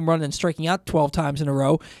hitting a home run and striking out 12 times in a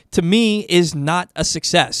row, to me, is not a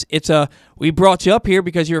success. It's we brought you up here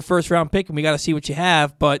because you're a first round pick and we got to see what you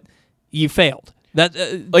have, but you failed. That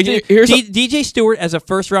DJ Stewart as a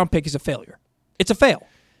first round pick is a failure. It's a fail.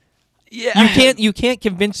 Yeah, you can't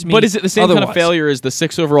convince me. But is it the same otherwise. kind of failure as the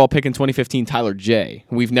 6th overall pick in 2015, Tyler J,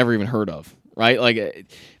 who we've never even heard of, right? Like,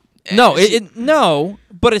 no,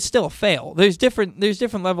 but it's still a fail. There's different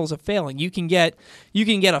levels of failing. You can get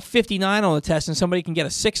a 59 on the test, and somebody can get a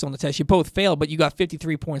 6 on the test. You both fail, but you got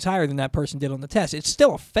 53 points higher than that person did on the test. It's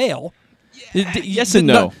still a fail. Yes and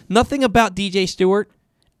no. Nothing about DJ Stewart,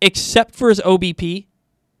 except for his OBP,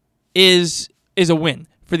 is a win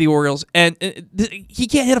for the Orioles, and he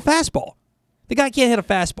can't hit a fastball. The guy can't hit a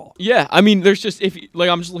fastball. Yeah, I mean, there's just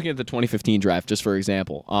I'm just looking at the 2015 draft, just for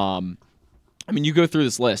example. I mean, you go through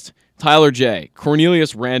this list: Tyler J,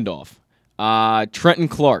 Cornelius Randolph, Trenton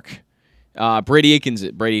Clark, Brady Aikens.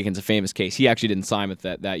 Brady Aikens, a famous case. He actually didn't sign with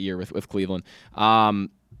that year with Cleveland. I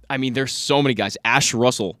mean, there's so many guys: Ash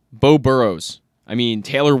Russell, Bo Burrows. I mean,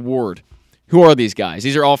 Taylor Ward. Who are these guys?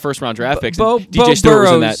 These are all first-round draft picks. DJ Stewart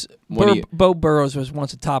was in that. Bo Burrows was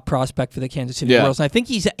once a top prospect for the Kansas City Royals, and I think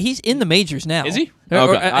he's in the majors now. Is he?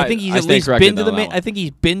 Okay. I think he's at least been to the. I think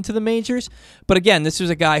he's been to the majors. But again, this was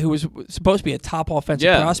a guy who was supposed to be a top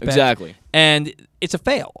offensive prospect. Exactly. And it's a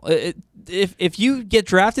fail. If you get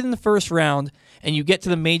drafted in the first round and you get to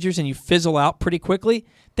the majors and you fizzle out pretty quickly,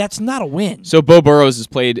 that's not a win. So Bo Burrows has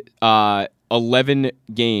played 11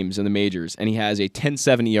 games in the majors, and he has a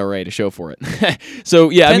 10.7 ERA to show for it. So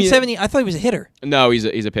yeah, 10.70. I thought he was a hitter. No, he's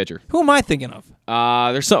a pitcher. Who am I thinking of?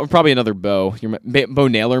 There's probably another Bo. Bo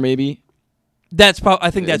Naylor, maybe.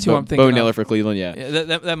 I think that's who I'm thinking. Bo Naylor for Cleveland. Yeah,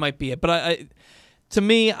 that might be it. But to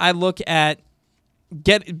me, I look at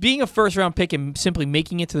being a first round pick and simply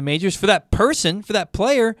making it to the majors for that person, for that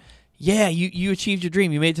player. Yeah, you achieved your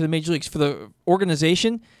dream. You made it to the major leagues. For the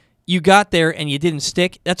organization, you got there and you didn't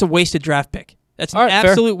stick. That's a wasted draft pick. That's an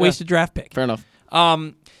absolute wasted draft pick. Fair enough.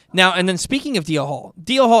 Now, and then speaking of DL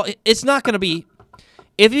Hall, it's not going to be,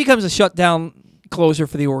 if he becomes a shutdown closer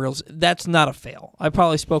for the Orioles, that's not a fail. I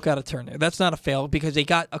probably spoke out of turn there. That's not a fail because they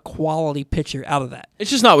got a quality pitcher out of that.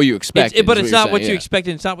 It's just not what you expected. But it's not what you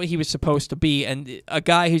expected. It's not what he was supposed to be. And a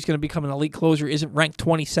guy who's going to become an elite closer isn't ranked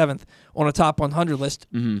 27th on a top 100 list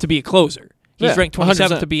to be a closer. He's ranked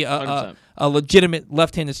 27th to be a legitimate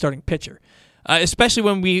left-handed starting pitcher. Especially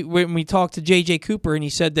when we talked to J.J. Cooper and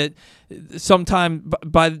he said that sometime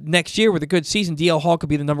by next year with a good season, DL Hall could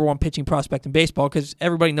be the number one pitching prospect in baseball because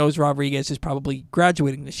everybody knows Rodriguez is probably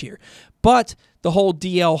graduating this year. But the whole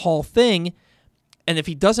DL Hall thing, and if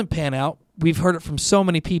he doesn't pan out, we've heard it from so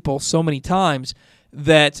many people so many times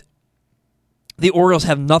that the Orioles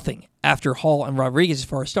have nothing after Hall and Rodriguez as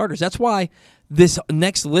far as starters. That's why this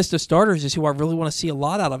next list of starters is who I really want to see a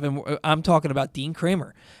lot out of. And I'm talking about Dean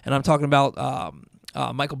Kramer, and I'm talking about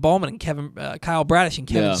Michael Ballman and Kyle Bradish and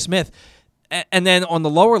Kevin Smith. And then on the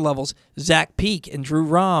lower levels, Zach Peak and Drew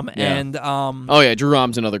Rahm and Drew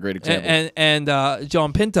Rahm's another great example. And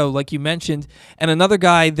John Pinto, like you mentioned, and another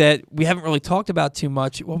guy that we haven't really talked about too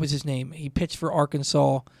much. What was his name? He pitched for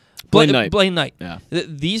Arkansas. Blaine Knight. Yeah.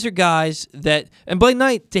 These are guys that, and Blaine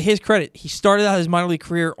Knight, to his credit, he started out his minor league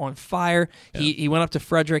career on fire. Yeah. He went up to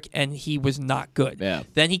Frederick, and he was not good. Yeah.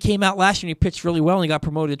 Then he came out last year, and he pitched really well, and he got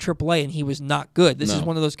promoted to AAA, and he was not good. This is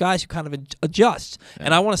one of those guys who kind of adjusts,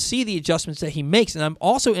 and I want to see the adjustments that he makes. And I'm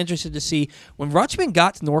also interested to see, when Rutschman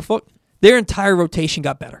got to Norfolk, their entire rotation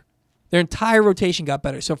got better.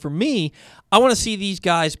 So for me, I want to see these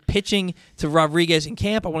guys pitching to Rodriguez in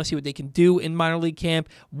camp. I want to see what they can do in minor league camp.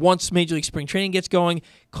 Once Major League Spring Training gets going,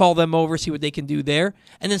 call them over, see what they can do there,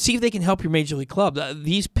 and then see if they can help your Major League club.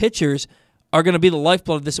 These pitchers are going to be the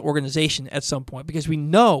lifeblood of this organization at some point because we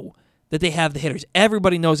know that they have the hitters.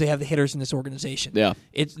 Everybody knows they have the hitters in this organization. Yeah.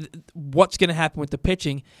 It's what's going to happen with the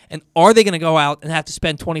pitching, and are they going to go out and have to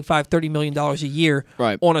spend $25, $30 million a year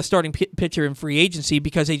on a starting pitcher in free agency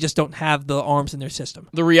because they just don't have the arms in their system?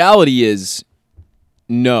 The reality is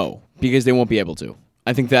no, because they won't be able to.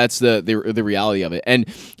 I think that's the reality of it. And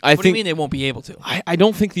I What do you mean they won't be able to? I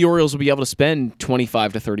don't think the Orioles will be able to spend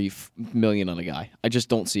 25 to 30 million on a guy. I just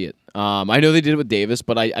don't see it. I know they did it with Davis,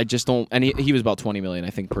 but I just don't. And he was about 20 million, I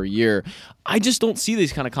think, per year. I just don't see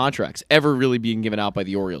these kind of contracts ever really being given out by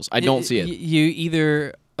the Orioles. I don't see it. You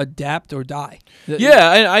either adapt or die.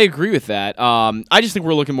 Yeah, I agree with that. I just think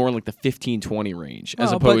we're looking more in like the 15-20 range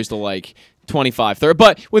as opposed to like 25, 30.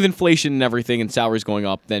 But with inflation and everything and salaries going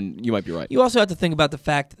up, then you might be right. You also have to think about the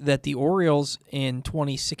fact that the Orioles in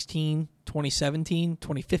 2016, 2017,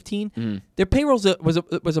 2015, their payroll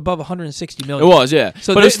was above 160 million. It was, yeah.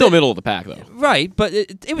 So but it's still middle of the pack, though. Right, but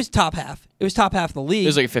it was top half. It was top half of the league. It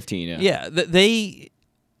was like a 15, yeah. Yeah,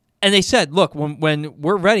 they said, look, when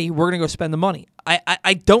we're ready, we're going to go spend the money.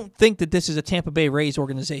 I don't think that this is a Tampa Bay Rays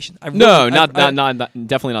organization. Not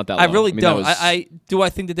definitely not that low. I really don't. Do I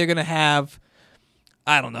think that they're going to have,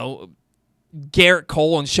 I don't know, Garrett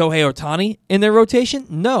Cole and Shohei Ohtani in their rotation?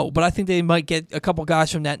 No, but I think they might get a couple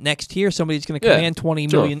guys from that next tier. Somebody's going to command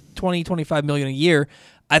 25 million a year.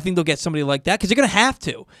 I think they'll get somebody like that because they're going to have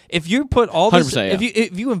to. If you put all this,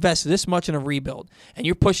 if you invest this much in a rebuild and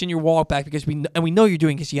you're pushing your wall back because we know you're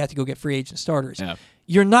doing because you have to go get free agent starters. Yeah.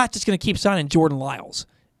 You're not just going to keep signing Jordan Lyles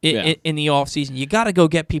in the offseason. You got to go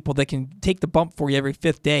get people that can take the bump for you every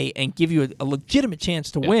fifth day and give you a legitimate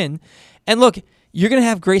chance to win. And look, you're going to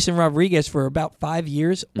have Grayson Rodriguez for about 5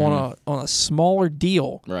 years on a smaller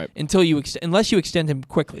deal, until unless you extend him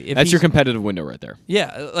quickly. That's your competitive window right there.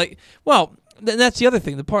 Yeah, that's the other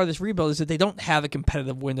thing. The part of this rebuild is that they don't have a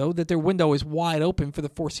competitive window, that their window is wide open for the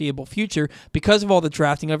foreseeable future because of all the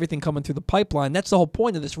drafting, everything coming through the pipeline. That's the whole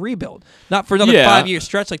point of this rebuild. Not for another 5-year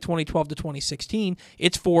stretch like 2012 to 2016.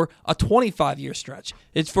 It's for a 25-year stretch.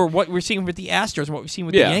 It's for what we're seeing with the Astros and what we've seen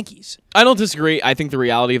with the Yankees. I don't disagree. I think the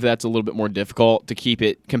reality of that's a little bit more difficult to keep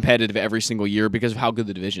it competitive every single year because of how good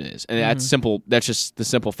the division is. And that's simple. That's just the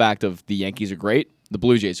simple fact of the Yankees are great. The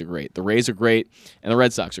Blue Jays are great, the Rays are great, and the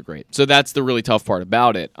Red Sox are great. So that's the really tough part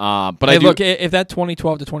about it. But look, if that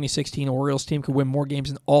 2012 to 2016 Orioles team could win more games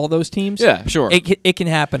than all those teams, yeah, sure, it can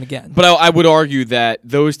happen again. But I would argue that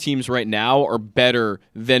those teams right now are better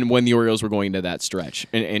than when the Orioles were going into that stretch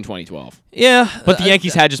in 2012. Yeah, but the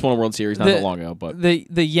Yankees had just won a World Series not that long ago. But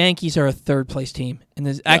the Yankees are a third-place team.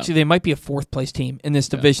 And actually, they might be a fourth-place team in this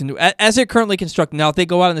division. As they're currently constructed. Now, if they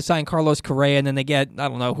go out and they sign Carlos Correa and then they get, I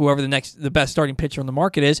don't know, whoever the best starting pitcher on the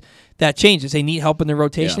market is, that changes. They need help in their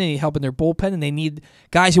rotation, they need help in their bullpen, and they need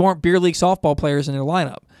guys who aren't beer league softball players in their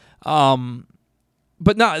lineup.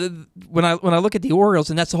 But no, when I look at the Orioles,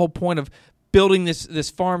 and that's the whole point of building this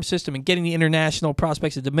farm system and getting the international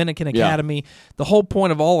prospects, the Dominican Academy, the whole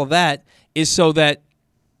point of all of that is so that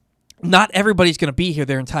not everybody's going to be here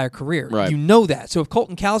their entire career. Right. You know that. So if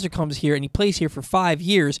Colton Cowser comes here and he plays here for 5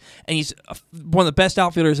 years and he's one of the best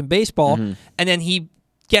outfielders in baseball, and then he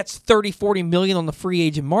gets 30, 40 million on the free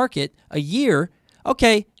agent market a year,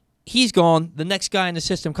 okay, he's gone. The next guy in the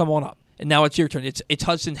system, come on up. And now it's your turn. It's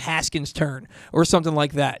Hudson Haskins' turn or something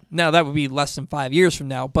like that. Now, that would be less than 5 years from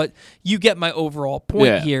now, but you get my overall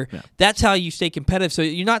point here. Yeah. That's how you stay competitive. So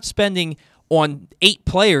you're not spending on 8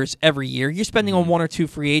 players every year. You're spending on 1 or 2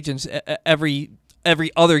 free agents every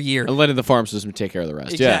other year. And letting the farm system take care of the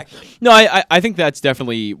rest. Exactly. Yeah. No, I think that's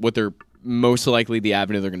definitely what they're most likely the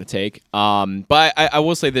avenue they're going to take. But I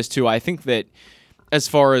will say this, too. I think that as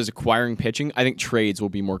far as acquiring pitching, I think trades will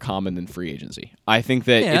be more common than free agency. I think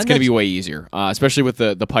that it's going to be way easier, especially with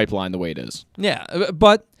the pipeline the way it is. Yeah,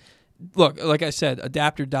 but look, like I said,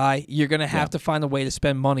 adapt or die. You're going to have to find a way to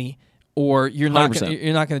spend money, or you're not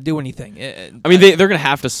going to do anything. I mean, they're going to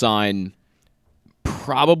have to sign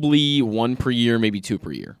probably 1 per year, maybe 2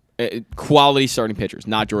 per year. Quality starting pitchers,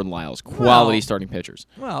 not Jordan Lyles. Quality starting pitchers.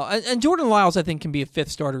 Well, and Jordan Lyles, I think, can be a 5th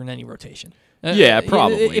starter in any rotation. Yeah,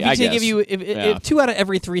 probably. If he's gonna give you if 2 out of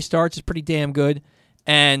every 3 starts is pretty damn good,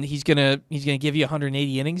 and he's gonna give you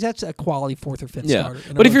 180 innings, that's a quality 4th or 5th starter.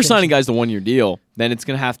 But if you're signing guys to 1-year deal, then it's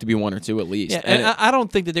gonna have to be 1 or 2 at least. Yeah, and I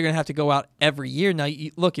don't think that they're gonna have to go out every year. Now,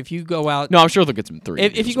 look, if you go out, no, I'm sure they'll get some 3.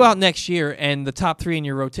 If you go out next year and the top 3 in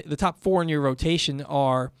your the top 4 in your rotation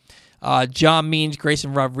are John Means,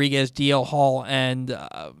 Grayson Rodriguez, D.L. Hall, and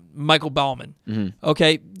Michael Baumann.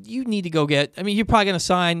 Okay, you need to go get. I mean, you're probably going to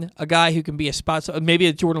sign a guy who can be a spot, maybe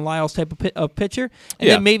a Jordan Lyles type of pitcher, and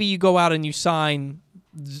then maybe you go out and you sign,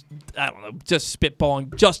 I don't know, just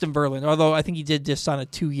spitballing, Justin Verlander. Although I think he did just sign a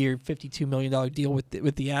 2-year, $52 million deal with the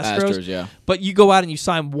Astros. But you go out and you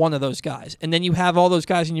sign one of those guys, and then you have all those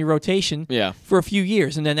guys in your rotation for a few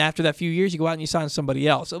years, and then after that few years, you go out and you sign somebody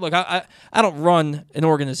else. So look, I don't run an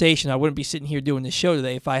organization. I wouldn't be sitting here doing this show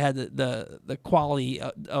today if I had the quality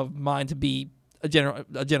of mind to be a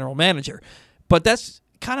general manager. But that's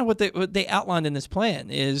kind of what they outlined in this plan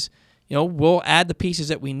is, we'll add the pieces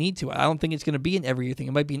that we need to. I don't think it's going to be an every year thing.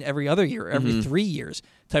 It might be an every other year, every 3 years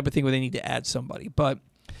type of thing where they need to add somebody. But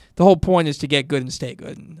the whole point is to get good and stay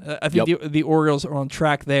good. And I think the Orioles are on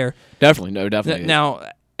track there. Definitely. Now,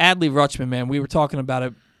 Adley Rutschman, man, we were talking about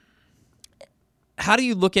it. How do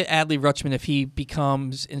you look at Adley Rutschman if he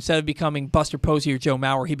becomes, instead of becoming Buster Posey or Joe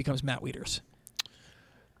Mauer, he becomes Matt Wieters?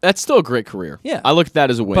 That's still a great career. Yeah, I look at that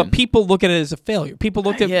as a win. But people look at it as a failure. People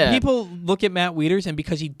look at Matt Wieters, and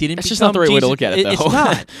because he didn't, that's just not the right way to look at it. Though it's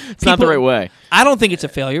not. It's not the right way. I don't think it's a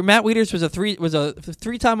failure. Matt Wieters was a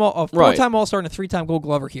four-time All-Star and a 3-time Gold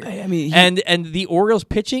Glover here. I mean, and the Orioles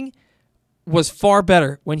pitching was far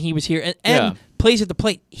better when he was here, and plays at the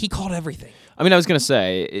plate. He called everything. I mean, I was gonna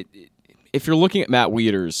say, if you're looking at Matt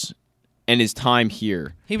Wieters and his time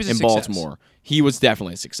here in Baltimore. He was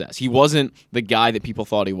definitely a success. He wasn't the guy that people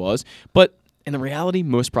thought he was, but in the reality,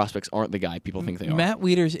 most prospects aren't the guy people think they are. Matt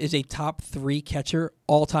Wieters is a top 3 catcher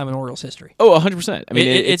all time in Orioles history. Oh, 100%. I mean,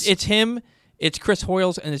 it's him, it's Chris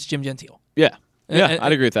Hoyles, and it's Jim Gentile. Yeah,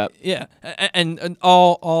 I'd agree with that. Yeah, and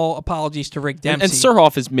all apologies to Rick Dempsey. And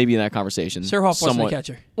Surhoff is maybe in that conversation. Surhoff wasn't a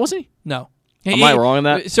catcher. Was he? No. Am I wrong on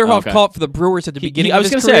that? Surhoff caught for the Brewers at the beginning of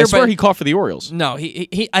his career. I was going to say, I swear he caught for the Orioles. No,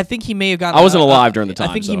 I think he may have gotten... I wasn't alive during the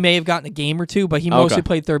time. I think he may have gotten a game or two, but he mostly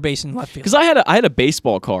played third base and left field. Because I had a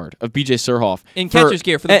baseball card of B.J. Surhoff. In catcher's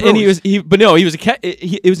gear for the Brewers. And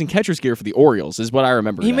he was in catcher's gear for the Orioles, is what I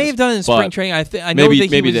remember. He may have done it in spring training. I know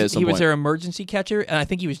that he was their emergency catcher, and I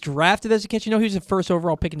think he was drafted as a catcher. He was the first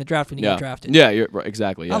overall pick in the draft when he got drafted. Yeah,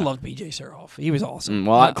 exactly. Yeah. I loved B.J. Surhoff. He was awesome.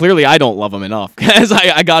 Well, clearly I don't love him enough, because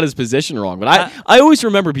I got his position wrong. But I always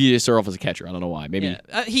remember B.J. Surhoff as a catcher. I don't know why. Maybe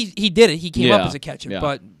he did it. He came up as a catcher,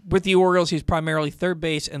 but with the Orioles, he's primarily third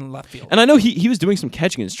base and left field. And I know he was doing some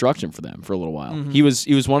catching instruction for them for a little while. Mm-hmm. He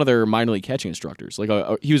was one of their minor league catching instructors. Like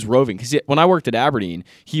he was roving, because when I worked at Aberdeen,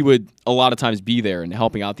 he would a lot of times be there and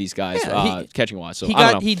helping out these guys catching wise. So he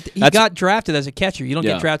got drafted as a catcher. You don't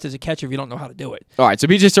get drafted as a catcher if you don't know how to do it. All right, so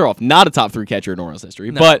B.J. Surhoff, not a top 3 catcher in Orioles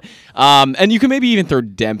history, but and you can maybe even throw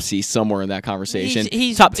Dempsey somewhere in that conversation.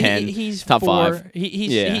 He's top 10, he's top 5.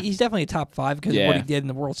 He's definitely a top 5 because of what he did in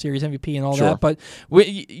the World Series MVP and all that. But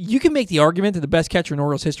you can make the argument that the best catcher in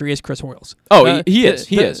Orioles history is Chris Hoyles. Oh, he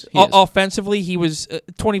is. Offensively, he was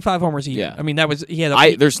 25 homers a year. Yeah. I mean, he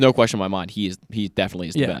had. There's no question in my mind. He definitely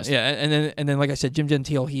is the best. Yeah, and then like I said, Jim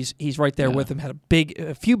Gentile, he's right there with him. Had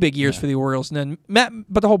a few big years for the Orioles, and then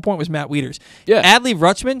but the whole point was Matt Wieters. Yeah, Adley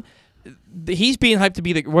Rutschman, he's being hyped to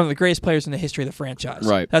be one of the greatest players in the history of the franchise.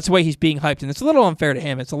 Right. That's the way he's being hyped, and it's a little unfair to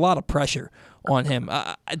him. It's a lot of pressure on him.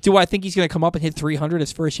 Do I think he's going to come up and hit 300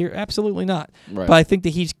 his first year? Absolutely not. Right. But I think that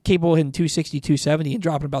he's capable of hitting 260, 270 and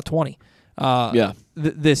dropping about 20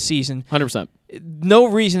 this season. 100%. No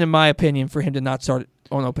reason, in my opinion, for him to not start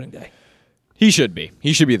on opening day. He should be.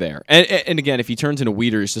 He should be there. And again, if he turns into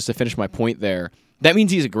Wieters, just to finish my point there, that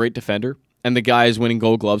means he's a great defender, and the guy is winning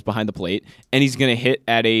Gold Gloves behind the plate, and he's going to hit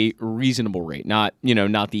at a reasonable rate. Not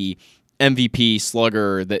the MVP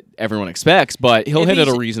slugger that everyone expects, but he'll hit at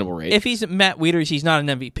a reasonable rate. If he's Matt Wieters, he's not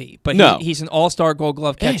an MVP, but he's an all-star Gold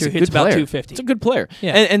Glove catcher who hits about 250. It's a good player.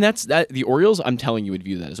 Yeah. And that's that. The Orioles, I'm telling you, would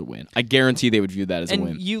view that as a win. I guarantee they would view that as a win.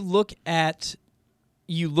 And you look at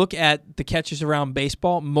the catchers around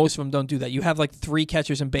baseball, most of them don't do that. You have like 3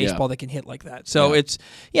 catchers in baseball that can hit like that. So it's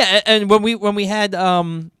and when we had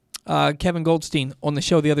Kevin Goldstein on the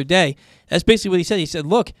show the other day, that's basically what he said. He said,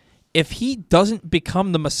 look, if he doesn't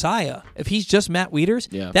become the Messiah, if he's just Matt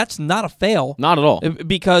Wieters, that's not a fail. Not at all.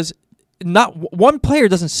 Because not one player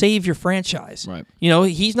doesn't save your franchise. Right.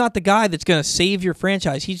 He's not the guy that's going to save your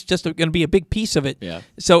franchise. He's just going to be a big piece of it. Yeah.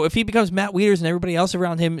 So if he becomes Matt Wieters and everybody else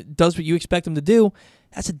around him does what you expect him to do,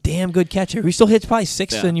 that's a damn good catcher. He still hits probably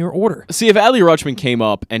 6th in your order. See, if Adley Rutschman came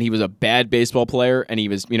up and he was a bad baseball player and he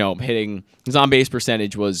was, hitting, his on-base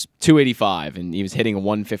percentage was 285 and he was hitting a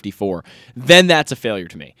 154, then that's a failure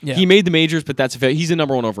to me. Yeah. He made the majors, but that's a failure. He's a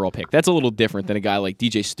number 1 overall pick. That's a little different than a guy like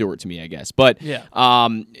DJ Stewart to me, I guess. But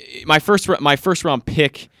my first round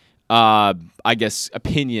pick, I guess,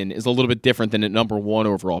 opinion is a little bit different than a number 1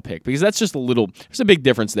 overall pick, because that's just there's a big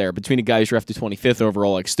difference there between a guy who's drafted 25th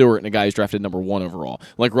overall like Stewart and a guy who's drafted number 1 overall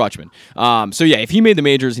like Rutschman. So if he made the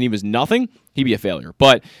majors and he was nothing, he'd be a failure.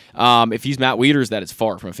 But if he's Matt Wieters, that is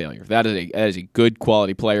far from a failure. That is a good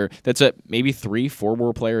quality player. That's a maybe 3-4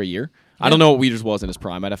 WAR player a year. I don't know what Wieters was in his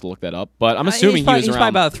prime. I'd have to look that up. But I'm assuming he was around. He's probably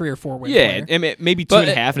about a 3 or 4 win player. Yeah, maybe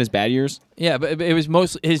 2.5 in his bad years. Yeah, but it was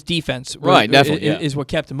mostly his defense. Right, definitely. Is what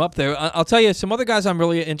kept him up there. I'll tell you, some other guys I'm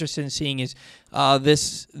really interested in seeing is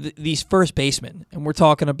these first basemen. And we're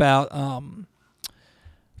talking about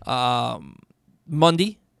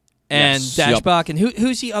Mundy and Dashbach. And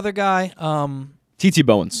who's the other guy? T.T.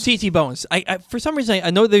 Bowens. T.T. Bowens. I for some reason,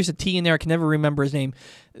 I know there's a T in there. I can never remember his name.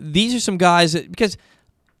 These are some guys that, because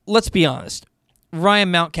let's be honest,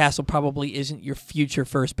 Ryan Mountcastle probably isn't your future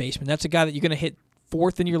first baseman. That's a guy that you're going to hit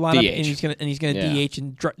fourth in your lineup, DH. and he's going to DH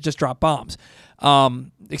and just drop bombs.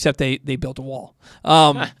 Except they built a wall.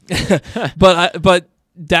 But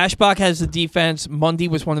Dashbach has the defense. Mundy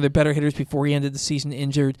was one of their better hitters before he ended the season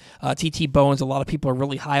injured. T.T. Bowens, a lot of people are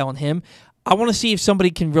really high on him. I want to see if somebody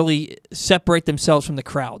can really separate themselves from the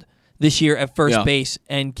crowd this year at first base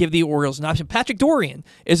and give the Orioles an option. Patrick Dorian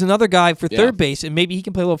is another guy for third base, and maybe he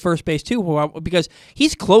can play a little first base too, because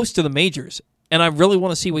he's close to the majors, and I really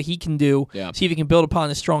want to see what he can do, see if he can build upon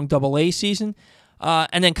his strong Double-A season.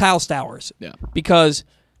 And then Kyle Stowers, because,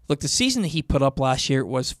 look, the season that he put up last year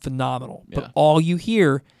was phenomenal, but all you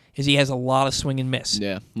hear is he has a lot of swing and miss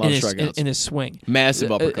a lot of strikeouts in his swing.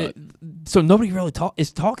 Massive uppercut. So nobody really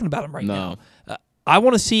is talking about him right now. I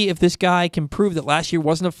want to see if this guy can prove that last year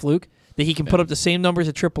wasn't a fluke, that he can put up the same numbers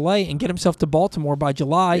at AAA and get himself to Baltimore by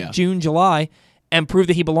June, July, and prove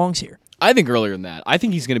that he belongs here. I think earlier than that. I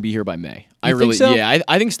think he's going to be here by May. You think so? Yeah.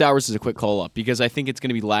 I think Stowers is a quick call up because I think it's going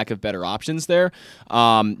to be lack of better options there.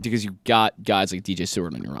 Because you've got guys like DJ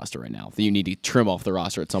Stewart on your roster right now that you need to trim off the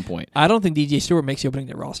roster at some point. I don't think DJ Stewart makes the opening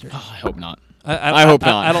day roster. Oh, I hope not. I hope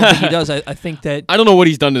not. I don't think he does. I think that I don't know what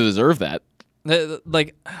he's done to deserve that.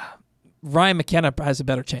 Like Ryan McKenna has a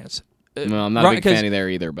better chance. No, I'm not a big fan of there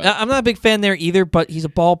either. But I'm not a big fan there either. But he's a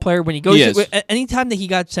ball player. When he goes, anytime that he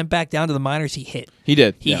got sent back down to the minors, he hit. He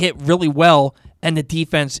did. He hit really well, and the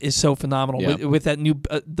defense is so phenomenal with that new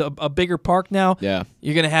a bigger park now. Yeah,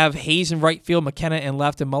 you're gonna have Hayes in right field, McKenna in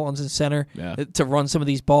left, and Mullins in center to run some of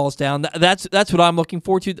these balls down. That's what I'm looking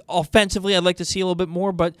forward to. Offensively, I'd like to see a little bit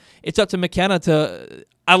more, but it's up to McKenna to.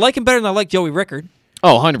 I like him better than I like Joey Rickard.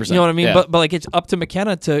 Oh, 100%. You know what I mean? Yeah. But like it's up to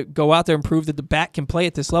McKenna to go out there and prove that the bat can play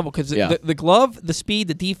at this level because the glove, the speed,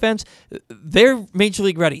 the defense, they're major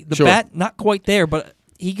league ready. The bat, not quite there, but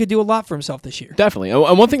he could do a lot for himself this year. Definitely.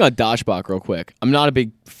 And one thing on Dashbach real quick. I'm not a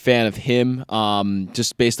big fan of him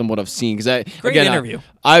just based on what I've seen. Great interview.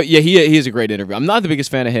 He is a great interview. I'm not the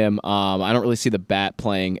biggest fan of him. I don't really see the bat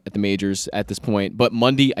playing at the majors at this point. But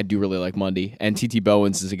Mundy, I do really like Mundy. And T.T.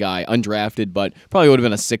 Bowens is a guy, undrafted, but probably would have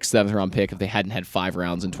been a 6th, 7th round pick if they hadn't had 5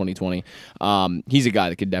 rounds in 2020. He's a guy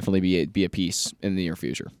that could definitely be a piece in the near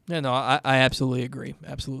future. Yeah, no, I absolutely agree.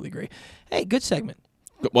 Absolutely agree. Hey, good segment.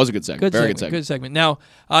 It was a good segment. Very good segment. Good segment. Now,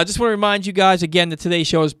 I just want to remind you guys again that today's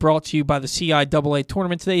show is brought to you by the CIAA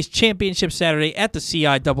Tournament. Today's Championship Saturday at the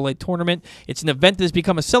CIAA Tournament. It's an event that has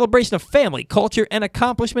become a celebration of family, culture, and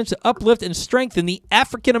accomplishments to uplift and strengthen the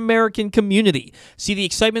African-American community. See the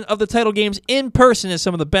excitement of the title games in person as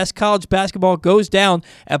some of the best college basketball goes down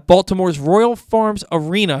at Baltimore's Royal Farms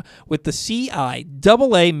Arena with the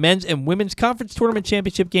CIAA Men's and Women's Conference Tournament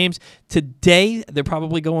Championship games today. They're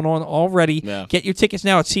probably going on already. Yeah. Get your tickets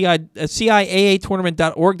now at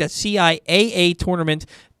CIAAtournament.org. That's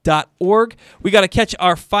CIAAtournament.org. We got to catch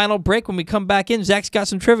our final break. When we come back in, Zach's got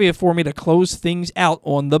some trivia for me to close things out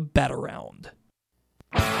on the Bet Around.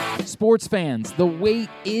 Sports fans, the wait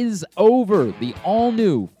is over. The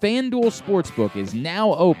all-new FanDuel Sportsbook is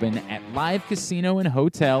now open at Live Casino and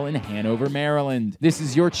Hotel in Hanover, Maryland. This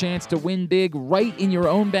is your chance to win big right in your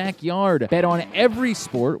own backyard. Bet on every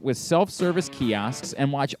sport with self-service kiosks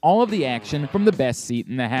and watch all of the action from the best seat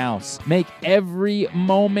in the house. Make every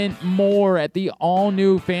moment more at the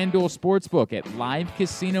all-new FanDuel Sportsbook at Live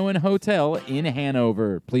Casino and Hotel in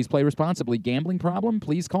Hanover. Please play responsibly. Gambling problem?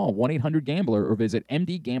 Please call 1-800-GAMBLER or visit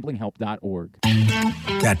mdgamblinghelp.org.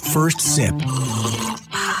 That first sip.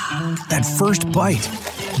 That first bite.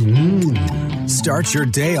 Start your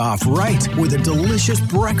day off right with a delicious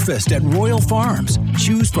breakfast at Royal Farms.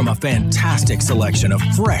 Choose from a fantastic selection of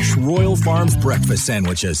fresh Royal Farms breakfast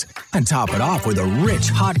sandwiches and top it off with a rich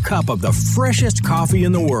hot cup of the freshest coffee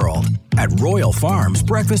in the world. At Royal Farms,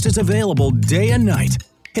 breakfast is available day and night.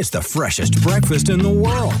 It's the freshest breakfast in the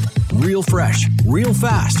world. Real fresh, real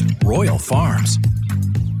fast. Royal Farms.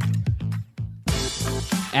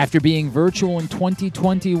 After being virtual in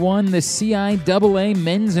 2021, the CIAA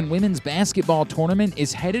Men's and Women's Basketball Tournament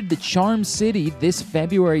is headed to Charm City this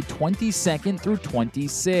February 22nd through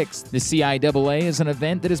 26th. The CIAA is an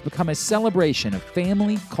event that has become a celebration of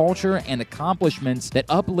family, culture, and accomplishments that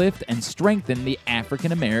uplift and strengthen the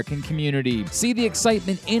African American community. See the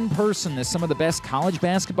excitement in person as some of the best college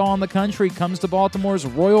basketball in the country comes to Baltimore's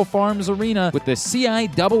Royal Farms Arena with the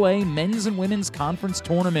CIAA Men's and Women's Conference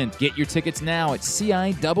Tournament. Get your tickets now at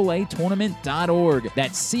CIAAtournament.org.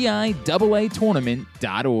 That's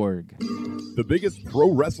CIAAtournament.org. The biggest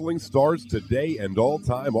pro wrestling stars today and all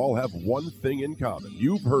time all have one thing in common.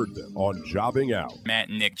 You've heard them on Jobbing Out. Matt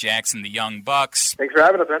and Nick Jackson, the Young Bucks. Thanks for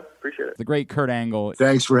having us, man. Appreciate it. The great Kurt Angle.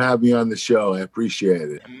 Thanks for having me on the show. I appreciate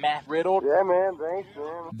it. Matt Riddle. Yeah, man. Thanks,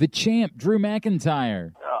 man. The champ, Drew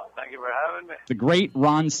McIntyre. Oh, thank you for having me. The great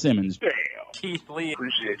Ron Simmons. Damn. Keith Lee.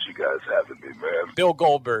 Appreciate you guys having me, man. Bill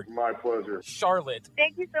Goldberg. My pleasure. Charlotte.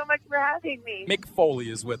 Thank you so much for having me. Mick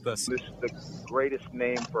Foley is with us. This is the greatest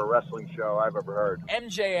name for a wrestling show I've ever heard.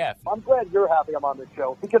 MJF. I'm glad you're happy I'm on this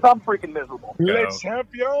show because I'm freaking miserable. Le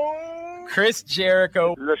champion. Chris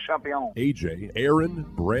Jericho. Le champion. AJ, Aaron,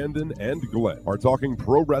 Brandon, and Glenn are talking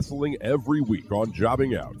pro wrestling every week on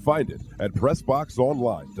Jobbing Out. Find it at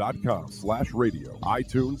PressBoxOnline.com/radio,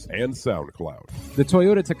 iTunes, and SoundCloud. The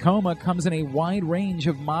Toyota Tacoma comes in a wide range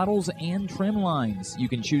of models and trim lines. You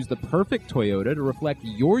can choose the perfect Toyota to reflect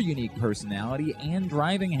your unique personality and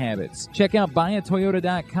driving habits. Check out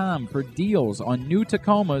buyatoyota.com for deals on new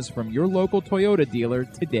Tacomas from your local Toyota dealer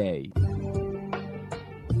today.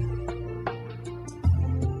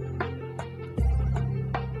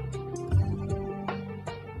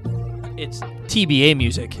 It's TBA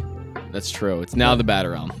music. That's true. It's now the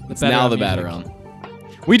bat-around. It's bat-around now the music. bat-around.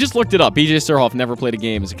 We just looked it up. BJ Surhoff never played a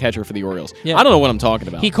game as a catcher for the Orioles. Yeah. I don't know what I'm talking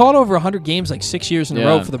about. He caught over 100 games like 6 years in a Yeah.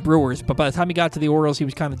 row for the Brewers, but by the time he got to the Orioles, he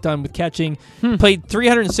was kind of done with catching. Played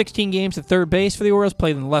 316 games at third base for the Orioles,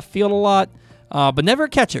 played in left field a lot, but never a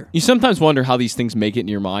catcher. You sometimes wonder how these things make it in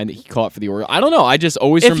your mind that he caught for the Orioles. I don't know. I just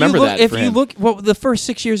always remember that. If for you him. look, well, the first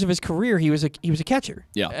 6 years of his career, he was a catcher.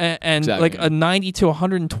 Yeah, and exactly. like a 90 to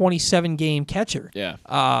 127 game catcher. Yeah.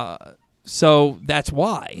 So that's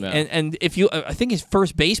why. Yeah. And if you, I think his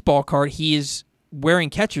first baseball card, he is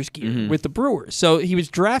wearing catcher's gear with the Brewers. So he was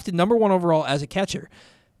drafted number 1 overall as a catcher.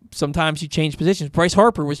 Sometimes you change positions. Bryce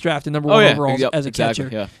Harper was drafted number 1 overall as a catcher.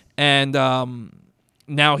 Yeah. And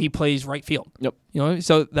now he plays right field. Yep. You know,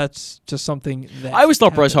 so that's just something that I always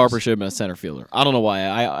thought Bryce happens. Harper should have been a center fielder. I don't know why.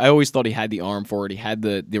 I always thought he had the arm for it. He had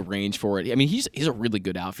the range for it. I mean, he's a really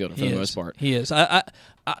good outfielder for the most part. He is.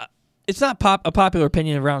 It's not a popular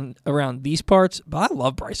opinion around these parts, but I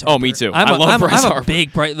love Bryce Harper. Oh, me too. I love Bryce Harper. I'm a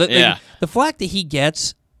big Bryce. Yeah. The flack that he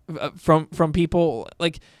gets from people,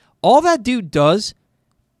 like, all that dude does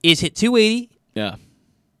is hit 280, Yeah.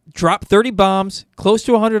 drop 30 bombs, close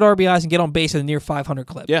to 100 RBIs, and get on base at a near 500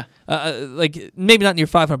 clip. Yeah. Like, maybe not near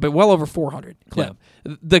 500, but well over 400 clip.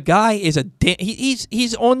 Yeah. The guy is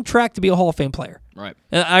he's on track to be a Hall of Fame player. Right.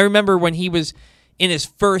 And I remember when he was in his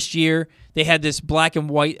first year, they had this black and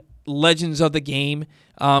white Legends of the Game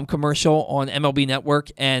commercial on MLB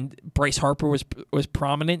Network, and Bryce Harper was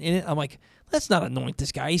prominent in it. I'm like, let's not anoint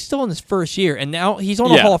this guy. He's still in his first year, and now he's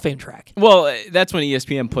on a Hall of Fame track. Well, that's when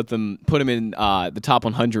ESPN put him in the top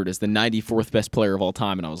 100 as the 94th best player of all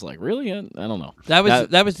time, and I was like, really? I don't know. That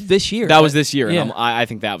was this year. That was this year, Yeah. and I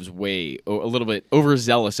think that was a little bit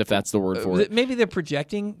overzealous, if that's the word for it. Maybe they're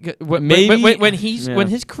projecting. When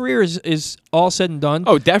his career is all said and done.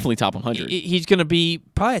 Oh, definitely top 100. He's going to be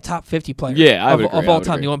probably a top 50 player. Yeah, I would agree. Of all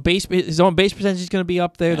time. His own base percentage is going to be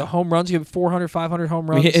up there. Yeah. The home runs, you have 400, 500 home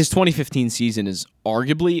runs. I mean, his 2015 season is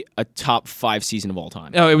arguably a top 5 season of all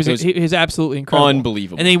time. Oh, it was absolutely incredible,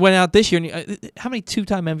 unbelievable. And then he went out this year. And how many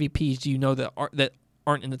 2-time MVPs do you know that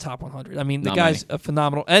aren't in the top 100? I mean, the guy's a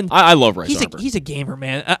phenomenal. And I love Bryce Harper. He's a gamer,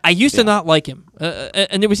 man. I used to not like him,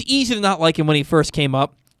 and it was easy to not like him when he first came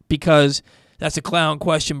up because that's a clown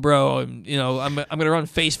question, bro. And, I'm gonna run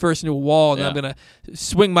face first into a wall, and I'm gonna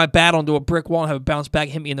swing my bat onto a brick wall and have it bounce back,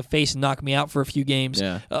 hit me in the face, and knock me out for a few games.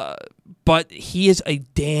 Yeah. But he is a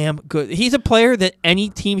damn good. He's a player that any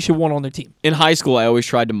team should want on their team. In high school, I always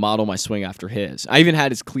tried to model my swing after his. I even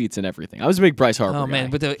had his cleats and everything. I was a big Bryce Harper guy.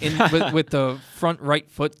 Man, with the front right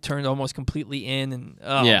foot turned almost completely in, and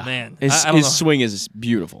man, his swing is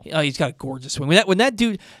beautiful. Oh, he's got a gorgeous swing. When that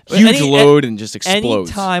dude, huge load and just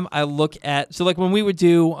explodes. Anytime I look at like when we would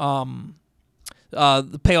do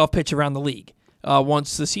the payoff pitch around the league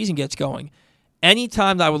once the season gets going.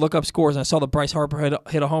 Anytime that I would look up scores and I saw that Bryce Harper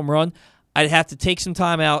hit a home run, I'd have to take some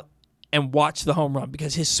time out and watch the home run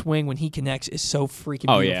because his swing when he connects is so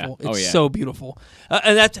freaking beautiful. It's so beautiful.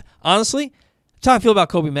 And that's honestly, that's how I feel about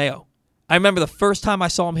Kobe Mayo. I remember the first time I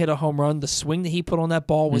saw him hit a home run, the swing that he put on that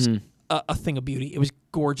ball was a thing of beauty. It was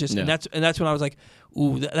gorgeous, and that's when I was like,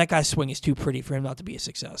 ooh, that guy's swing is too pretty for him not to be a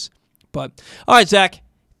success. But all right, Zach,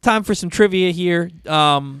 time for some trivia here.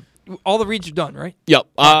 All the reads are done, right? Yep.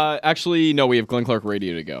 Actually, no, we have Glenn Clark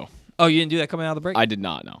Radio to go. Oh, you didn't do that coming out of the break? I did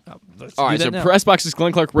not, no. Oh, All right, so now. Press Box's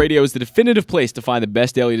Glenn Clark Radio is the definitive place to find the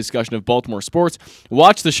best daily discussion of Baltimore sports.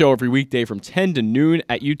 Watch the show every weekday from 10 to noon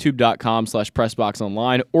at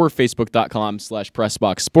youtube.com/PressBoxOnline or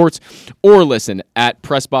Facebook.com/PressBoxSports, or listen at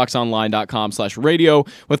PressBoxOnline.com/radio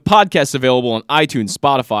with podcasts available on iTunes,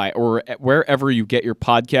 Spotify, or wherever you get your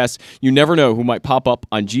podcasts. You never know who might pop up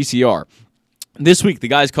on GCR. This week, the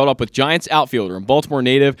guys caught up with Giants outfielder and Baltimore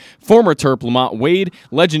native, former Terp Lamont Wade,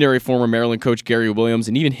 legendary former Maryland coach Gary Williams,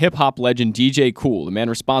 and even hip-hop legend DJ Cool, the man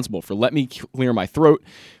responsible for Let Me Clear My Throat.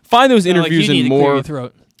 Find those interviews and more.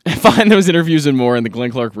 Find those interviews and more in the Glenn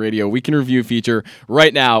Clark Radio Weekend Review feature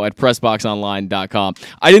right now at PressBoxOnline.com.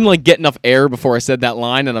 I didn't get enough air before I said that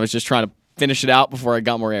line, and I was just trying to finish it out before I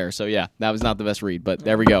got more air. So, yeah, that was not the best read, but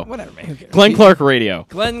there we go. Whatever, man. Who cares? Glenn Clark Radio.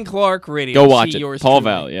 Glenn Clark Radio. Go watch it. Paul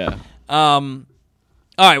Valley, yeah.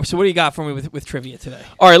 All right, so what do you got for me with trivia today?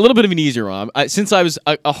 All right, a little bit of an easier one. Since I was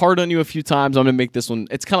hard on you a few times, I'm going to make this one,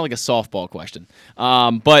 it's kind of like a softball question.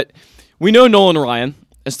 But we know Nolan Ryan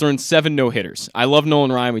has thrown 7 no-hitters. I love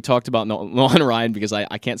Nolan Ryan. We talked about Nolan Ryan because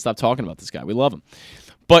I can't stop talking about this guy. We love him.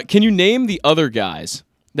 But can you name the other guys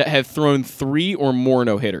that have thrown 3 or more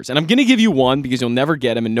no-hitters? And I'm going to give you one because you'll never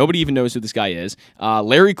get him, and nobody even knows who this guy is.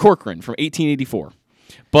 Larry Corcoran from 1884.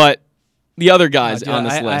 But the other guys on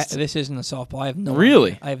this list. This isn't a softball. I have no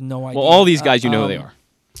Really? idea. I have no idea. Well, all these guys, you know who they are.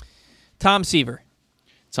 Tom Seaver.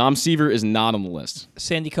 Tom Seaver is not on the list.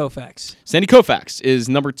 Sandy Koufax. Sandy Koufax is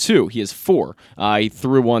number 2. He has 4. He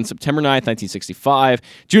threw one September 9th, 1965,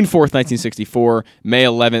 June 4th, 1964, May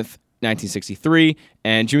 11th, 1963,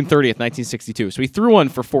 and June 30th, 1962. So he threw one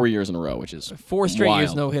for 4 years in a row, which is 4 straight wild.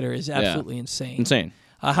 years no-hitter is absolutely insane. Insane.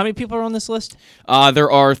 How many people are on this list? There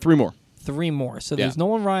are 3 more. 3 more. So there's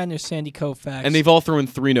Nolan Ryan, there's Sandy Koufax. And they've all thrown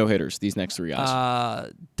 3 no-hitters, these next 3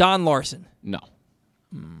 guys. Don Larson. No.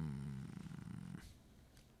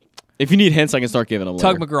 If you need hints, I can start giving them later.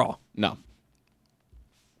 Tug McGraw. No.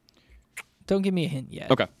 Don't give me a hint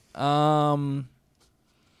yet. Okay.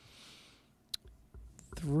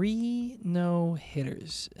 3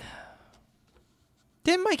 no-hitters.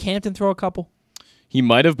 Didn't Mike Hampton throw a couple? He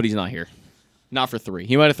might have, but he's not here. Not for 3.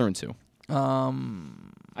 He might have thrown 2.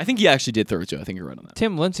 I think he actually did throw 2. I think you're right on that.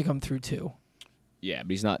 Tim Lincecum threw 2. Yeah,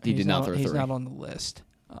 but he's not. He did not throw 3. He's not on the list.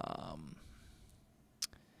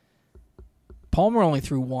 Palmer only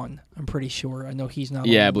threw 1. I'm pretty sure. I know he's not.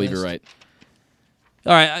 Yeah, on the I believe list. you're right.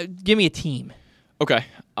 All right, give me a team. Okay.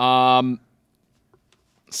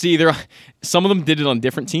 See, some of them did it on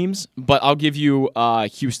different teams, but I'll give you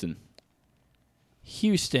Houston.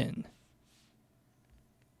 Houston.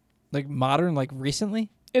 Like modern, like recently?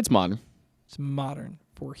 It's modern. It's modern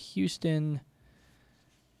for Houston.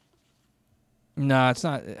 No, it's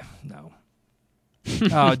not. No.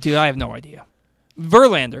 Oh, dude, I have no idea.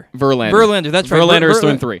 Verlander. That's right. Verlander's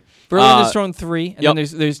thrown 3. Verlander's thrown 3. And then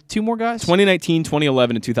there's 2 more guys? 2019,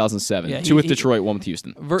 2011, and 2007. Yeah, 2 with Detroit, 1 with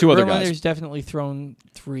Houston. 2 other guys. Verlander's definitely thrown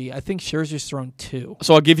 3. I think Scherzer's thrown 2.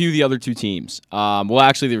 So I'll give you the other 2 teams. Well,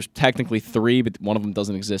 actually, there's technically 3, but one of them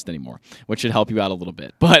doesn't exist anymore, which should help you out a little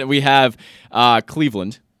bit. But we have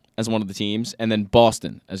Cleveland as one of the teams, and then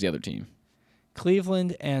Boston as the other team.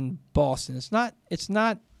 Cleveland and Boston. It's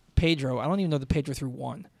not Pedro. I don't even know that Pedro threw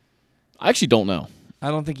 1. I actually don't know.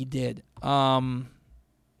 I don't think he did. I'm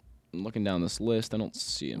looking down this list. I don't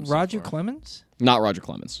see him. Roger so far. Clemens? Not Roger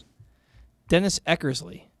Clemens. Dennis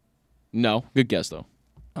Eckersley. No. Good guess, though.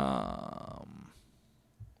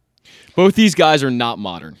 Both these guys are not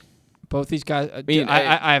modern. Both these guys.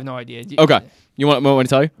 I have no idea. Okay. You want me to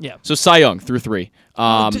tell you? Yeah. So Cy Young threw 3.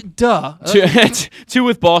 Duh. 2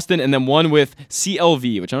 with Boston and then 1 with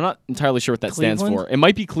CLV, which I'm not entirely sure what that stands for. It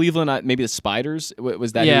might be Cleveland, maybe the Spiders.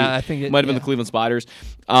 Was that? Yeah, I think it might have been the Cleveland Spiders.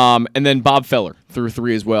 And then Bob Feller threw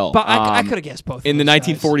 3 as well. But I could have guessed both. In the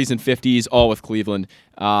 1940s and 50s, all with Cleveland.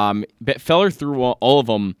 But Feller threw all of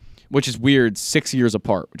them, which is weird, 6 years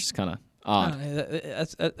apart, which is kind of odd.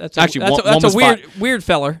 That's actually a weird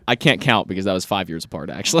feller. I can't count because that was 5 years apart.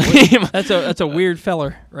 Actually, that's a weird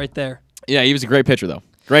feller right there. Yeah, he was a great pitcher though.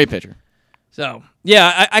 Great pitcher. So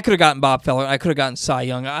yeah, I could have gotten Bob Feller. I could have gotten Cy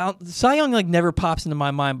Young. Cy Young never pops into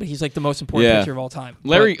my mind, but he's like the most important pitcher of all time.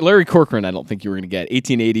 Larry Corcoran, I don't think you were going to get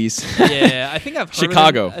 1880s. Yeah, I think I've heard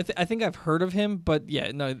Chicago. Of him. I think I've heard of him, but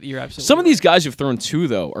yeah, no, you're absolutely. Some of these guys who've thrown 2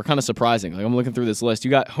 though are kind of surprising. Like I'm looking through this list.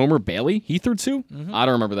 You got Homer Bailey. He threw 2. Mm-hmm. I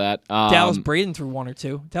don't remember that. Dallas Braden threw 1 or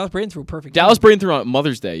 2. Dallas Braden threw a perfect. Dallas Braden threw on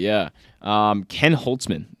Mother's Day. Yeah. Ken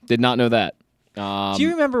Holtzman. Did not know that. Do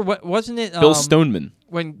you remember wasn't it Bill Stoneman?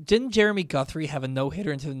 when didn't Jeremy Guthrie have a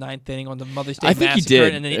no-hitter into the 9th inning on the Mother's Day I think he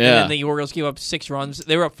Massacre, did, and yeah. then the Orioles gave up 6 runs.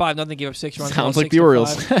 They were up 5-0, gave up 6 runs. Sounds lost like the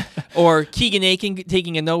Orioles. 6-5. Or Keegan Aiken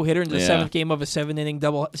taking a no-hitter into the Yeah. 7th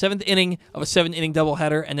inning of a 7-inning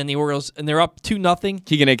doubleheader, and then the Orioles, and they're up 2-0.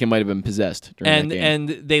 Keegan Aiken might have been possessed during that game. And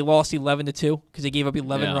they lost 11-2 because they gave up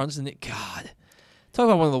 11 runs. And God, talk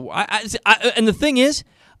about one of the. And the thing is,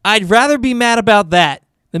 I'd rather be mad about that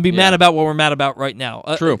than be mad about what we're mad about right now.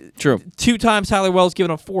 True. 2 times Tyler Wells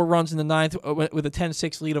giving up 4 runs in the 9th with a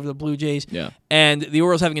 10-6 lead over the Blue Jays. Yeah. And the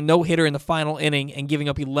Orioles having a no-hitter in the final inning and giving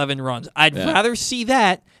up 11 runs. I'd rather see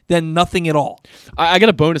that than nothing at all. I got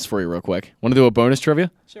a bonus for you real quick. Want to do a bonus trivia?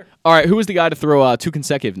 Sure. All right, who was the guy to throw 2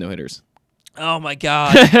 consecutive no-hitters? Oh, my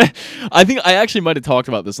God. I think I actually might have talked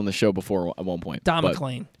about this on the show before at one point. Don but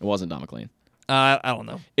McLean. It wasn't Don McLean. I don't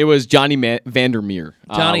know. It was Johnny Vandermeer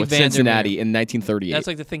with Vandermeer. Cincinnati in 1938. That's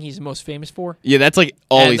like the thing he's most famous for. Yeah, that's like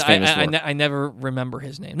all And he's famous for. I never remember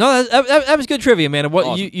his name. No, that was good trivia, man. What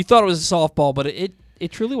Awesome. you thought it was a softball, but it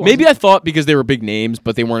truly was. Maybe I thought because they were big names,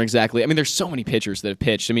 but they weren't exactly. I mean, there's so many pitchers that have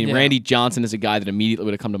pitched. I mean, Yeah. Randy Johnson is a guy that immediately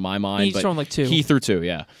would have come to my mind. He's but thrown like 2. He threw 2,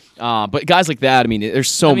 yeah. But guys like that, I mean, there's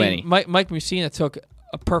so many. Mike Mussina took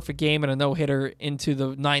a perfect game and a no-hitter into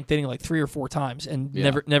the 9th inning like 3 or 4 times and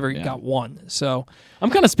never got one. So I'm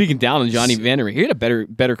kind of speaking down on Johnny Vandermeer. He had a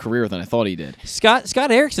better career than I thought he did.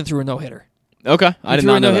 Scott Erickson threw a no-hitter. Okay, I did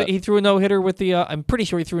not know that. He threw a no-hitter with the. I'm pretty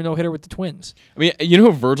sure he threw a no-hitter with the Twins. I mean, you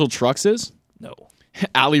know who Virgil Trucks is? No.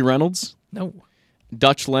 Ali Reynolds? No.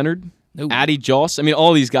 Dutch Leonard? No. Addy Joss? I mean,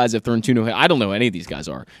 all these guys have thrown 2 no-hitters. I don't know who any of these guys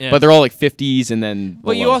are, Yeah. but they're all like 50s and then.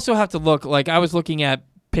 Well, you below. also have to look. Like I was looking at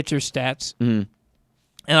pitcher stats. Mm-hmm.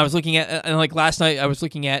 And I was looking at, and like last night, I was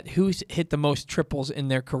looking at who's hit the most triples in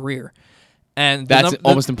their career, and That's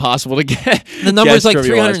almost impossible to get. The number is like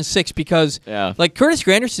trivia-wise. 306 because, like Curtis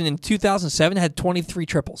Granderson in 2007 had 23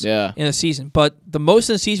 triples in a season, but the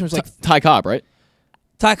most in the season was like Ty Cobb, right?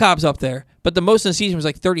 Ty Cobb's up there, but the most in the season was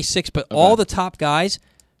like 36. But all the top guys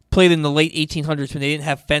played in the late 1800s when they didn't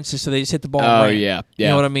have fences, so they just hit the ball. Oh, and ran. yeah. You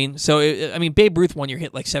know what I mean? So Babe Ruth one year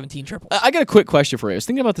hit like 17 triples. I got a quick question for you. I was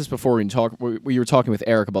thinking about this before when you were talking with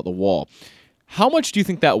Eric about the wall. How much do you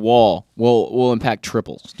think that wall will impact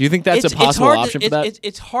triples? Do you think that's a possible option for that?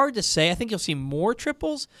 It's hard to say. I think you'll see more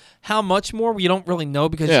triples. How much more? You don't really know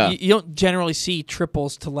because you don't generally see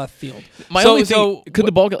triples to left field. My only thing, could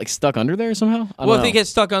the ball get like stuck under there somehow? I don't If know. it gets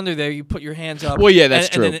stuck under there, you put your hands up. Well, yeah, that's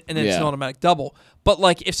true. And then it's an automatic double. But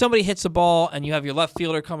like if somebody hits the ball and you have your left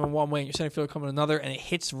fielder coming one way and your center fielder coming another, and it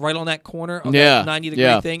hits right on that corner of that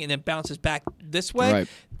 90-degree thing, and then bounces back this way,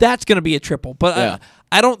 that's going to be a triple. But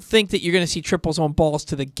I don't think that you're going to see triples on balls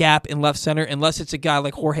to the gap in left center unless it's a guy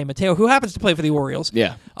like Jorge Mateo, who happens to play for the Orioles.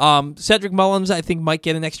 Yeah. Cedric Mullins, I think, might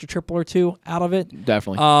get an extra triple or 2 out of it.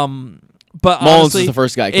 Definitely. But Mullins honestly, is the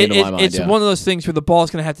first guy that came to my mind. It's one of those things where the ball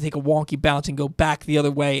is going to have to take a wonky bounce and go back the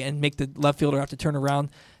other way and make the left fielder have to turn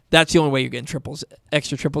around. That's the only way you're getting triples,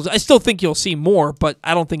 extra triples. I still think you'll see more, but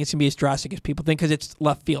I don't think it's going to be as drastic as people think because it's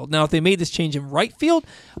left field. Now, if they made this change in right field,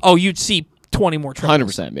 you'd see 20 more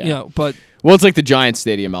triples. 100%, yeah. You know, but well, it's like the Giants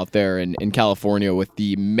Stadium out there in California with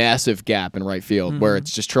the massive gap in right field where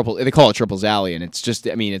it's just triple. They call it triples alley, and it's just,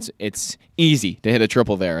 I mean, it's easy to hit a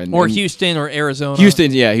triple there. And Houston or Arizona.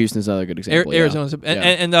 Houston's another good example. Arizona's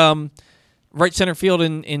and right center field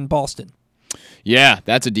in Boston. Yeah,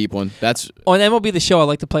 that's a deep one. That's on MLB The Show. I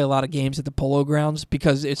like to play a lot of games at the Polo Grounds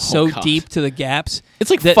because it's so deep to the gaps. It's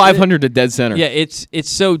like 500 to dead center. Yeah, it's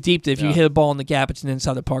so deep that if you hit a ball in the gap, it's an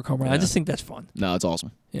inside the park home run. Yeah. I just think that's fun. No, it's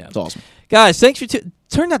awesome. Yeah, it's awesome. Guys, thanks for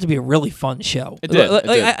turned out to be a really fun show. It did.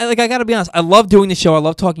 I got to be honest. I love doing the show. I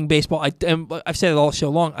love talking baseball. I've said it all show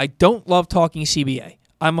long. I don't love talking CBA.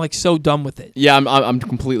 I'm like so done with it. Yeah, I'm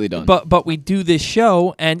completely done. But we do this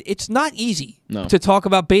show, and it's not easy to talk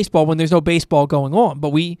about baseball when there's no baseball going on. But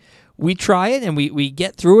we try it, and we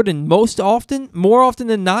get through it, and more often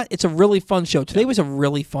than not, it's a really fun show. Today was a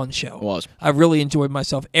really fun show. It was. I really enjoyed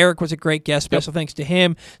myself. Eric was a great guest. Special thanks to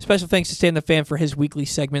him. Special thanks to Stan the Fan for his weekly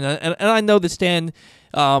segment. And I know that Stan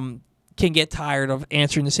can get tired of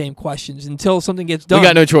answering the same questions until something gets done. We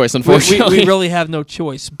got no choice, unfortunately. We really have no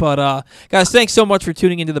choice. But, guys, thanks so much for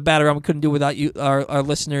tuning into the Bat Around. We couldn't do it without you, our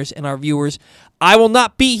listeners and our viewers. I will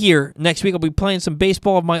not be here next week. I'll be playing some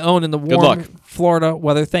baseball of my own in the warm Florida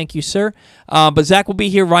weather. Thank you, sir. But Zach will be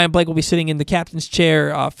here. Ryan Blake will be sitting in the captain's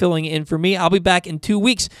chair filling in for me. I'll be back in 2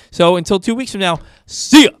 weeks. So until 2 weeks from now,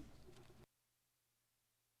 see ya.